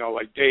now,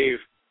 like Dave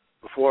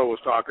before was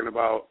talking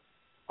about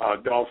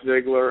Dolph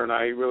Ziggler, and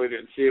I really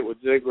didn't see it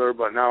with Ziggler,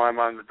 but now I'm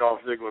on the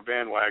Dolph Ziggler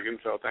bandwagon,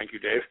 so thank you,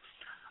 Dave.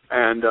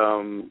 And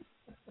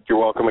you're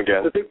welcome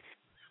again.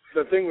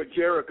 The thing with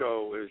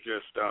Jericho is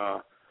just, I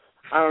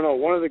don't know,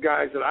 one of the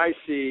guys that I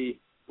see,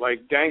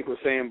 like Dank was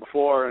saying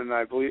before, and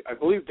I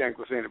believe Dank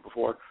was saying it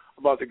before,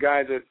 about the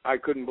guy that I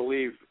couldn't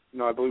believe,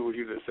 I believe it was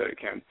you that said it,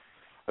 Ken.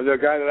 The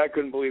guy that I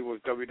couldn't believe was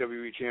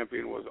WWE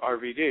champion was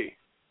RVD.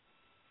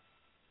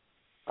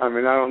 I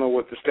don't know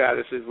what the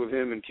status is with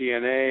him in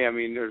TNA.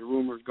 There's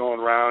rumors going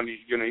around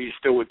he's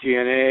still with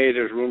TNA.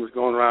 There's rumors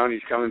going around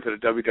he's coming to the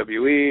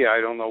WWE.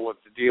 I don't know what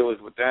the deal is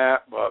with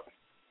that, but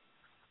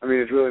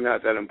it's really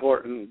not that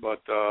important.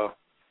 But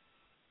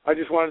I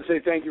just wanted to say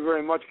thank you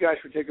very much, guys,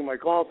 for taking my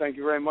call. Thank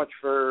you very much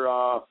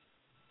for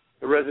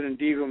the resident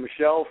diva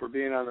Michelle for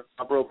being on the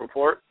Top Rope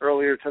Report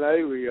earlier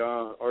today. We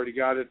already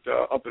got it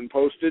up and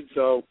posted,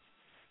 so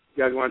if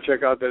you guys want to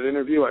check out that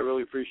interview, I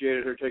really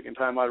appreciated her taking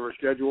time out of her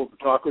schedule to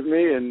talk with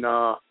me. And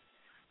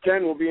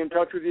Ken, we'll be in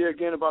touch with you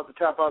again about the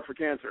Tap Out for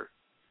Cancer.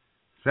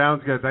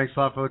 Sounds good. Thanks a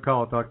lot for the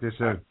call. I'll talk to you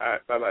soon. All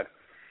right. Bye-bye.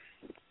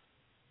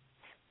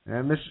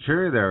 And Mr.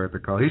 Cheery there at the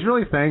call. He's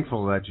really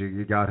thankful that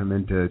you got him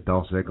into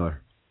Dolph Ziggler.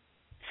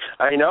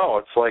 I know.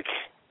 It's like...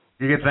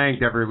 You get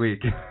thanked every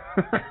week.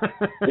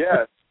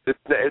 Yeah.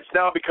 It's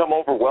now become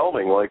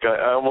overwhelming. Like,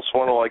 I almost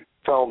want to,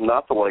 tell him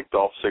not to like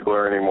Dolph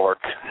Ziggler anymore.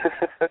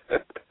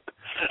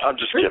 I'm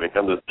just kidding.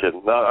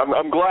 No,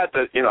 I'm glad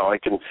that, I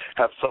can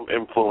have some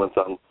influence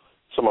on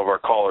some of our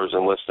callers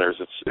and listeners.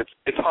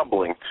 It's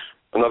humbling.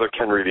 Another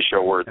Ken Reedy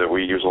Show word that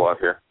we use a lot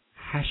here.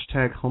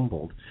 Hashtag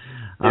humbled.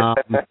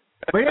 But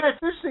yeah, it's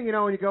interesting,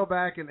 when you go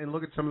back and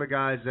look at some of the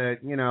guys that,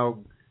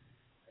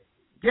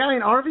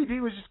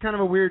 RVD was just kind of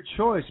a weird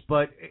choice,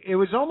 but it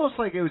was almost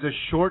like it was a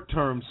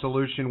short-term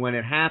solution when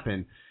it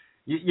happened.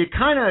 You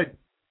kind of,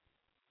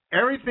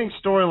 everything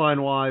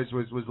storyline-wise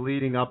was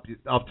leading up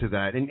to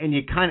that, and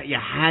you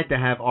had to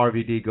have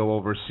RVD go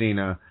over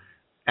Cena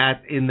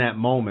in that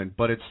moment,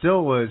 but it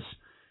still was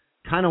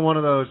kind of one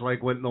of those,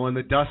 like when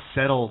the dust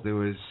settled, it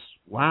was,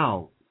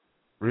 wow,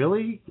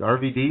 really?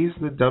 RVD's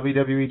the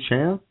WWE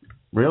champ?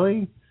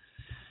 Really?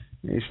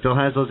 He still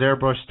has those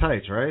airbrushed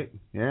tights, right?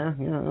 Yeah.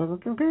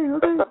 Okay.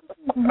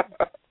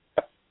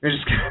 It's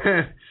just,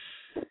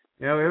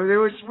 it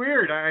was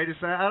weird. I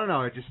don't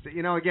know. It just,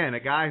 again, a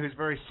guy who's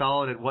very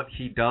solid at what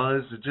he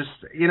does. It just,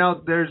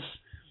 there's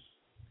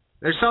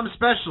something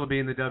special to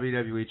being the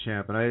WWE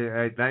champ, and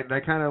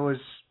that kind of was,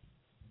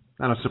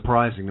 I don't know,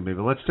 surprising to me.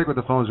 But let's stick with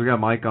the phones. We got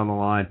Mike on the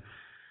line.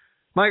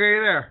 Mike, are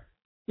you there?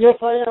 Yes,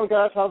 I am,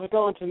 guys. How's it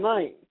going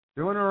tonight?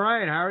 Doing all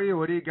right. How are you?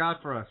 What do you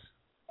got for us?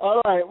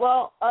 All right.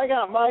 Well, I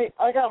got my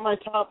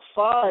top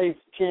 5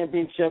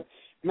 championship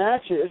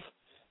matches.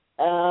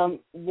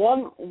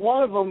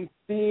 One of them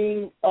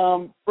being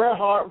Bret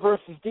Hart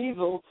versus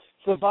Diesel,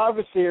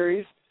 Survivor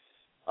Series,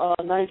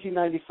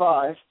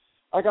 1995.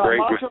 I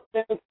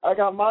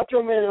got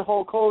Macho Man and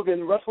Hulk Hogan,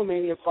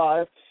 WrestleMania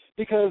 5,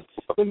 because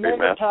the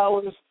Mega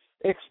Towers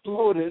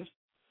exploded.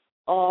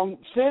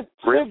 Sid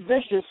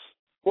Vicious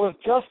was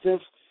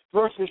Justice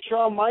versus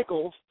Shawn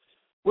Michaels,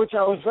 which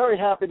I was very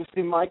happy to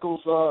see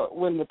Michaels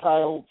win the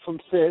title from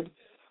Sid.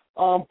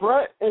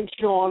 Bret and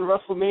Shawn,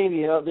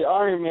 WrestleMania, the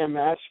Iron Man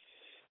match.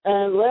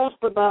 And last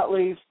but not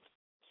least,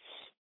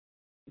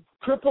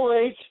 Triple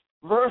H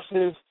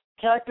versus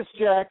Cactus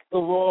Jack, the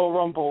Royal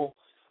Rumble,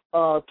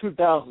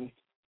 2000.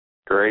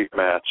 Great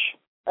match.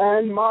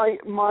 And my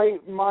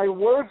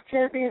worst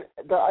champion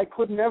that I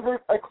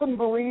couldn't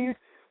believe.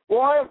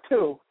 Well, I have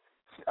 2.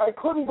 I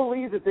couldn't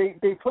believe that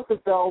they put the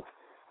belt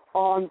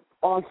on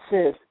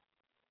Sid.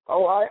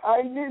 Oh,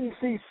 I didn't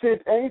see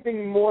Sid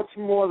anything much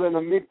more than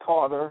a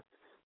mid-carder.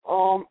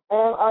 And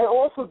I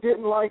also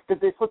didn't like that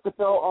they put the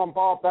belt on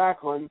Bob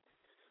Backlund.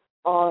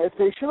 If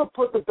they should have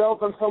put the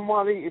belt on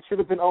somebody, it should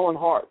have been Owen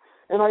Hart.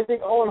 And I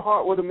think Owen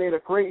Hart would have made a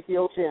great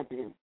heel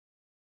champion.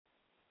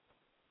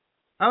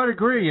 I would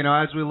agree.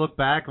 As we look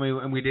back,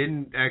 and we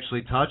didn't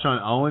actually touch on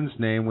Owen's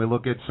name, we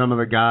look at some of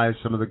the guys,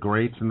 some of the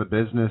greats in the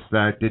business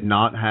that did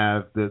not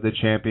have the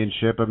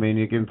championship.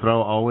 You can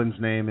throw Owen's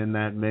name in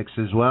that mix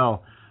as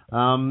well.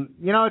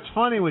 It's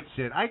funny with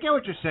Sid. I get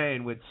what you're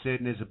saying with Sid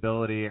and his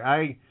ability.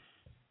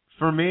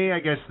 For me, I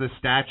guess the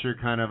stature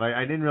kind of,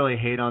 I didn't really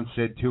hate on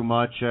Sid too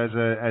much as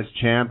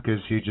champ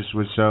because he just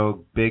was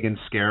so big and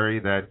scary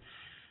that,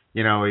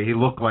 he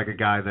looked like a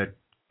guy that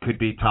could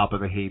be top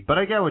of the heap. But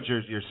I get what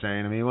you're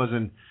saying. He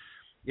wasn't,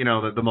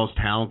 the most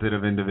talented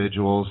of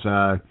individuals.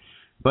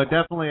 But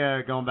definitely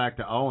going back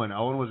to Owen.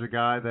 Owen was a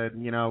guy that,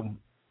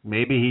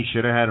 maybe he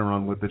should have had a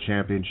run with the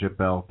championship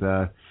belt.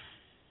 What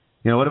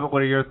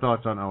are your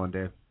thoughts on Owen,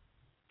 Dave?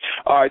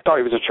 I thought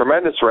he was a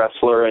tremendous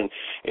wrestler, and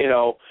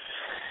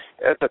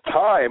at the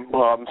time,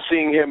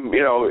 seeing him,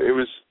 it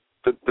was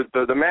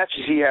the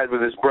matches he had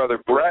with his brother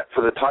Bret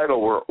for the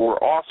title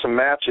were awesome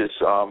matches.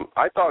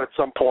 I thought at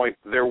some point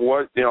there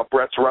was,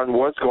 Bret's run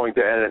was going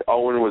to end, and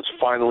Owen was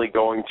finally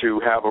going to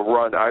have a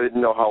run. I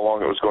didn't know how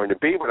long it was going to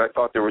be, but I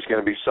thought there was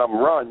going to be some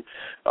run.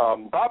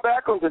 Bob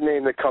Backlund's a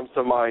name that comes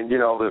to mind.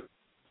 That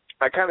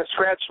I kind of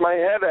scratched my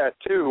head at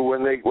too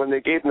when they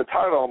gave him the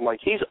title. I'm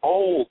like, he's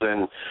old,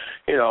 and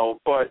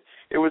but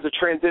it was a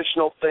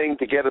transitional thing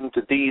to get him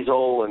to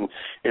Diesel, and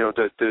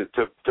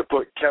to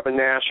put Kevin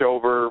Nash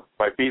over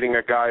by beating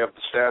a guy of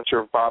the stature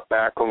of Bob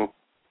Backlund.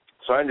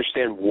 So I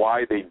understand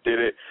why they did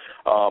it.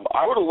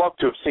 I would have loved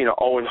to have seen an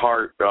Owen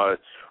Hart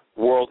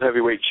World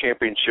Heavyweight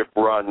Championship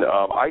run.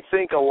 I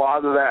think a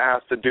lot of that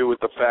has to do with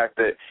the fact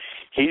that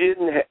he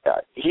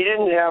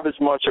didn't have as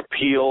much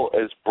appeal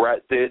as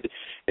Bret did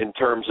in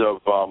terms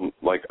of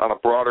like on a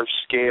broader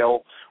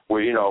scale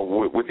with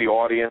the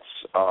audience.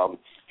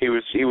 He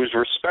was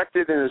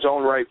respected in his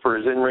own right for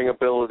his in-ring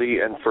ability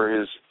and for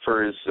his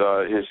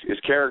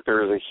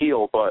character as a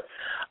heel, but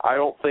I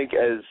don't think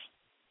as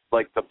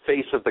like the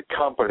face of the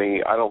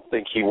company, I don't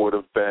think he would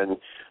have been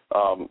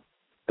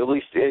at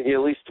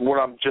least what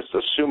I'm just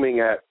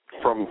assuming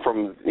from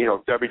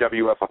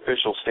WWF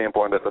official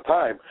standpoint at the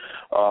time.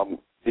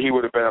 He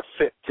would have been a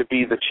fit to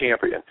be the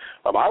champion.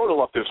 I would have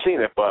loved to have seen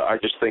it, but I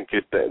just think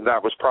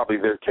that was probably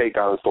their take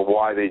on as to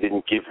why they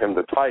didn't give him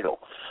the title.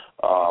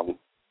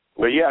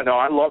 But yeah, no,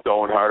 I loved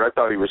Owen Hart. I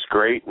thought he was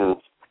great, and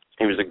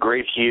he was a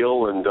great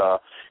heel, and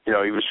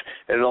he was,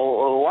 in a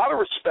lot of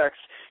respects,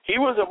 he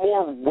was a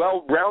more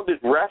well-rounded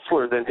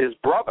wrestler than his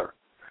brother.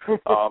 A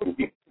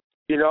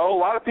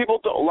lot of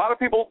people,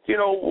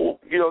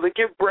 they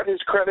give Bret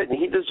his credit, and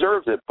he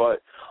deserves it,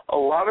 but a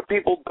lot of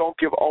people don't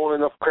give Owen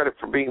enough credit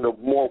for being the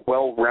more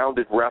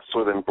well-rounded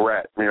wrestler than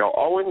Bret.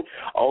 Owen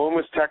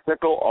was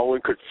technical.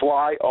 Owen could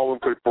fly. Owen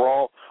could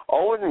brawl.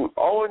 Owen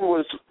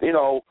was,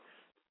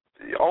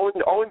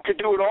 Owen could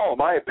do it all, in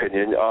my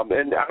opinion.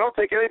 And I don't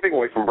take anything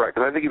away from Bret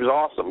because I think he was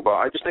awesome, but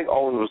I just think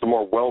Owen was the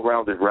more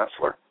well-rounded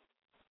wrestler.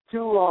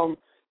 To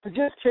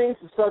just change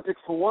the subject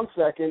for 1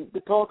 second,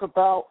 to talk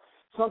about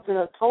something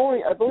that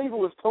Tony, I believe it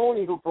was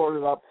Tony who brought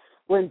it up,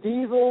 when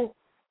Diesel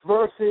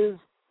versus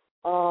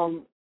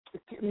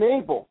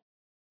Mabel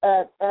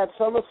at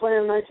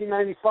SummerSlam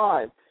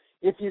 1995.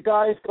 If you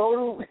guys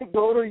go to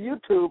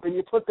YouTube and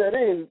you put that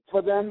in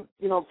for them,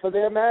 for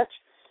their match,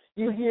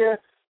 you hear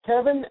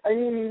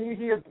you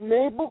hear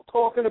Mabel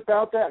talking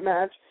about that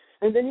match,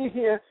 and then you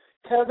hear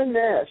Kevin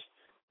Nash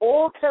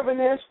all Kevin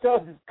Nash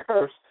does is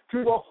curse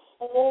through the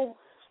whole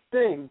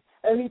thing.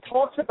 And he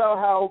talks about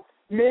how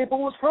Mabel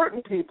was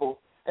hurting people.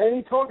 And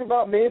he talked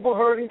about Mabel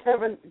hurting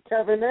Kevin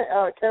Nash.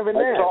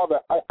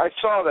 I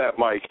saw that,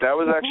 Mike. That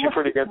was actually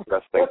pretty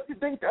interesting. What do you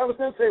think? I was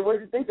going to say, what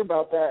do you think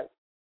about that?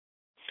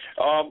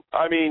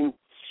 I mean,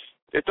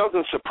 it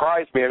doesn't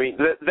surprise me. I mean,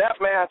 that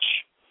match,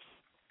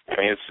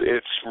 I mean,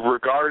 it's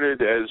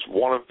regarded as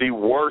one of the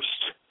worst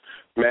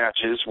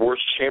matches,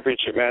 worst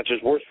championship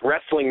matches, worst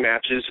wrestling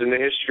matches in the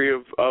history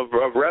of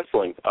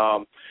wrestling.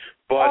 I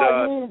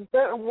mean,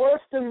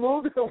 worse than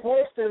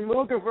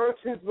Luger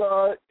versus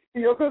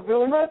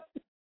Yokozuna?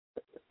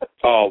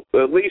 Oh,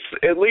 at least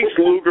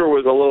Luger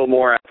was a little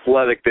more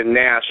athletic than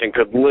Nash and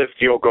could lift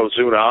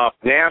Yokozuna up.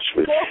 Nash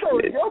was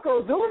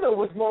Yokozuna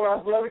was more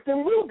athletic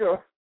than Luger.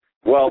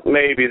 Well,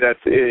 maybe that's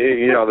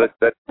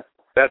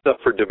that's up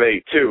for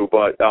debate too.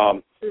 But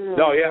it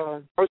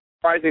was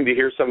surprising to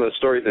hear some of the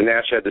stories that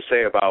Nash had to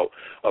say about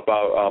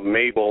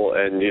Mabel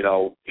and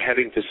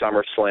heading to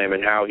SummerSlam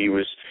and how he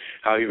was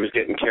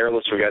getting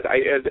careless with guys.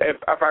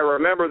 If I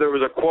remember, there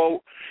was a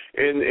quote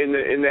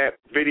in that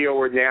video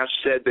where Nash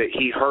said that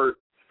he hurt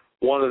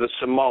one of the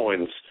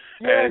Samoans.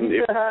 Yeah,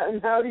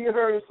 and how do you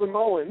hurt a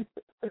Samoan?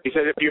 He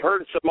said if you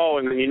hurt a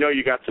Samoan, then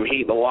you got some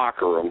heat in the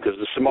locker room because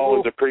the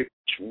Samoans are pretty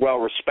well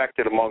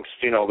respected amongst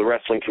the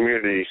wrestling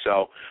community.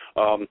 So,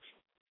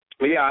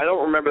 but yeah, I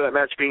don't remember that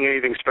match being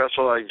anything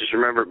special. I just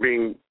remember it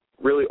being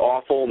really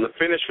awful, and the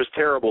finish was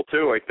terrible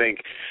too. I think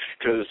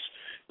because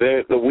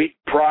the week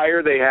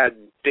prior they had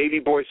Davey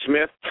Boy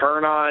Smith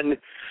turn on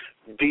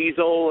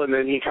Diesel, and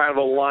then he kind of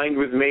aligned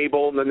with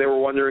Mabel, and then they were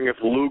wondering if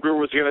Luger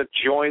was going to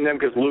join them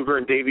because Luger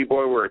and Davey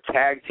Boy were a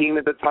tag team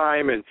at the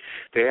time, and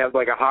they had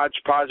like a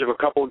hodgepodge of a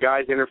couple of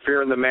guys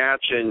interfere in the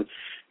match, and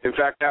in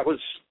fact that was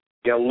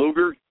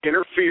Luger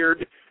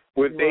interfered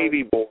with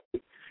Davey Boy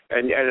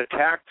and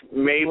attacked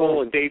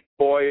Mabel and Davey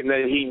Boy, and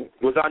then he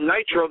was on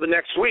Nitro the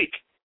next week.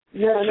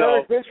 Yeah, and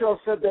Eric Bischoff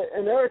said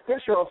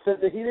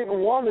that he didn't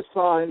want to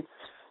sign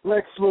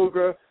Lex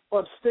Luger,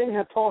 but Sting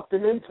had talked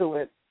him into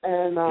it,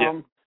 and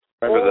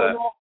remember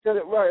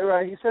that.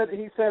 Right. He said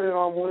it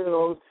on one of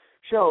those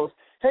shows.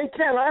 Hey,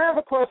 Ken, I have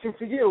a question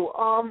for you.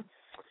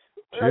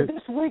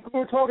 This week we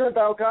were talking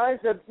about guys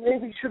that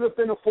maybe should have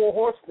been a Four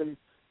Horseman.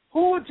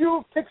 Who would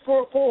you have picked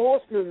for a Four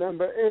Horseman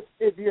member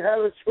if you had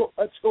a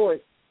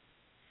choice?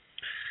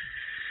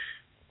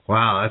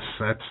 Wow,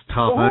 that's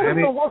tough.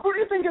 Well, who do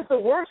you think is the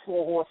worst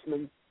Four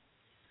Horseman?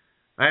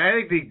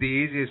 I think the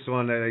easiest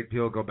one that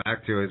people go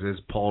back to is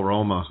Paul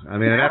Roma. I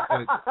mean,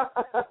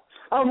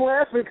 I'm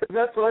laughing because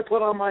that's what I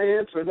put on my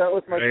answer. That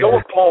was my. You know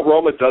what Paul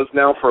Roma does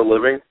now for a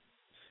living?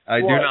 I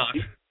do not.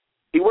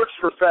 He works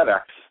for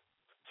FedEx.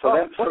 So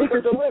that's he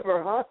can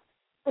deliver, huh?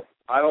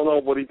 I don't know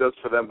what he does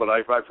for them, but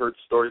I've heard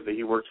stories that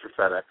he works for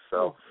FedEx.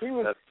 So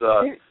that's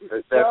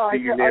I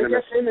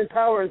guess him and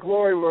Power and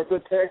Glory were a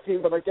good tag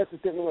team, but I guess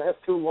it didn't last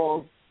too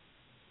long.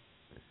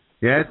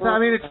 Yeah, it's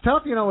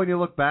tough, when you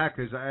look back,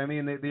 because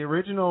the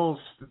original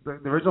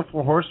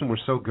Four Horsemen were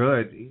so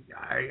good.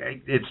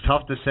 It's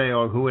tough to say,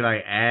 who would I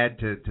add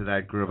to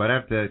that group? I'd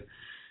have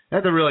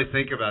to really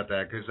think about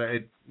that, because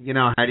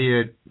how do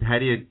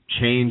you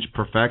change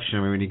perfection?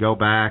 I mean, when you go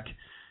back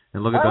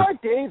and look at those.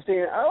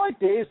 I like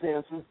Dave's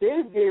answers.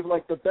 Dave gave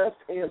the best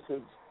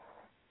answers.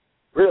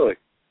 Really?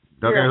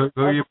 Okay, yeah,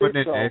 who are you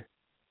putting in, Dave?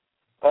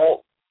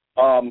 Oh,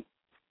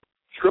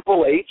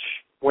 Triple H.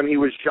 When he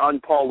was Jean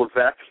Paul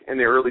Levesque in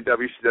the early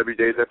WCW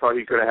days, I thought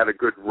he could have had a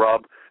good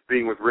rub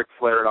being with Ric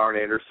Flair and Arn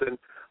Anderson.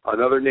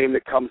 Another name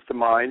that comes to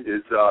mind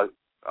is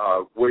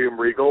William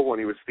Regal when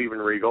he was Steven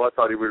Regal. I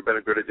thought he would have been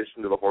a good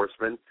addition to the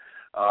Horsemen.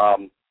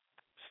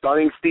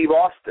 Stunning Steve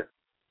Austin.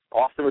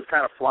 Austin was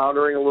kind of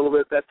floundering a little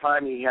bit at that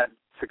time. He had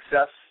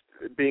success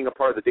being a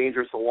part of the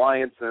Dangerous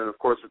Alliance and, of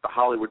course, with the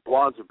Hollywood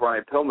Blondes with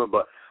Brian Pillman,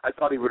 but I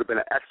thought he would have been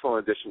an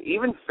excellent addition.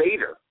 Even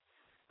Vader.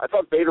 I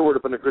thought Vader would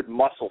have been a good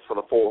muscle for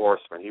the Four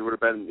Horsemen. He would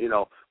have been,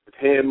 with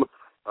him,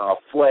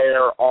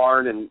 Flair,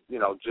 Arn, and,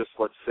 just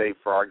let's say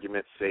for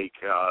argument's sake,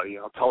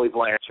 Tully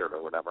Blanchard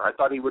or whatever. I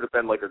thought he would have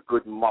been like a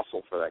good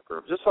muscle for that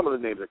group. Just some of the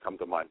names that come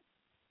to mind.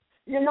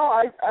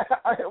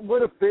 It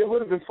would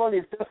have been funny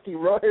if Dusty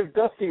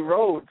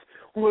Rhodes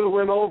would have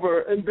went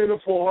over and been a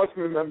Four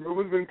Horsemen member. It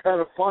would have been kind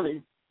of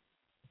funny.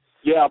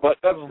 Yeah, but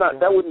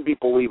that wouldn't be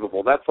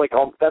believable. That's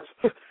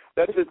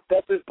That's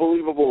as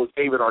believable as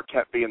David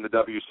Arquette being the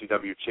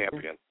WCW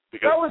champion.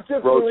 That was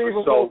just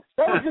believable.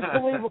 That was just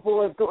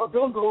believable as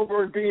Bill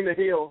Goldberg being a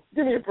heel.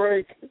 Give me a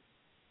break.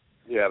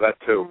 Yeah, that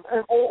too.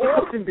 And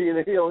Austin being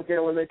a heel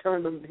again when they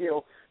turned him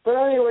heel. But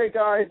anyway,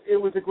 guys, it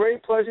was a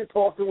great pleasure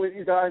talking with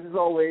you guys as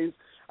always.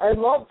 I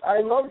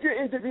loved your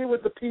interview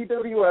with the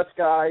PWS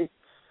guy.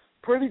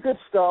 Pretty good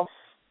stuff.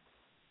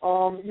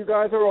 You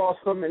guys are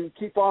awesome, and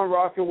keep on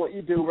rocking what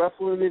you do.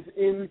 Wrestling is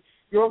in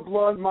your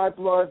blood, my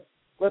blood.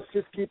 Let's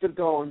just keep it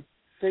going.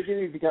 Take it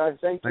easy, guys.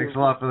 Thank you. Thanks a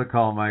lot for the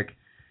call, Mike.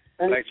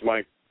 Thanks,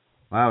 Mike.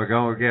 Wow, we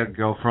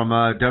go from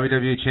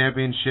WWE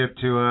Championship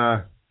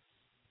to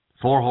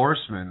Four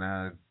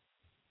Horsemen.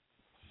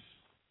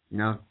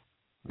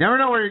 Never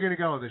know where you're going to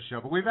go with this show,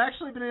 but we've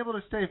actually been able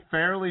to stay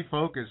fairly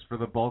focused for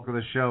the bulk of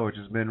the show, which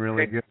has been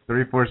really good.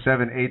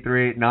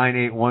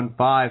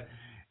 347-838-9815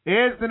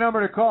 is the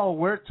number to call.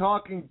 We're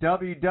talking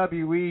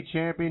WWE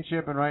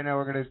Championship, and right now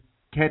we're going to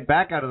head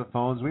back out of the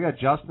phones. We got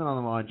Justin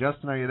on the line.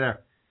 Justin, are you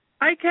there?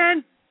 Hi,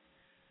 Ken.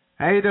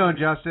 How you doing,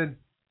 Justin?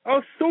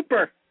 Oh,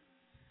 super.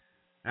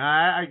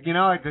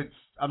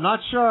 I'm not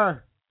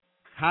sure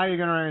how you're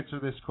going to answer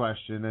this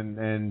question,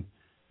 and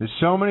there's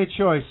so many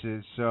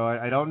choices, so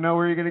I don't know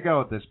where you're going to go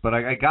with this, but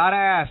I got to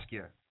ask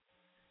you,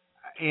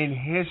 in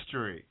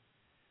history,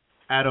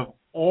 out of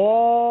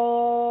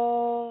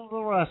all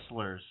the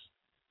wrestlers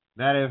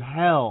that have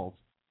held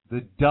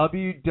the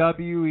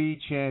WWE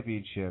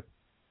Championship,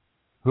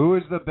 who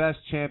is the best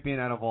champion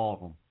out of all of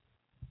them?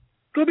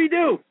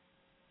 Scooby-Doo.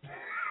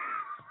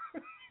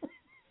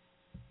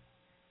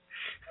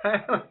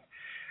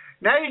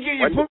 Now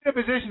you put me in a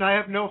position, I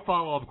have no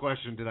follow-up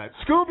question to that.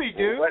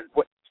 Scooby-Doo?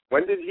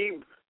 When did he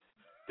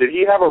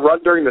have a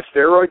run during the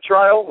steroid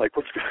trial? Like,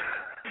 what's...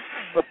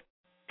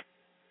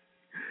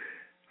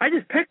 I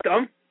just picked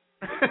him.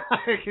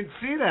 I can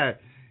see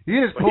that.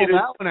 You just pulled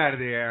that one out of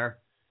the air.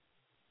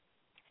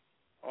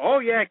 Oh,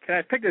 yeah, can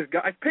I pick this guy?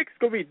 I picked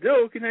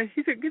Scooby-Doo.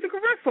 He's a good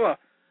wrestler.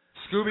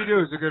 Scooby-Doo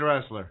is a good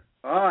wrestler.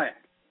 Oh, yeah.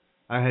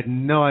 I had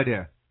no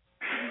idea.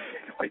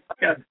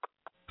 Yeah.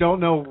 Don't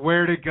know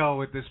where to go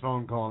with this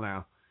phone call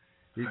now.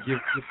 You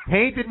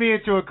painted me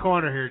into a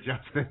corner here,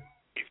 Justin.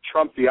 You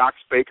trumped the Ox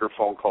Baker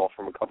phone call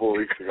from a couple of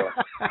weeks ago.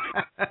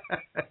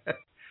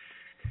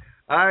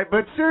 All right,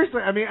 but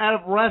seriously, I mean, out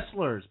of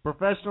wrestlers,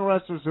 professional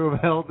wrestlers who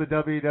have held the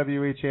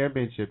WWE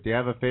Championship, do you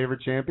have a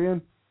favorite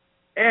champion?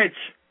 Edge.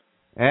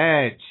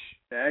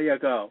 There you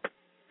go.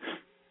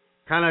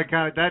 Kind of.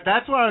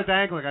 That's where I was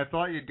angling. I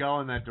thought you'd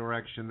go in that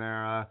direction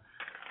there. A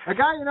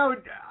guy,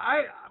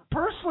 I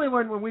personally,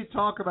 when we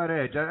talk about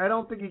Edge, I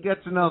don't think he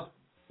gets enough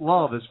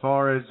love as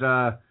far as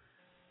the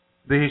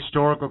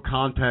historical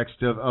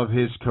context of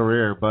his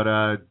career, but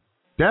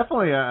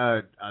definitely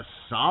a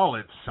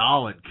solid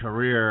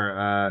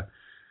career.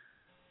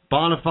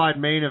 Bona fide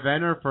main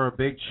eventer for a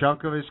big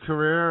chunk of his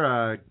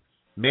career.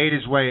 Made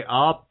his way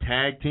up,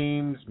 tag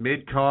teams,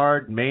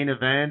 mid-card, main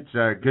event,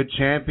 good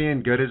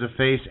champion, good as a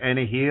face and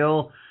a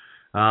heel.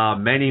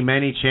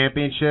 Many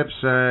championships.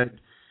 A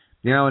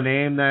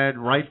name that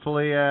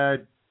rightfully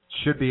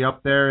should be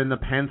up there in the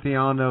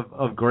pantheon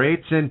of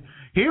greats. And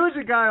he was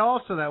a guy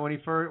also that when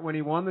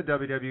he won the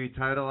WWE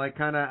title, I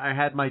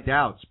had my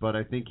doubts, but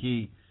I think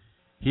he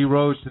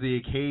rose to the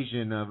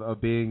occasion of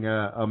being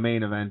a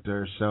main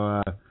eventer.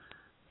 So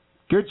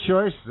good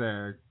choice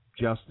there,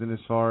 Justin, as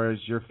far as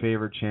your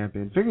favorite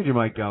champion. Figured you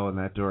might go in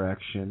that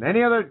direction.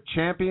 Any other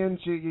champions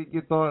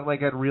you thought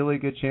had really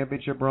good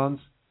championship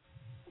runs?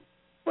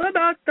 What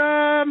about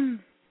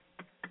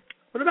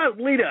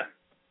Lita?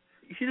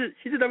 She's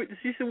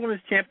a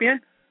women's champion.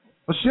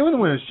 Well, she was the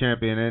women's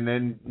champion,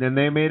 and then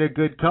they made a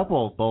good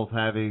couple, both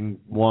having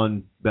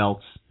won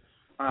belts.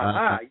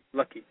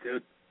 Lucky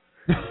dude.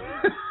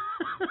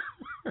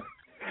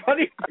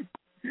 Funny.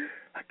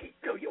 Lucky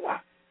dude, you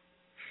are.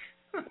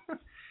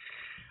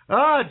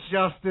 Oh,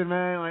 Justin,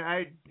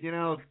 man,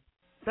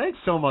 thanks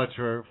so much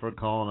for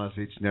calling us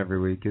each and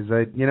every week. Because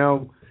we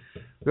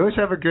always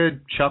have a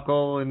good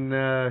chuckle and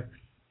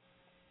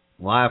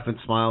laugh and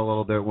smile a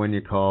little bit when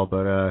you call.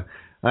 But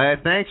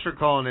thanks for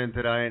calling in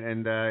tonight.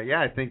 And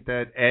I think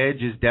that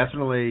Edge is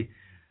definitely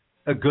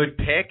a good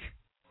pick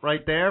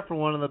right there for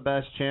one of the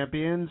best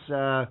champions.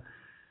 One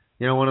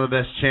of the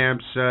best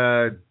champs,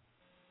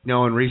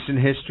 in recent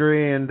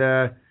history. And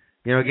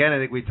again, I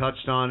think we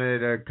touched on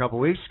it a couple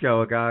weeks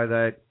ago. A guy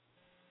that,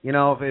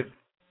 if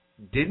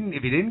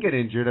he didn't get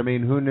injured, I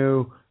mean, who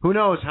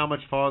knows how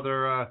much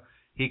farther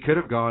he could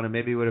have gone, and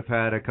maybe would have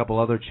had a couple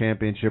other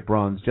championship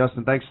runs.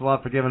 Justin, thanks a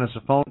lot for giving us a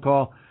phone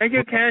call. Thank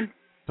you, Ken.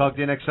 Talk to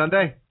you next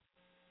Sunday.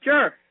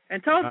 Sure,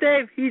 and tell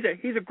Dave he's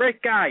a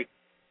great guy.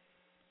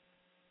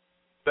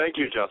 Thank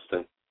you,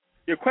 Justin.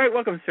 You're quite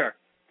welcome, sir.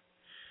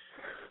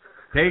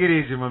 Take it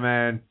easy, my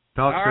man.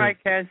 Talk soon. All right,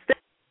 Ken.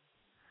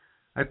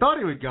 I thought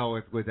he would go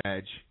with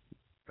Edge.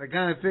 I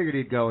kind of figured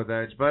he'd go with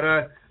Edge, but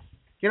Edge.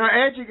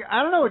 I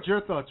don't know what your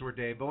thoughts were,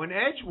 Dave, but when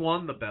Edge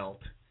won the belt,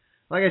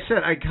 like I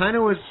said, I kind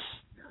of was.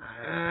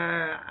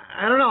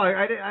 I don't know.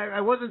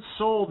 I wasn't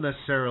sold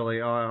necessarily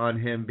on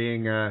him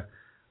being a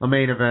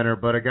main eventer,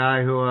 but a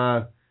guy who,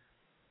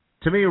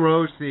 to me,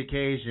 rose to the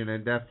occasion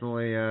and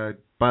definitely,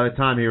 by the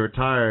time he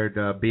retired,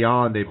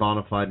 beyond a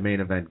bona fide main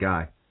event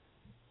guy.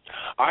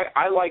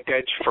 I liked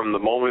Edge from the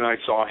moment I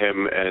saw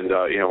him, and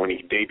when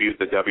he debuted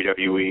the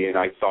WWE, and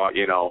I thought,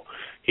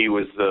 he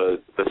was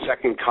the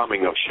second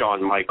coming of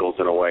Shawn Michaels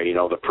in a way,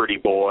 the pretty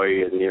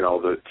boy, and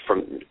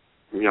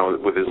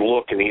with his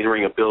look and the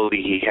in-ring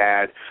ability he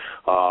had,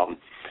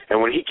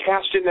 and when he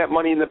cashed in that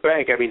Money in the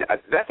Bank, I mean,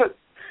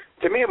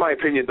 to me, in my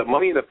opinion, the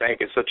Money in the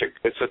Bank is such a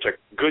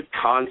good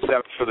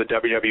concept for the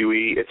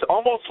WWE. It's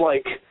almost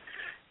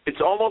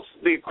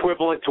the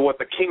equivalent to what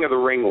the King of the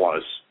Ring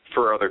was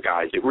for other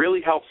guys. It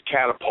really helps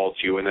catapult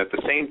you, and at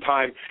the same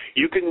time,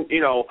 you can,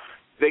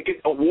 they can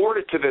award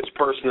it to this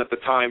person at the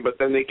time, but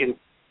then they can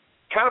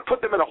kind of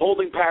put them in a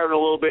holding pattern a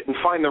little bit and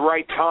find the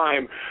right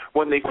time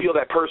when they feel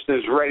that person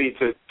is ready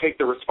to take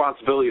the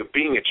responsibility of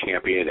being a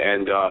champion.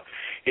 And,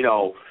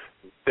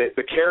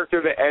 the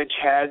character that Edge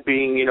had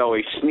being,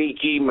 a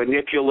sneaky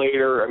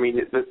manipulator, I mean,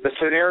 the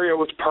scenario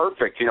was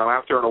perfect,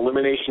 after an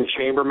Elimination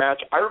Chamber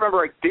match. I remember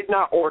I did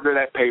not order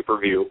that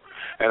pay-per-view,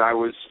 and I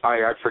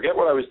forget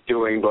what I was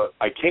doing, but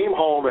I came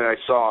home and I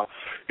saw,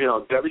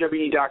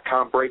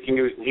 WWE.com breaking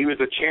news, and he was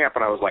a champ,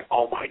 and I was like,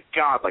 oh, my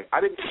God,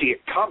 I didn't see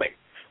it coming.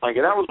 And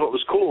that was what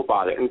was cool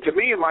about it. And to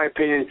me, in my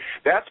opinion,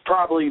 that's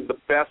probably the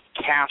best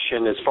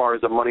cash-in as far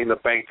as the Money in the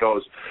Bank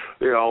goes,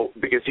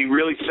 because he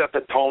really set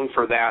the tone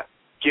for that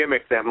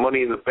gimmick, that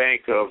Money in the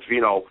Bank of,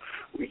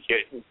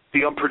 the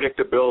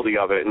unpredictability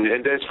of it.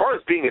 And as far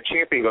as being a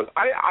champion goes,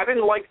 I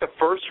didn't like the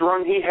first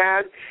run he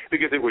had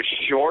because it was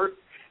short,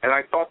 and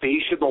I thought that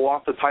he shouldn't have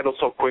lost the title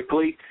so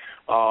quickly.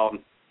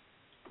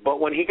 But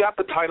when he got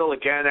the title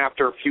again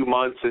after a few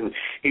months and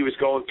he was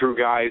going through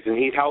guys and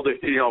he held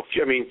it,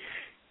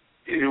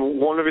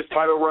 one of his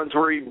title runs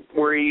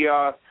where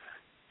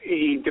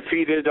he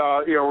defeated,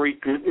 where he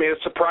made a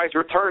surprise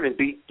return and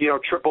beat,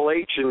 Triple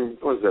H and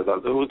who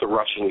was the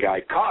Russian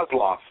guy,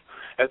 Kozlov,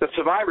 at the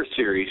Survivor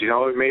Series. He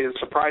made a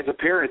surprise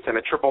appearance in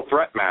a triple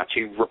threat match.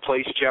 He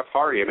replaced Jeff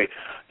Hardy. I mean,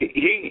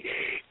 he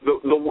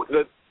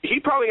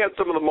probably had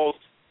some of the most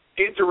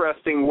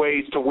interesting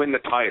ways to win the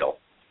title.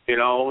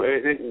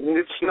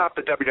 It's not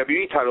the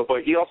WWE title,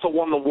 but he also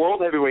won the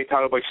World Heavyweight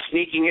title by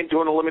sneaking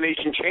into an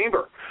Elimination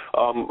Chamber,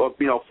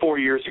 4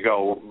 years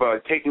ago, by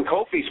taking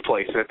Kofi's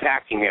place and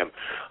attacking him.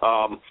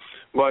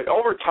 But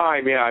over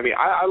time,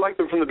 I liked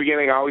him from the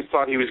beginning. I always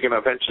thought he was going to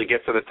eventually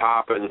get to the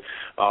top, and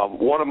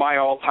one of my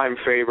all-time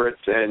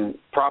favorites, and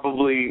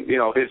probably,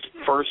 his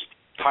first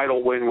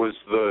title win was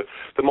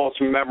the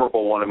most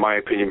memorable one, in my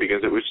opinion,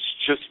 because it was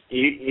just,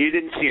 you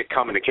didn't see it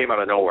coming. It came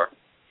out of nowhere.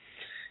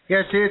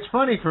 Yeah, see, it's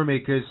funny for me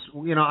because,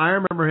 I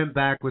remember him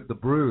back with the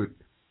Brood,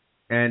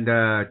 and,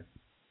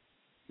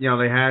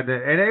 they had,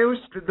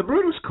 the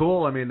Brood was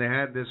cool. I mean, they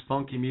had this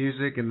funky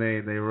music, and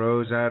they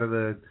rose out of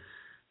the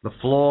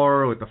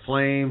floor with the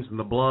flames and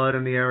the blood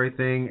and the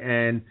everything,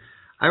 and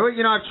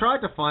I've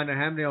tried to find, I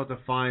haven't been able to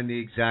find the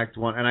exact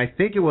one, and I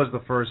think it was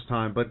the first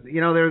time, but, they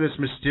were this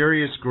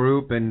mysterious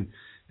group, and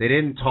they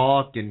didn't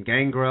talk, and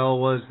Gangrel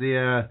was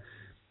the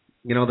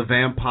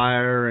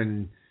vampire,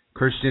 and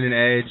Christian and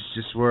Edge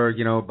just were,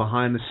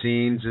 behind the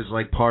scenes as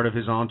part of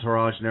his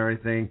entourage and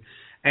everything.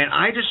 And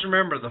I just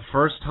remember the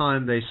first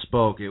time they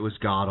spoke, it was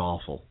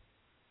god-awful.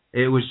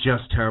 It was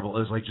just terrible.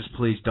 It was just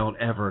please don't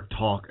ever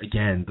talk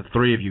again. The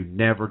three of you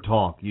never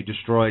talk. You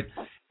destroyed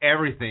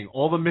everything,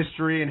 all the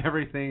mystery and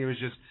everything. It was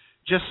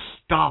just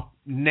stop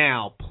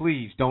now.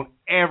 Please don't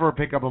ever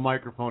pick up a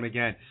microphone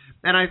again.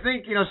 And I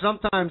think,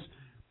 sometimes...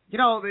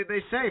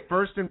 they say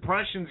first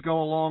impressions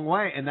go a long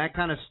way, and that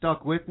kind of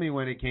stuck with me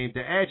when it came to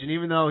Edge. And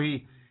even though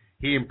he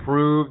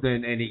improved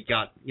and he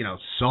got,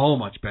 so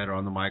much better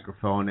on the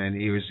microphone, and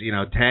he was,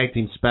 tag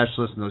team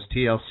specialist, and those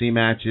TLC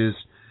matches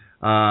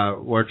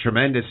were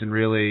tremendous and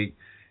really,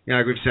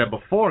 like we've said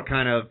before,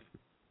 kind of,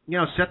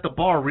 set the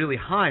bar really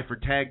high for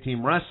tag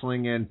team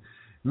wrestling and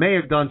may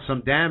have done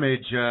some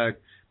damage,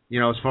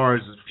 as far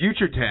as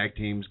future tag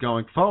teams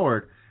going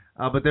forward.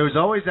 But there was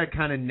always that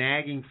kind of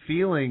nagging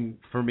feeling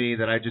for me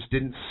that I just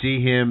didn't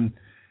see him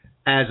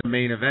as a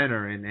main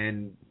eventer.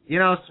 And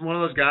it's one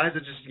of those guys that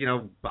just,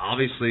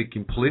 obviously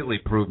completely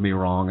proved me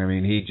wrong. I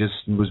mean, he just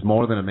was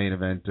more than a main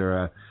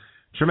eventer.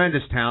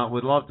 Tremendous talent.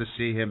 Would love to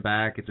see him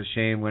back. It's a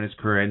shame when his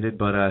career ended.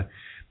 But,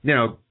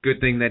 good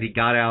thing that he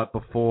got out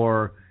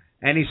before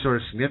any sort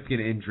of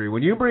significant injury.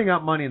 When you bring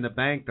up Money in the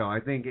Bank, though,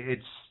 I think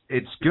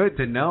it's good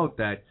to note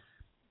that,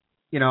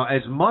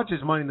 as much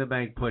as Money in the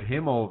Bank put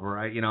him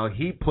over,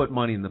 he put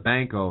Money in the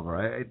Bank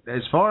over.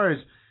 As far as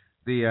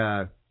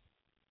the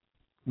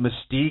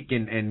mystique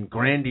and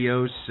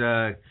grandiose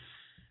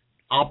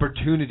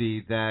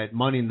opportunity that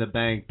Money in the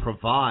Bank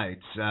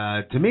provides,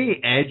 to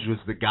me, Edge was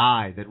the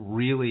guy that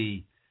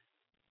really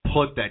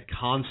put that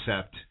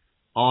concept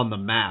on the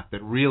map,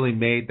 that really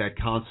made that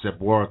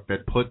concept work,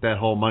 that put that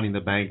whole Money in the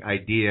Bank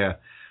idea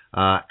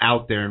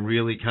out there and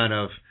really kind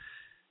of,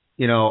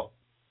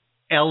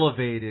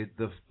 elevated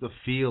the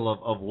feel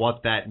of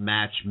what that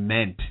match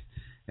meant.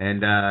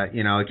 And,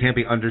 it can't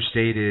be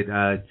understated,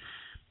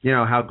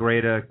 how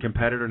great a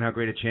competitor and how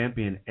great a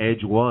champion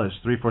Edge was.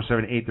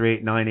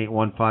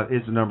 347-838-9815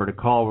 is the number to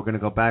call. We're going to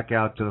go back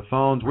out to the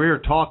phones. We're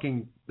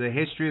talking the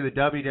history of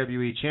the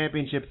WWE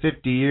Championship,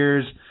 50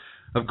 years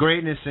of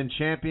greatness and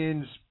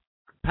champions,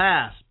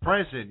 past,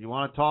 present. You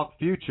want to talk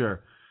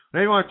future.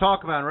 Whatever you want to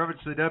talk about in reference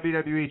to the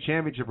WWE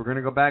Championship, we're going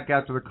to go back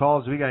out to the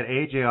calls. We got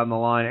AJ on the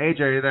line. AJ,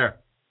 are you there?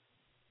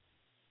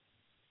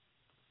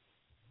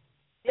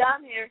 Yeah,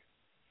 I'm here.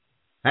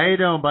 How you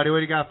doing, buddy? What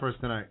do you got for us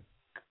tonight?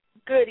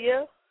 Good,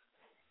 you?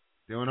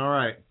 Doing all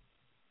right.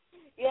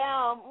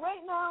 Yeah,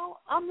 right now,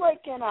 I'm when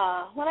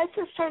I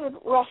first started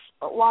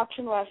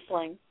watching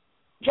wrestling,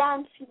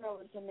 John Cena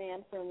was the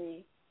man for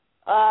me.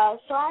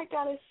 So I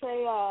gotta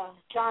say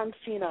John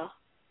Cena.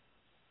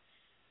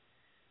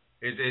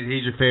 Is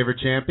he your favorite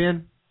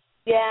champion?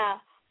 Yeah.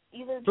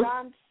 either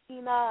John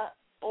Cena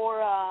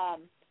or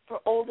for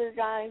older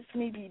guys,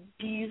 maybe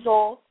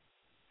Diesel.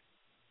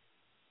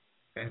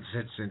 It's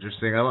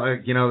interesting.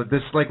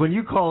 This like when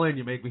you call in,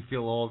 you make me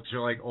feel old. 'Cause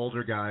you're like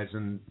older guys,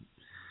 and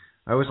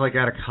I was like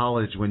out of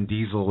college when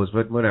Diesel was.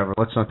 But whatever.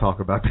 Let's not talk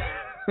about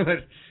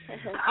that.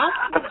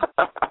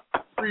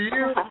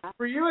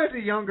 For you as a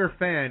younger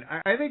fan,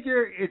 I think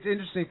it's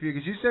interesting for you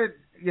because you said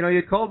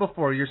you called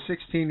before. You're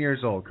 16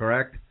 years old,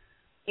 correct?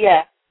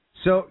 Yeah.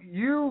 So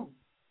you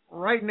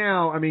right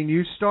now, I mean,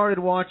 you started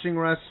watching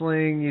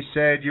wrestling. You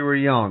said you were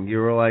young. You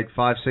were like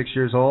 5, 6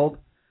 years old.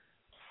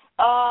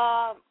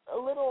 A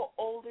little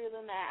older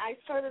than that. I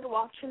started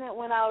watching it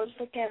when I was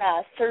like in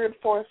 3rd,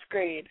 4th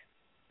grade.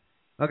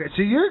 Okay,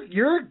 so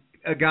you're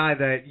a guy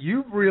that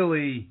you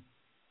really,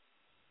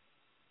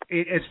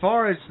 as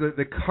far as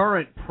the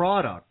current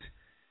product,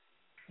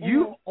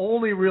 you've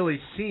only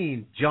really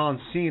seen John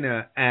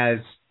Cena as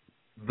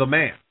the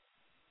man.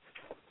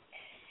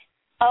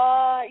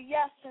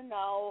 Yes and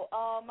no.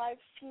 I've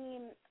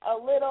seen a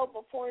little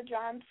before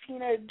John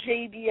Cena,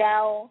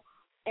 JBL,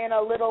 and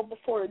a little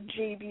before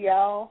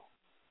JBL.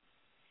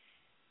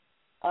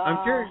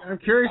 I'm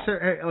curious,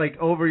 like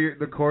over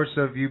the course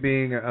of you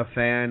being a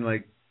fan,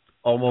 like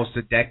almost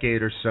a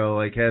decade or so,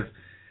 like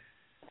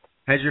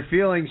has your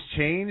feelings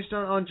changed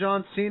on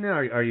John Cena?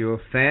 Are you a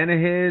fan of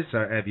his?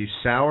 Have you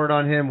soured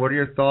on him? What are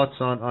your thoughts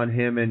on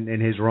him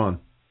and his run?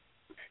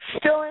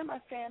 Still am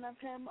a fan of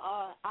him.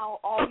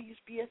 I'll always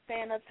be a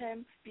fan of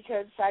him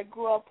because I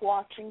grew up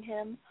watching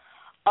him.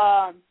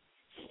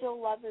 Still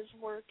love his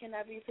work and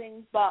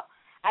everything, but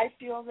I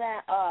feel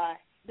that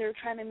they're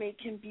trying to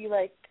make him be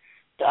like,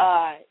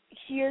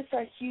 he is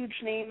a huge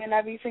name and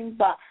everything,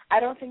 but I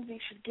don't think they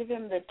should give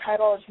him the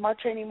title as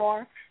much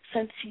anymore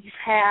since he's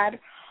had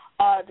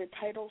the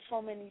title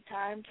so many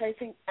times. I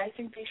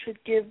think they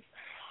should give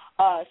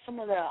some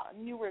of the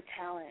newer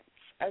talents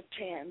a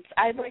chance.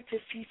 I'd like to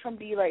see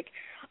somebody like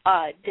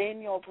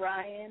Daniel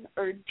Bryan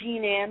or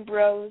Dean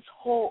Ambrose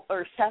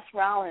or Seth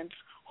Rollins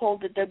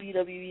hold the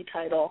WWE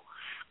title.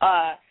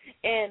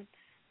 And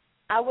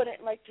I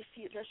wouldn't like to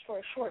see it just for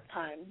a short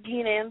time.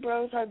 Dean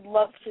Ambrose, I'd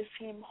love to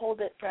see him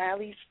hold it for at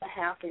least a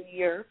half a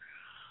year.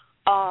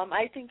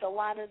 I think a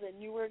lot of the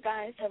newer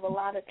guys have a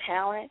lot of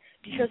talent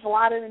because a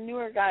lot of the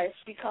newer guys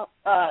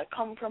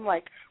come from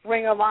like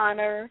Ring of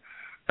Honor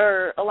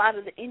or a lot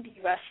of the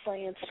indie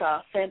wrestling and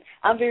stuff. And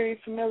I'm very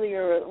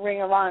familiar with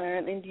Ring of Honor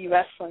and indie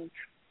wrestling.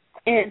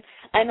 And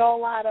I know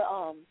a lot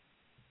of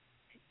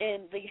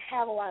and they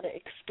have a lot of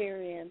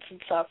experience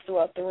and stuff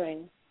throughout the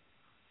ring.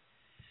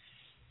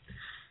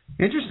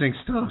 Interesting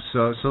stuff.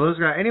 So those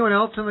guys. Anyone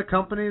else in the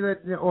company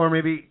that, or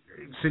maybe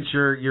since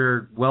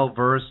you're well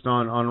versed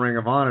on Ring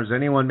of Honor, is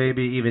anyone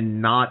maybe even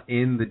not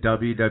in the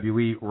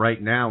WWE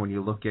right now? When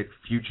you look at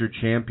future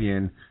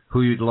champion,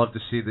 who you'd love to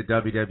see the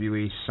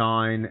WWE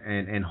sign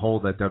and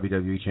hold that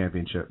WWE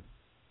Championship?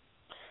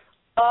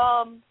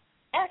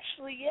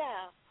 Actually,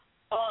 yeah.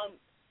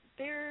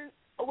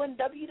 When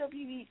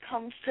WWE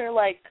comes to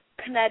like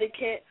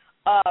Connecticut,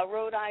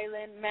 Rhode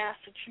Island,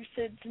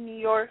 Massachusetts, New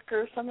York,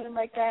 or something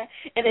like that,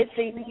 and if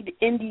they need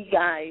indie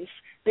guys,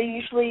 they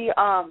usually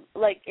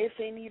if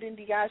they need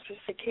indie guys for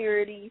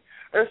security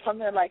or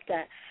something like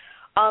that,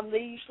 they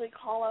usually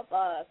call up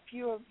a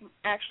few of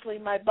actually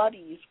my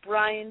buddies: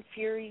 Brian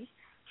Fury,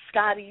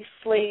 Scotty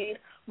Slade,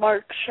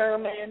 Mark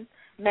Sherman,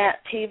 Matt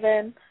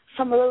Taven,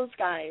 some of those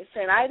guys.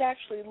 And I'd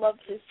actually love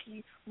to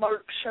see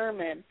Mark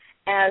Sherman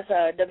as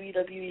a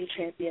WWE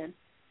champion.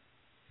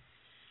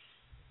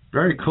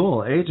 Very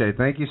cool. AJ,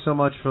 thank you so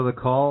much for the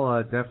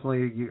call.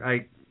 Definitely,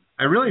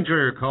 I really enjoy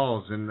your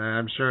calls, and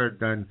I'm sure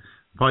I'm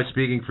probably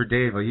speaking for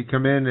Dave. You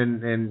come in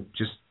and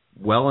just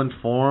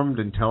well-informed,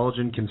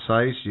 intelligent,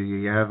 concise.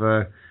 You have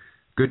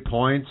good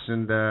points,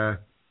 and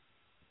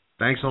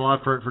thanks a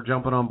lot for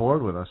jumping on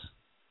board with us.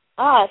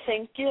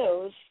 Thank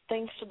you.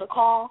 Thanks for the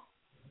call.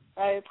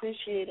 I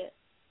appreciate it.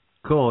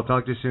 Cool. I'll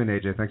talk to you soon,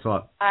 AJ. Thanks a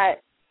lot. All right.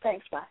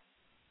 Thanks. Bye.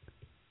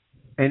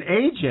 And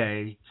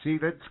AJ, see,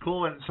 that's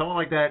cool when someone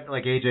like that,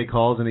 like AJ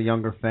calls and a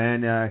younger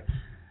fan.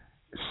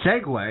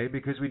 Segue,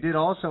 because we did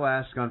also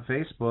ask on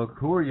Facebook,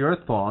 who are your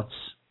thoughts,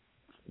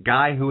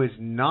 guy who has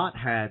not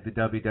had the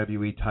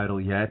WWE title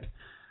yet,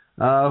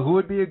 who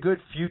would be a good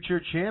future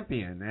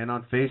champion? And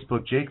on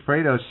Facebook, Jake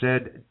Fredo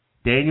said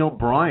Daniel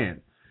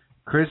Bryan,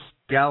 Chris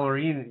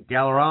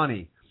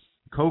Gallerani,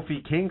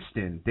 Kofi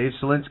Kingston. Dave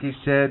Solinsky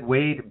said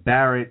Wade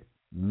Barrett,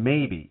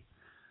 maybe.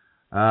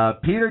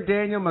 Peter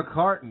Daniel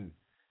McCartan,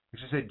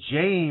 she said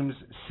James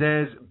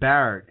says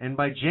Barrett, and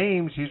by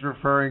James he's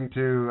referring to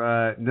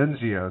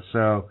Nunzio.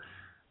 So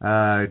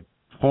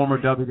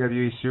former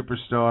WWE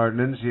superstar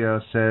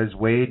Nunzio says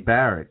Wade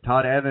Barrett.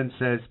 Todd Evans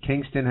says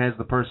Kingston has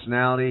the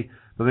personality,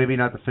 but maybe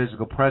not the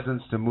physical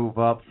presence to move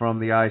up from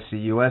the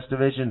ICUS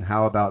division.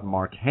 How about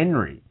Mark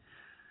Henry?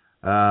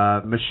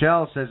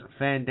 Michelle says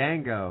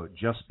Fandango,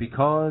 just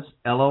because,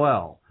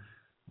 LOL.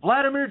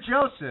 Vladimir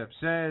Joseph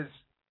says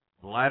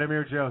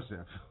Vladimir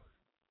Joseph.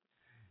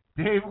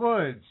 Dave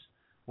Woods,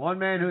 one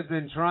man who's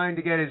been trying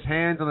to get his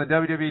hands on the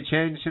WWE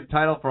Championship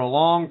title for a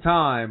long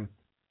time,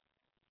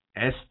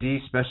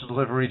 SD Special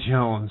Delivery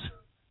Jones,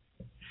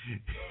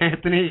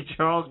 Anthony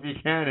Charles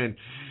Buchanan,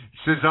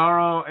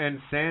 Cesaro and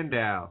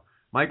Sandow,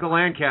 Michael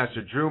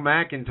Lancaster, Drew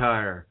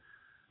McIntyre,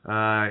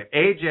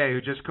 AJ,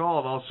 who just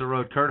called, also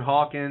wrote Kurt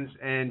Hawkins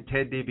and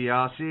Ted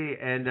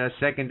DiBiase, and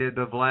seconded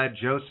the Vlad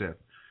Joseph.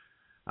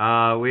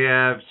 We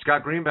have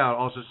Scott Greenbaum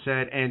also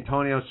said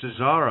Antonio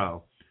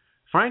Cesaro.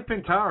 Frank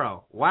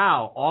Pintaro,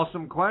 wow,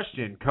 awesome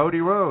question. Cody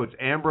Rhodes,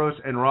 Ambrose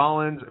and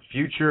Rollins,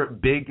 future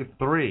Big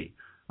Three.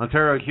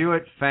 Ontario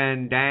Hewitt,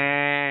 Fandango,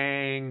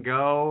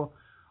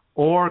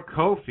 or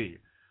Kofi.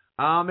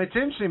 It's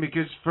interesting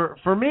because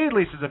for me, at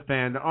least as a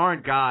fan, there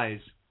aren't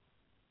guys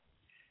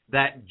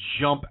that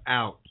jump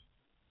out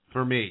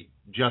for me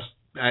just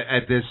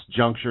at this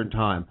juncture in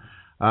time.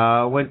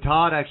 When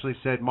Todd actually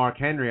said Mark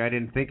Henry, I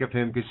didn't think of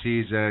him because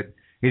he's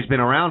been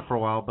around for a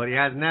while, but he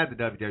hasn't had the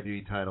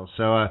WWE title.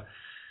 So,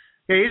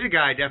 yeah, he's a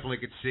guy I definitely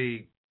could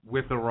see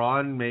with a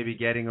run, maybe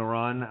getting a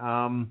run.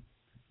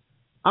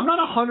 I'm not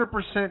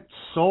 100%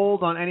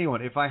 sold on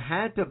anyone. If I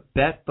had to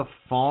bet the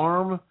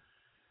farm,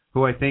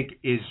 who I think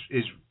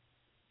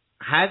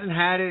hasn't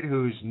had it,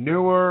 who's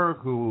newer,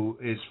 who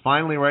is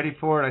finally ready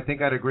for it, I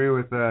think I'd agree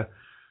with a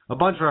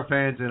bunch of our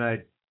fans, and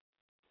I'd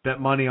bet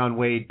money on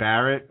Wade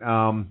Barrett.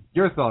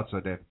 Your thoughts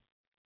on Dave?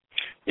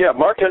 Yeah,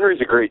 Mark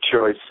Henry's a great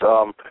choice.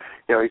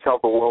 He's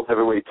held the World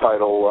Heavyweight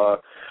title.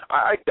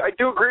 I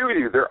do agree with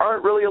you. There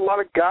aren't really a lot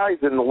of guys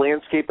in the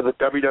landscape of the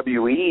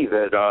WWE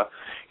that,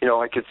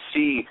 I could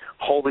see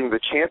holding the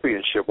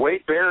championship.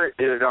 Wade Barrett,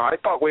 I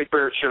thought Wade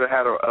Barrett should have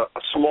had a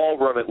small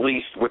run at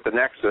least with the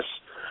Nexus.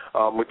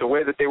 With the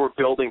way that they were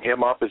building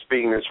him up as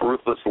being this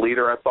ruthless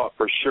leader, I thought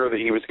for sure that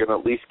he was going to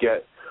at least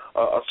get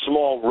a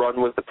small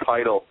run with the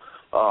title,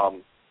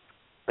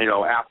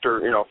 after,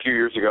 a few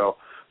years ago.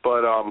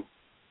 But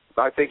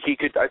I think he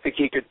could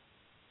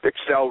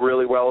excel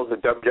really well as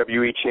a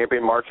WWE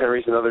champion. Mark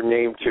Henry's another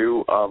name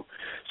too.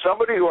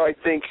 Somebody who I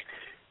think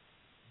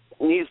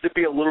needs to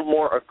be a little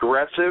more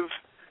aggressive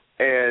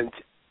and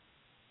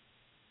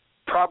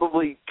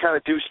probably kind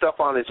of do stuff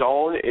on his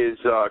own is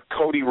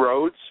Cody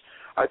Rhodes.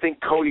 I think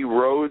Cody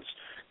Rhodes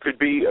could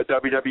be a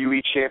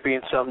WWE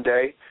champion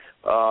someday.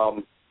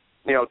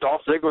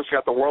 Dolph Ziggler's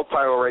got the world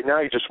title right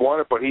now. He just won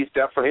it, but he's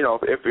definitely,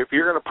 if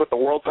you're going to put the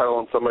world title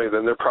on somebody,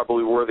 then they're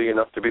probably worthy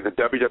enough to be the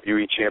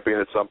WWE champion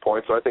at some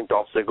point. So I think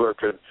Dolph Ziggler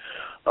could.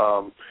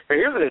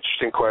 Here's an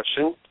interesting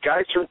question.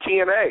 Guys from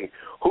TNA.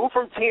 Who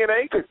from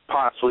TNA could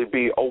possibly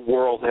be a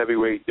world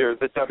heavyweight, or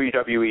the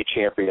WWE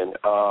champion?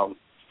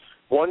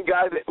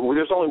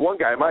 There's only one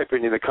guy, in my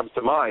opinion, that comes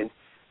to mind,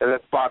 and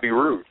that's Bobby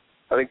Roode.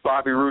 I think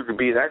Bobby Roode would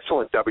be an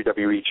excellent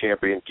WWE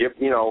champion.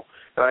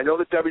 And I know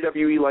that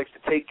WWE likes to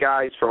take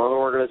guys from other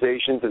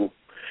organizations, and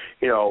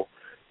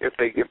if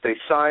they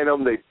sign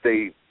them,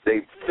 they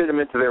fit them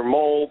into their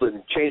mold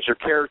and change their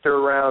character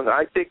around.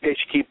 I think they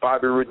should keep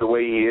Bobby Roode the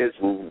way he is,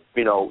 and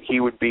he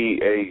would be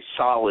a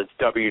solid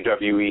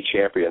WWE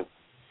champion.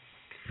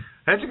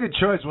 That's a good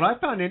choice. What I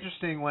found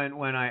interesting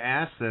when I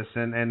asked this,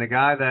 and the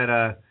guy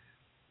that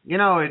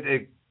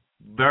it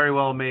very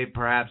well may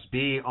perhaps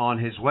be on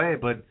his way,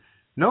 but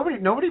nobody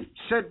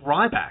said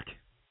Ryback,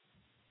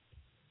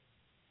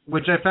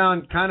 which I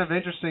found kind of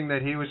interesting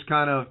that he was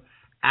kind of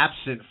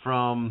absent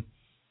from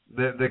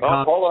the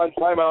hold on,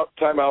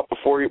 time out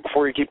before you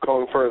keep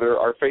going further.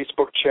 Our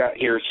Facebook chat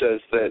here says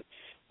that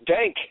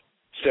Dank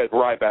said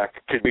Ryback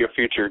could be a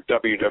future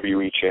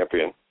WWE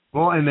champion.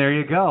 Well, and there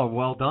you go.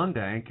 Well done,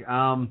 Dank.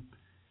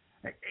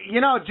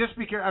 Just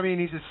because,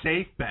 he's a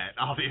safe bet,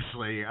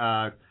 obviously.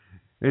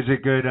 There's a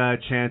good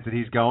chance that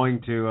he's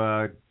going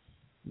to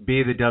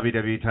be the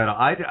WWE title.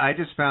 I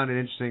just found it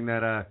interesting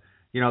that,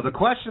 the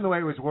question, the way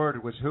it was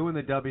worded, was who in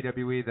the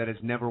WWE that has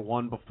never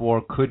won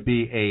before could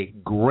be a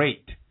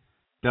great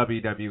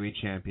WWE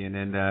champion,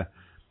 and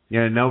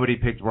nobody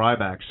picked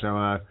Ryback.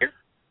 So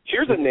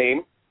here's a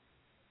name: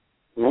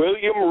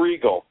 William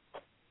Regal.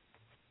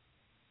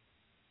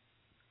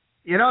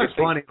 It's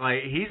funny.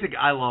 Like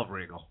I love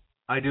Regal.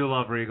 I do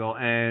love Regal,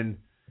 and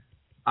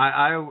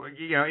I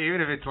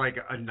even if it's like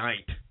a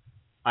night,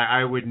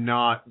 I would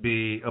not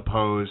be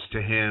opposed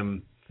to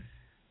him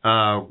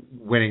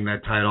winning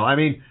that title.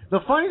 The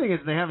funny thing is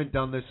they haven't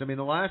done this. The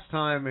last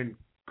time, and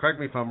correct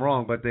me if I'm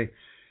wrong, but they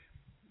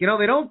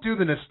don't do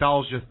the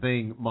nostalgia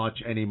thing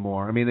much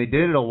anymore. They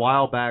did it a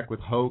while back with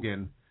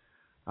Hogan.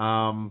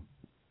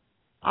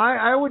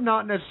 I would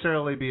not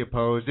necessarily be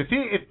opposed if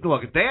they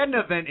had an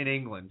event in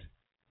England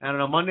and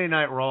on a Monday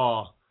Night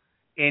Raw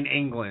in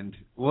England,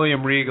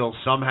 William Regal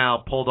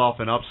somehow pulled off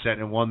an upset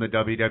and won the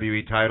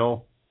WWE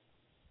title.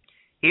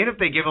 Even if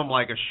they give him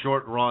like a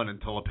short run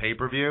until a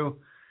pay-per-view,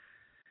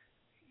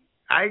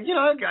 I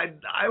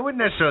wouldn't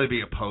necessarily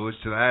be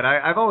opposed to that.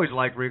 I've always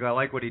liked Regal. I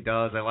like what he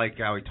does. I like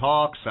how he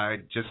talks. I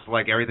just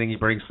like everything he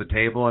brings to the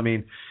table.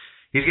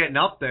 He's getting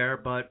up there,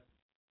 but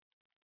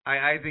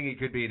I think he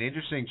could be an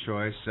interesting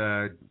choice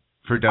for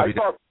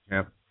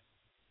WWE.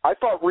 I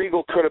thought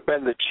Regal could have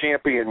been the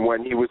champion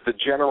when he was the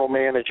general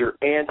manager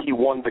and he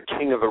won the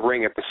King of the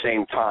Ring at the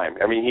same time.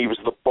 He was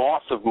the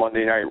boss of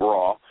Monday Night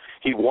Raw.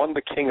 He won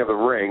the King of the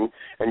Ring,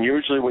 and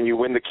usually when you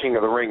win the King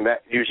of the Ring,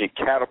 that usually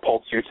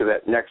catapults you to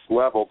that next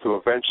level to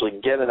eventually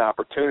get an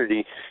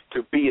opportunity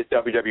to be a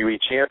WWE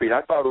champion.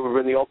 I thought it would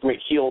have been the ultimate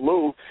heel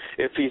move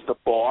if he's the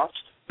boss,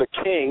 the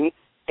king,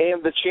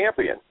 and the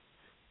champion.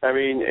 I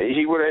mean,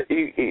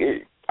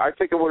 I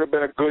think it would have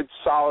been a good,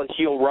 solid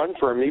heel run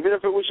for him, even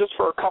if it was just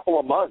for a couple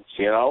of months,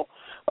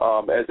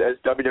 as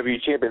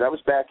WWE champion. That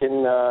was back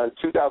in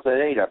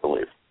 2008, I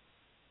believe.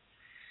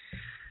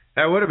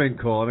 That would have been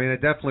cool. I mean,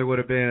 it definitely would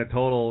have been a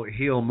total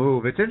heel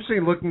move. It's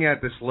interesting looking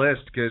at this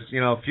list because,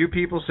 a few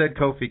people said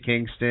Kofi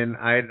Kingston.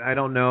 I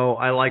don't know.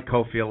 I like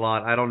Kofi a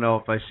lot. I don't know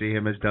if I see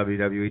him as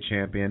WWE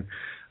champion.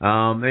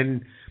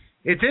 And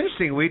it's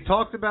interesting. We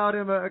talked about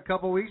him a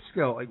couple weeks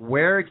ago. Like,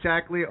 where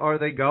exactly are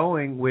they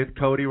going with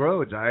Cody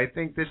Rhodes? I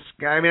think this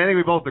guy, I think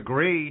we both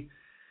agree,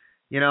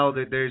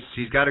 that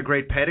he's got a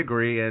great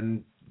pedigree,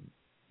 and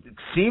it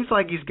seems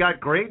like he's got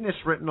greatness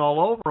written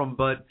all over him,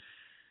 but,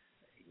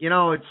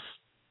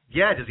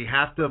 does he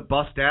have to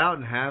bust out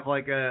and have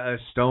like a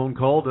Stone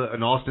Cold,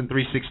 an Austin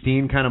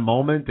 316 kind of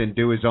moment and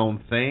do his own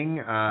thing?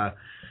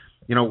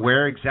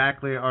 Where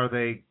exactly are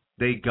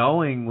they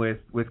going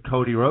with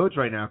Cody Rhodes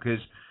right now? Because,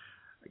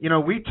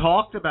 we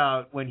talked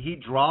about when he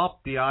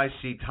dropped the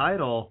IC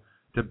title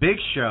to Big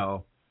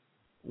Show,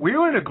 we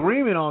were in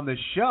agreement on this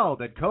show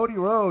that Cody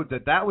Rhodes,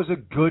 that was a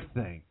good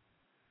thing.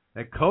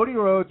 That Cody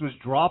Rhodes was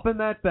dropping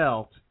that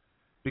belt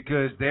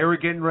because they were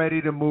getting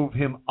ready to move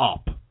him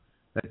up.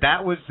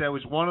 That was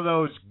one of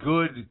those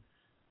good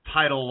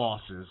title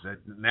losses. That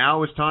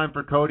now it's time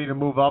for Cody to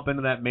move up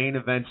into that main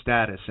event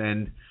status,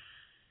 and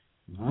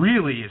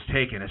really is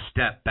taking a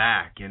step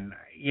back. And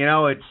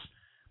it's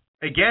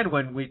again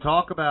when we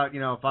talk about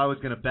if I was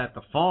going to bet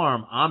the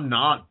farm, I'm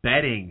not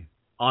betting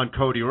on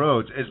Cody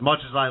Rhodes as much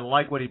as I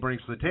like what he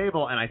brings to the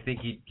table, and I think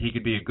he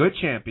could be a good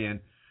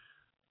champion.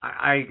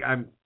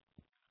 I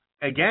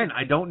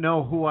don't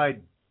know who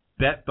I'd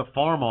bet the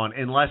farm on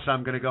unless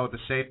I'm going to go with the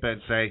safe bet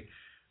and say,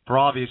 for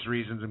obvious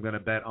reasons, I'm going to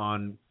bet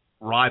on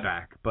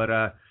Ryback. But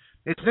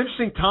it's an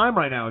interesting time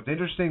right now. It's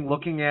interesting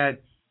looking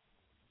at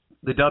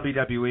the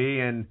WWE,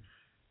 and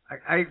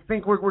I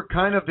think we're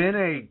kind of in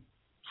a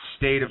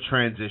state of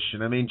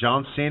transition. I mean,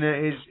 John Cena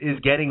is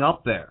getting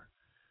up there.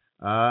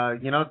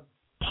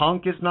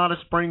 Punk is not a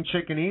spring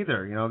chicken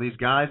either. These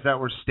guys that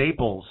were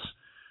staples,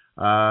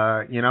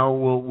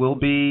 will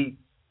be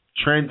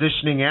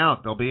transitioning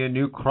out. There'll be a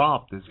new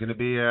crop. There's going to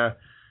be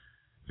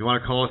if you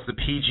want to call it the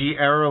PG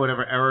era,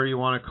 whatever era you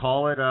want to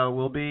call it,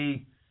 we'll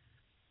be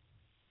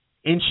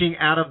inching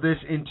out of this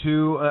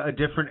into a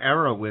different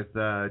era with,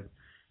 the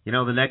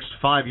next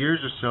 5 years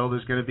or so,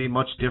 there's going to be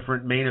much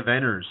different main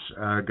eventers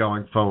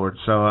going forward.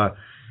 So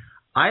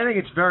I think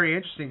it's very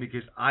interesting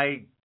because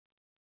I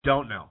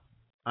don't know.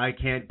 I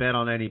can't bet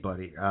on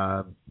anybody.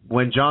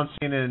 When John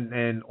Cena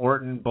and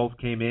Orton both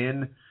came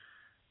in,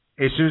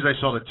 as soon as I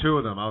saw the two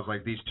of them, I was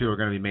like, these two are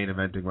going to be main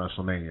eventing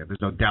WrestleMania.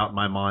 There's no doubt in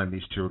my mind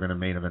these two are going to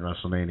main event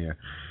WrestleMania.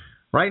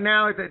 Right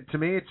now, to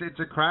me, it's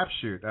a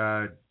crapshoot.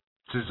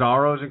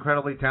 Cesaro's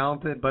incredibly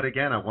talented, but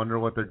again, I wonder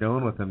what they're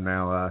doing with him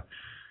now.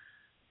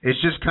 It's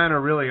just kind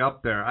of really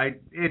up there.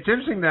 It's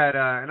interesting that,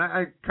 and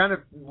I kind of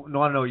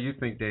want to know what you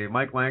think, Dave.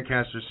 Mike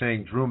Lancaster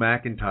saying Drew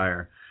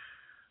McIntyre.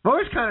 I've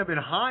always kind of been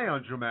high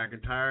on Drew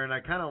McIntyre, and I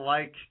kind of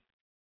like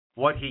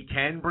what he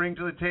can bring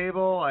to the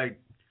table.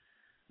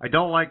 I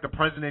don't like the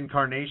present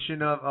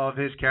incarnation of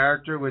his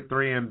character with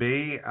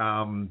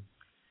 3MB.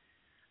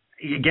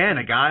 Again,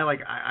 a guy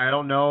like I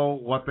don't know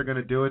what they're going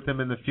to do with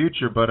him in the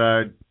future, but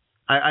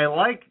I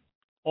like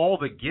all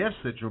the gifts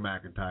that Drew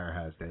McIntyre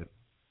has, Dave.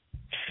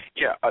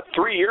 Yeah,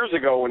 3 years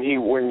ago when he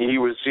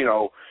was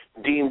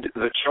deemed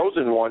the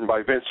chosen one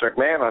by Vince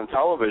McMahon on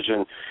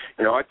television,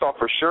 I thought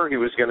for sure he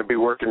was going to be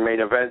working main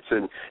events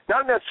and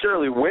not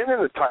necessarily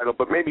winning the title,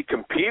 but maybe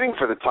competing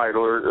for the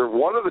title or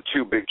one of the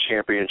two big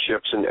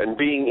championships and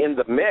being in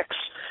the mix.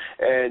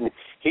 And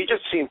he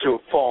just seemed to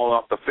have fallen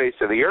off the face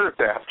of the earth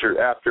after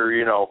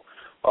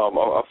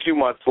a few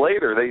months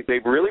later. They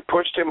really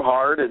pushed him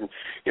hard, and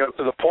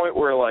to the point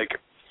where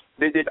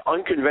they did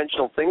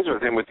unconventional things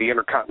with him with the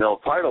Intercontinental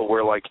title,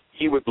 where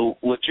he would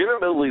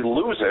legitimately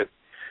lose it,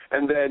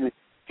 and then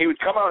he would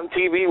come out on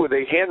TV with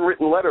a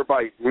handwritten letter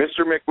by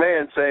Mr.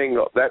 McMahon saying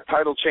that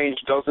title change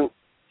doesn't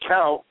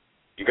count.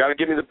 You got to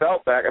give me the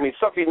belt back. I mean,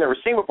 stuff he'd never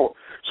seen before.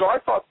 So I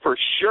thought for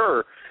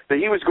sure that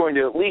he was going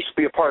to at least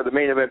be a part of the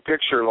main event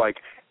picture,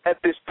 at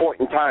this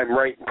point in time,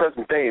 right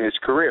present day in his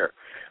career.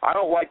 I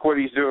don't like what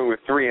he's doing with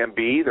 3MB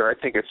either. I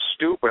think it's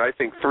stupid. I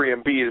think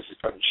 3MB is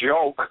a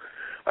joke.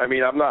 I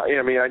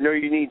know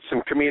you need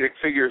some comedic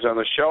figures on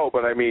the show,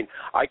 but I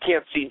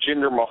can't see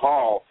Jinder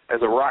Mahal as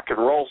a rock and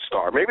roll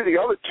star. Maybe the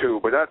other two,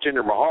 but not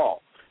Jinder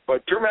Mahal.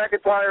 But Drew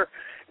McIntyre,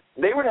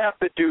 they would have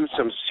to do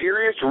some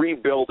serious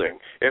rebuilding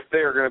if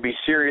they're going to be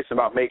serious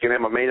about making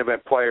him a main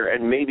event player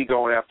and maybe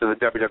going after the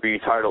WWE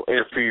title in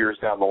a few years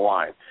down the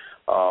line.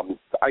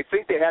 I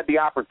think they had the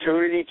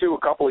opportunity to a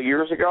couple of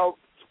years ago,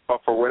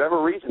 but for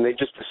whatever reason, they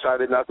just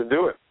decided not to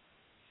do it.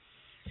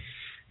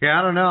 Yeah,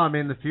 I don't know. I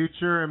mean, the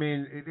future,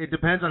 it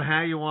depends on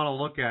how you want to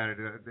look at it.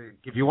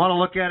 If you want to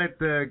look at it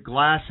the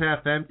glass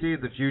half empty,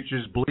 the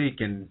future's bleak,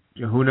 and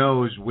who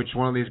knows which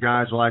one of these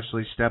guys will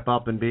actually step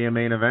up and be a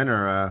main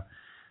eventer.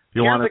 If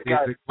you want to see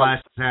the glass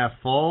is half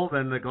full,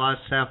 then the glass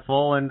is half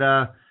full, and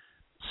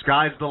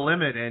sky's the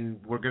limit,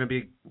 and we're going to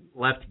be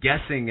left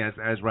guessing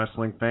as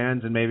wrestling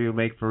fans, and maybe it'll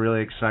make for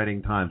really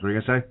exciting times. What are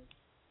you going to say?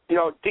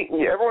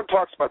 Everyone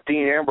talks about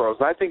Dean Ambrose,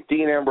 and I think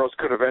Dean Ambrose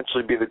could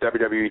eventually be the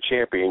WWE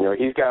champion.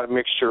 He's got a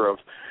mixture of,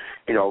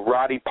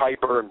 Roddy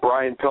Piper and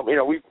Brian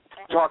Pillman. We've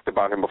talked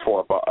about him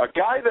before, but a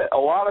guy that a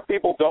lot of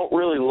people don't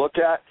really look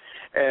at,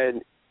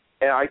 and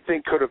I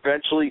think could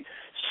eventually,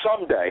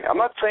 someday, I'm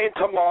not saying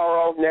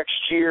tomorrow, next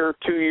year,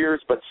 2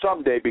 years, but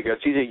someday, because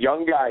he's a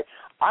young guy,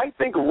 I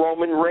think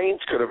Roman Reigns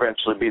could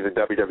eventually be the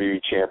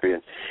WWE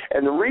champion.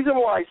 And the reason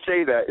why I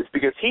say that is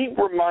because he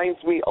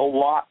reminds me a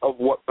lot of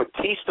what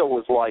Batista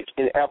was like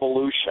in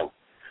Evolution.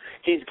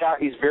 He's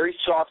very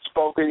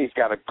soft-spoken. He's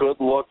got a good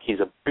look. He's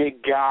a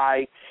big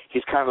guy.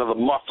 He's kind of the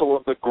muscle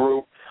of the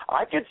group.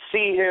 I could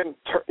see him,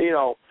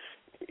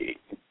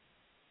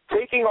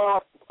 taking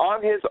off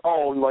on his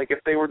own, like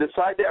if they were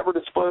decide to ever to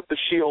split up the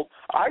Shield,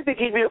 I think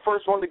he'd be the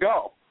first one to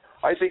go.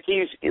 I think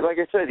he's, like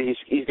I said,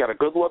 he's got a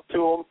good look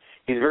to him.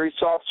 He's very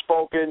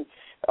soft-spoken.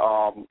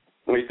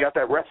 He's got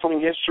that wrestling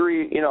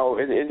history,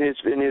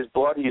 in his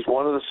blood. He's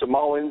one of the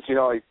Samoans.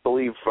 I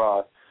believe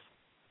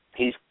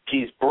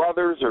he's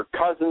brothers or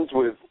cousins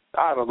with,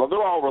 I don't know.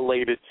 They're all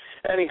related.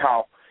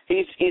 Anyhow,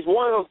 he's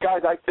one of those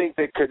guys I think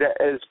that could,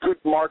 as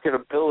good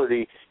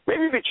marketability,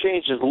 maybe if he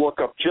changed his look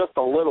up just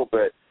a little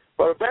bit,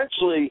 but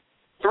eventually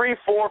 3,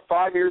 4,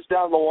 5 years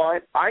down the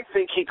line, I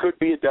think he could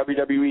be a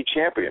WWE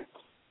champion.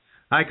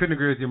 I couldn't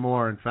agree with you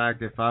more. In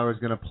fact, if I was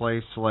going to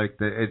place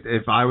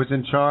if I was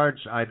in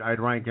charge, I'd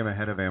rank him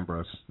ahead of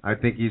Ambrose. I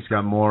think he's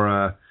got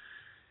more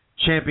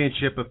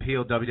championship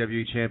appeal,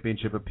 WWE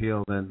championship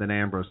appeal than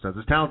Ambrose does.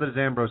 As talented as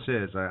Ambrose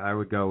is, I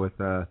would go with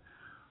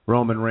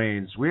Roman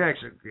Reigns. We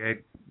actually had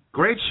a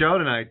great show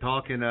tonight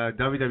talking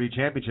WWE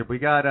championship. We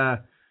got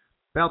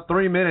about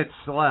 3 minutes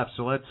left,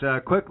 so let's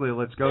go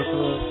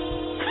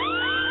through.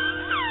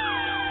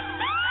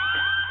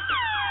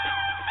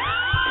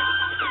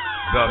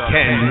 The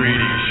Ken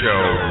Reedy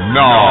Show,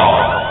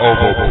 Nod of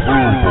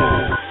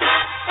Approval.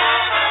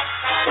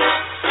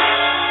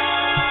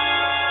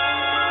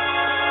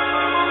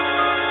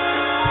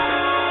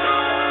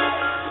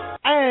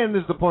 And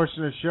this is the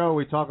portion of the show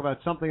we talk about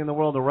something in the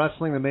world of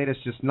wrestling that made us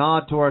just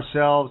nod to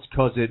ourselves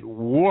because it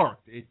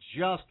worked. It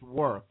just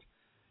worked.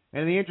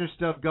 And in the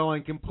interest of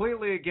going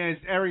completely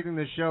against everything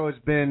the show has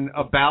been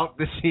about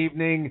this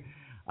evening,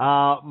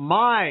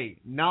 my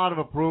nod of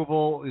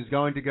approval is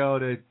going to go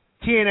to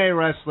TNA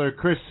wrestler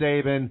Chris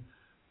Sabin.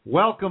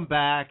 Welcome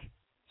back.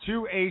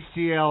 2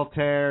 ACL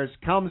tears.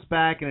 Comes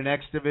back in an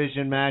X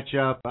Division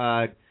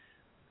matchup.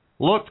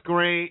 Looked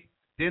great.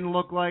 Didn't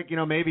look like,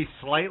 maybe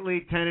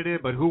slightly tentative,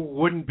 but who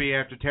wouldn't be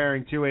after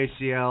tearing 2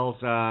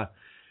 ACLs?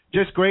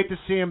 Just great to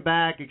see him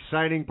back.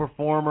 Exciting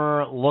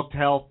performer. Looked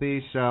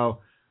healthy. So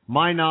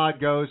my nod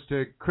goes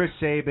to Chris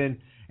Sabin.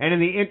 And in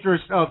the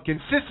interest of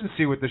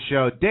consistency with the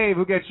show, Dave,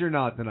 who gets your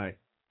nod tonight?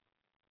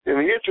 In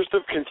the interest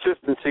of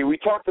consistency, we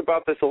talked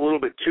about this a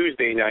little bit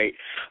Tuesday night,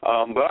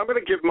 but I'm going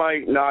to give my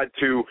nod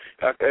to,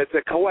 it's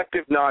a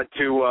collective nod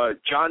to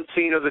John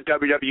Cena, the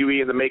WWE,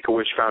 and the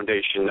Make-A-Wish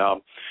Foundation. It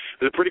was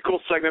a pretty cool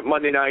segment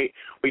Monday night.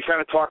 We kind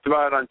of talked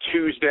about it on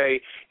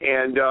Tuesday,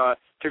 and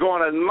to go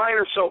on a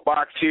minor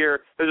soapbox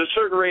here, there's a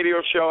certain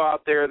radio show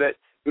out there that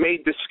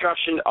made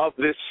discussion of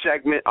this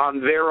segment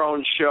on their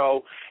own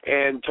show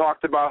and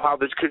talked about how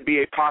this could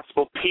be a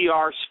possible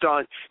PR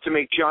stunt to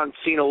make John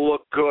Cena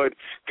look good.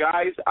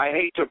 Guys, I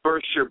hate to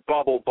burst your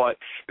bubble, but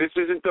this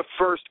isn't the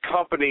first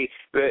company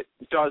that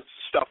does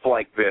stuff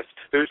like this.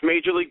 There's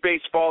Major League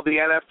Baseball, the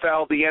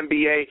NFL, the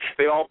NBA.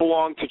 They all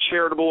belong to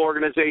charitable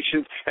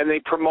organizations, and they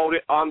promote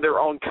it on their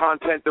own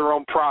content, their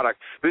own product.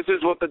 This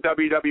is what the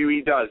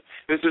WWE does.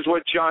 This is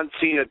what John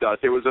Cena does.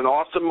 It was an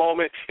awesome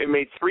moment. It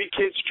made 3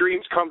 kids'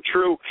 dreams come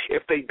true.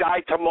 If they die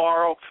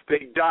tomorrow,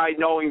 they die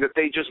knowing that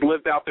they just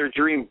lived out their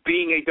dream,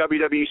 being a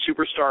WWE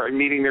superstar and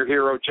meeting their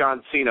hero,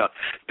 John Cena.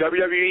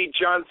 WWE,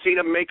 John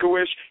Cena,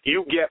 Make-A-Wish,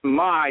 you get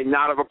my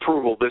nod of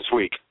approval this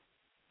week.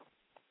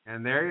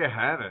 And there you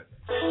have it.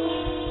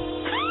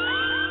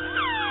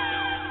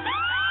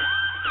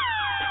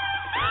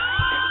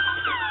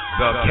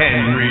 The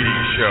Ken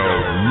Reedy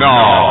Show,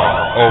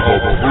 nod of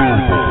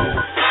approval.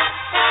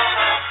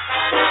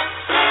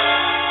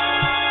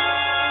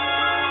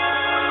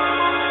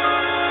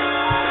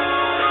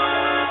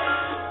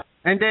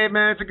 And Dave,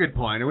 man, it's a good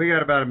point. And we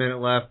got about a minute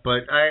left,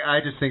 but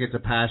I just think it's a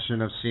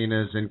passion of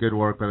Cena's and good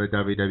work by the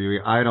WWE.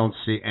 I don't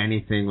see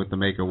anything with the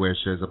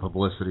Make-A-Wish as a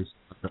publicity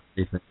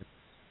stunt.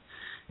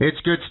 It's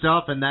good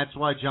stuff, and that's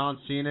why John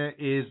Cena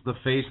is the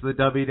face of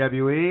the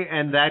WWE,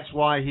 and that's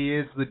why he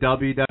is the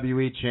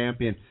WWE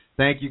champion.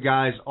 Thank you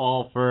guys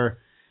all for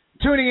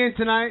tuning in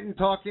tonight and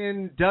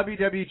talking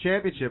WWE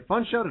Championship.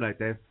 Fun show tonight,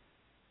 Dave.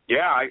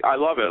 Yeah, I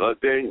love it.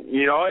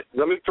 You know what?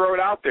 Let me throw it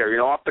out there. You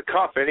know, off the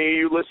cuff, any of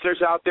you listeners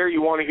out there,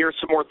 you want to hear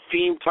some more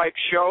theme-type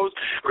shows,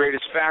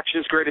 greatest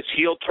factions, greatest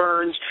heel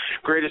turns,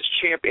 greatest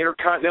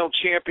intercontinental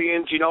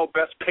champions, you know,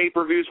 best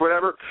pay-per-views,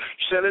 whatever,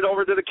 send it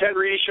over to the Ken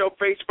Reedy Show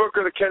Facebook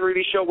or the Ken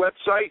Reedy Show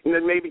website, and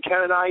then maybe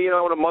Ken and I, you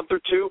know, in a month or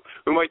two,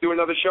 we might do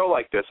another show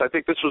like this. I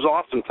think this was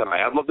awesome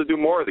tonight. I'd love to do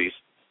more of these.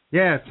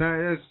 Yeah, it's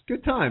a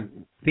good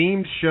time.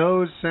 Themed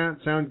shows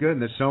sound good,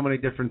 and there's so many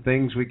different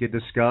things we could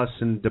discuss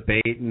and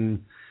debate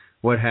and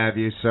what have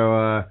you.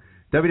 So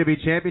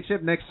WWE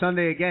Championship next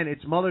Sunday again.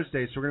 It's Mother's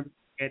Day, so we're going to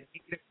be at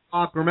 8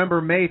 o'clock.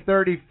 Remember, May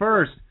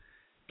 31st.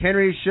 Ken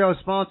Reedy Show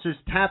sponsors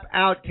Tap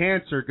Out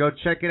Cancer. Go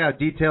check it out.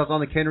 Details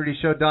on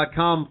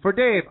thekenreedyshow.com. For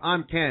Dave,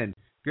 I'm Ken.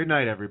 Good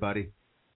night, everybody.